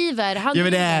 Han driver. Jo,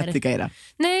 men det är Ättika.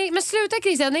 Nej, men sluta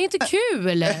Christian, det är inte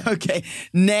kul. Okej,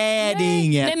 nej det är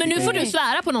inget. Nej, men nu får du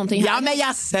svära på någonting här. Ja, men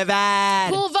jag svär.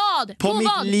 På vad? På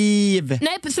mitt liv.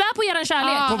 Nej, svär på eran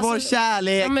kärlek. På vår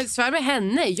kärlek. Ja, men svär med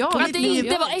henne. Att det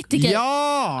inte var Ättika.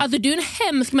 Ja. Alltså du är en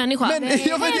hemsk människa. Men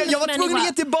jag var tvungen att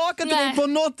ge tillbaka till dig på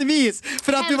något vis.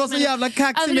 För att du var så jävla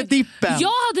kaxig med dippen.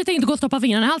 Jag hade tänkt att gå och stoppa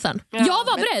fingrarna i halsen. Jag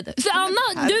var beredd. Så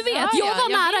Anna, du vet, jag var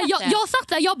nära. Jag satt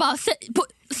där, jag bara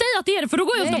säg att det är det, för då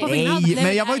går jag och stoppar fingrarna i halsen. Nej,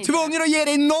 men jag var ju tvungen att ge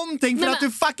dig någonting för att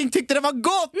du fucking tyckte det var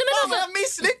gott. Nej, men alltså, jag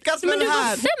misslyckas med det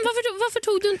här. Varför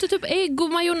tog du inte typ ägg och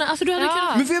majonnäs? Alltså, du hade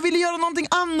kunnat... Men för jag ville göra någonting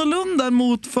annorlunda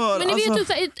mot för. Men ni vet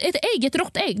ju, ett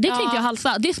rått ägg, det kan inte jag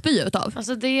halsa. Det spyr utav.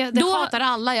 Alltså det hatar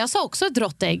alla. Jag sa också ett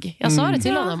rått ägg. Jag sa det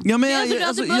till honom. Ja, men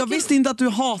jag visste inte att du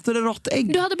hatade rått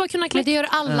ägg. Du hade bara kunnat Men det gör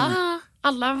alla.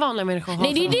 Alla vanliga människor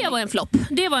hatar. Nej,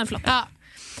 det var en flopp. Ja.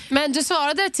 Men du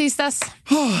svarade tisdags.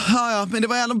 Ja, men det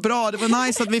var jävla bra. Det var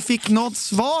nice att vi fick något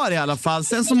svar i alla fall.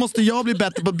 Sen så måste jag bli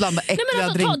bättre på att blanda äckliga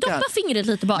drinkar. Doppa fingret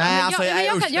lite bara. Nej, alltså,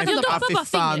 jag kan doppa bara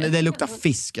fingret. Det luktar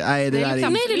fisk. Nej, det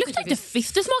luktar inte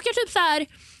fisk. Det smakar typ så här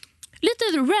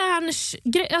lite ranch.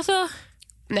 Alltså...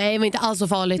 Nej, men inte alls så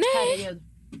farligt. Herregud.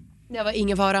 Det var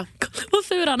ingen fara. Vad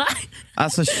sur han är.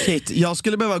 Alltså shit, jag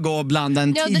skulle behöva gå och blanda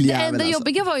en till jävel. Det enda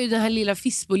jobbiga var ju den här lilla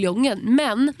fiskbuljongen.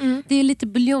 Men det är lite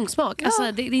buljongsmak.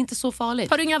 Alltså, det är inte så farligt.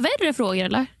 Har du inga värre frågor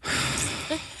eller?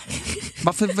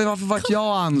 Varför var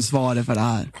jag ansvarig för det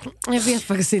här? Jag vet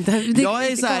faktiskt inte. Jag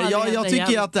är så här, jag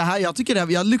tycker att det här,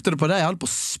 jag luktade på det här, jag höll på att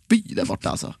spy där borta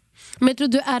alltså. Men jag tror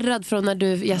du är ärrad från när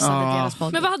du gästade deras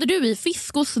podd. Men vad hade du i?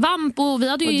 Fisk och svamp och vi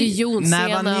hade ju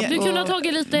jonsenap. Du kunde ha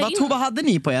tagit lite... Vad hade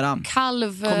ni på era?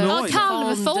 Kalvfond.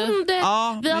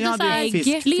 Vi hade så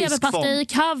här leverpastej,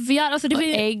 kaviar. Alltså det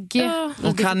blir ägg.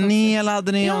 Och kanel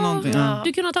hade ni och någonting.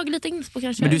 Du kunde ha tagit lite inspo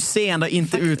kanske. Men du ser ändå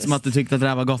inte ut som att du tyckte att det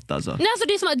här var gott alltså. Nej, alltså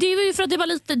det var ju för att det var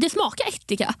lite... Det smakar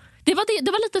ättika. Det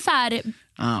var lite så här...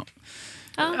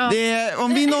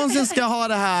 Om vi någonsin ska ha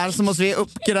det här så måste vi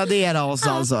uppgradera oss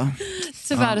alltså.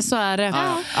 Tyvärr så är det.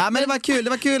 Ja, men det var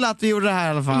kul att vi gjorde det här i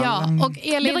alla fall. Ja, och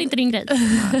Elin, det var inte din grej.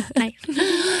 Nej.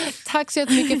 Tack så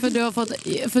jättemycket för att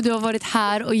du har varit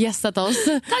här och gästat oss.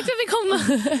 Tack för att vi kom.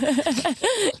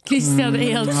 Christian är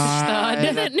helt förstörd.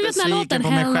 Nu vet den här låten.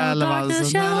 på mig själv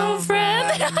darkness, alltså.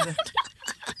 friend.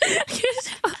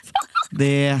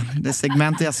 Det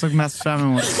segmentet jag såg mest fram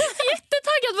emot.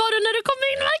 Jättetaggad var du när du kom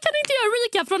in. Jag kan inte göra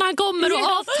recap från när han kommer och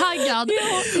avtaggad.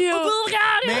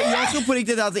 Men jag tror på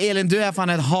riktigt att Elin, du är fan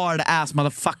ett hard ass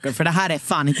motherfucker. För det här är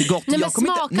fan inte gott. Nej, men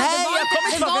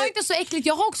det var inte så äckligt.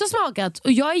 Jag har också smakat.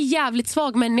 Och jag är jävligt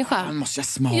svag människa. Nu måste jag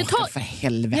smaka för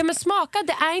helvete. Ja, men smaka,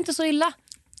 det är inte så illa.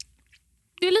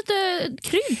 Det är lite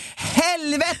krydd.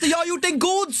 Helvete, jag har gjort en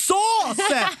god sås!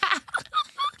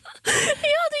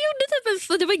 Ja, du gjorde typ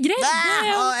en... Det var grädde.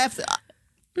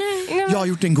 Jag har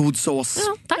gjort en god sås.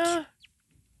 Ja, tack.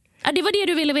 Det var det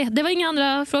du ville veta. Det var inga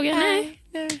andra frågor. Nej.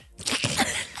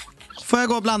 Får jag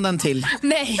gå och blanda en till?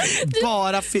 Nej.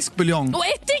 Bara fiskbuljong. Och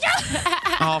ättika!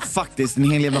 Ja, faktiskt.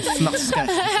 En hel jävla flaska.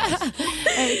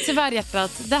 Tyvärr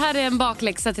hjärtat. Det här är en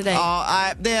bakläxa till dig. Ja,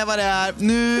 nej, det är vad det är.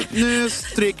 Nu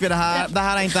stryker vi det här. Det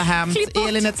här har inte hänt.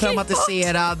 Elin är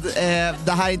traumatiserad.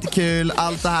 Det här är inte kul.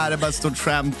 Allt det här är bara ett stort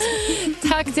skämt.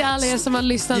 Tack till alla er som har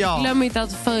lyssnat. Glöm inte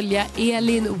att följa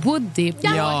Elin Woody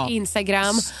på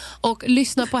Instagram. Och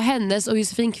lyssna på hennes och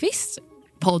Josefin Kvist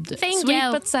podd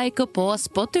Sweet But Psycho på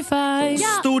Spotify.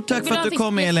 Stort tack för att du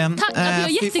kom, Elin. Tack, jag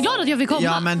är jätteglad att jag fick komma.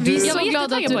 Ja, men du, jag var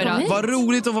glad att du kom hit. Vad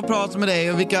roligt att få prata med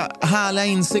dig och vilka härliga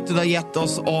insikter du har gett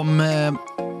oss om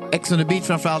Ex on the Beach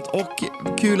framförallt. Och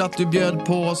kul att du bjöd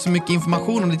på så mycket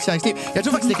information om ditt kärleksliv. Jag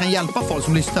tror faktiskt det kan hjälpa folk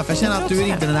som lyssnar. För jag känner att du är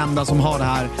inte den enda som har det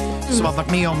här, som har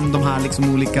varit med om de här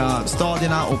liksom olika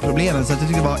stadierna och problemen. Så jag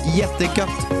tycker det var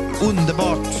jättegött,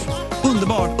 underbart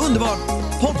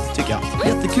podd tycker jag.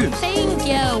 Jättekul. Thank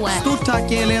you. Stort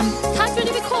tack, Elin. Tack för att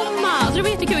du fick komma. Det var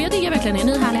jättekul. Jag diggar verkligen er.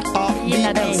 Ni är härliga. Ja, vi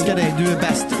älskar dig. Du är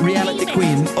bäst. Reality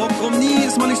Queen. Och om ni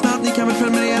som har lyssnat, ni kan väl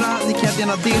prenumerera. Ni kan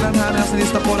gärna dela den här när ni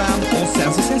lyssnar på den. Och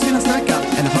sen så ses vi nästa vecka.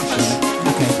 Eller hörs vi.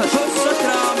 Okej. Puss och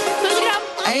kram. Puss och kram.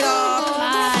 Hej då.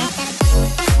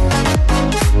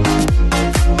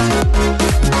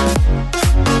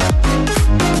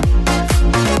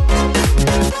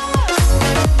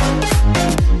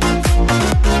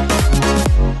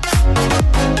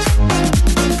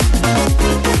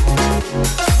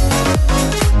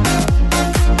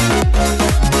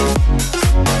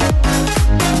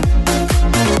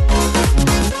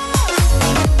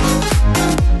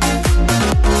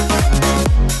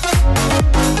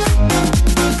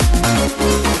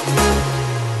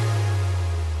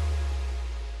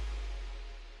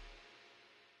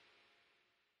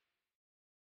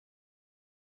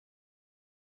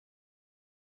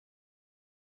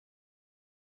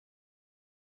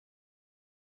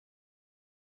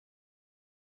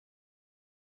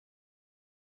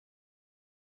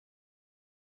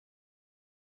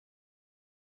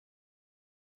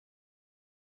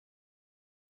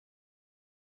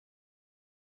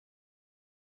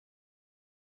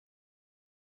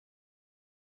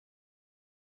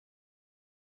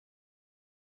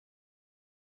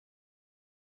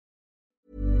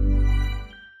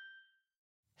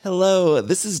 Hello,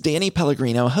 this is Danny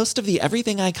Pellegrino, host of the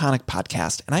Everything Iconic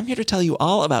podcast, and I'm here to tell you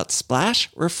all about Splash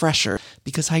Refresher,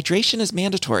 because hydration is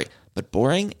mandatory, but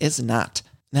boring is not.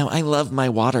 Now, I love my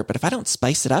water, but if I don't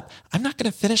spice it up, I'm not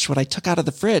going to finish what I took out of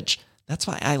the fridge. That's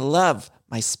why I love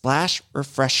my Splash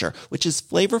Refresher, which is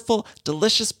flavorful,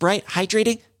 delicious, bright,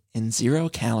 hydrating, and 0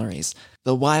 calories.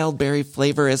 The wild berry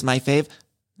flavor is my fave.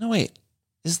 No, wait,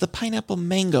 is the pineapple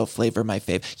mango flavor my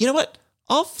fave? You know what?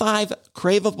 All 5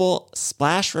 craveable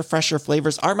Splash Refresher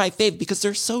flavors are my fave because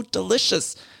they're so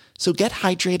delicious. So get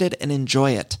hydrated and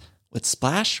enjoy it with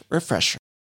Splash Refresher.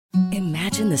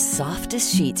 Imagine the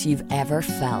softest sheets you've ever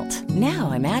felt.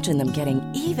 Now imagine them getting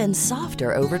even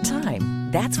softer over time.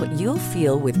 That's what you'll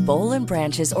feel with Boll &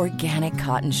 Branch's organic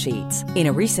cotton sheets. In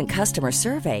a recent customer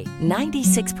survey,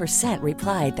 96%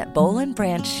 replied that Boll &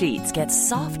 Branch sheets get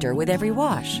softer with every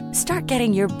wash. Start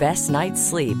getting your best night's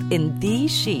sleep in these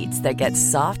sheets that get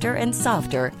softer and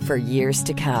softer for years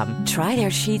to come. Try their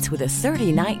sheets with a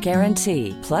 30-night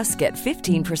guarantee. Plus, get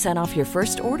 15% off your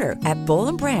first order at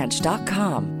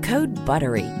bollandbranch.com. Code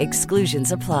BUTTERY.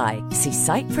 Exclusions apply. See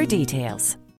site for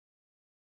details.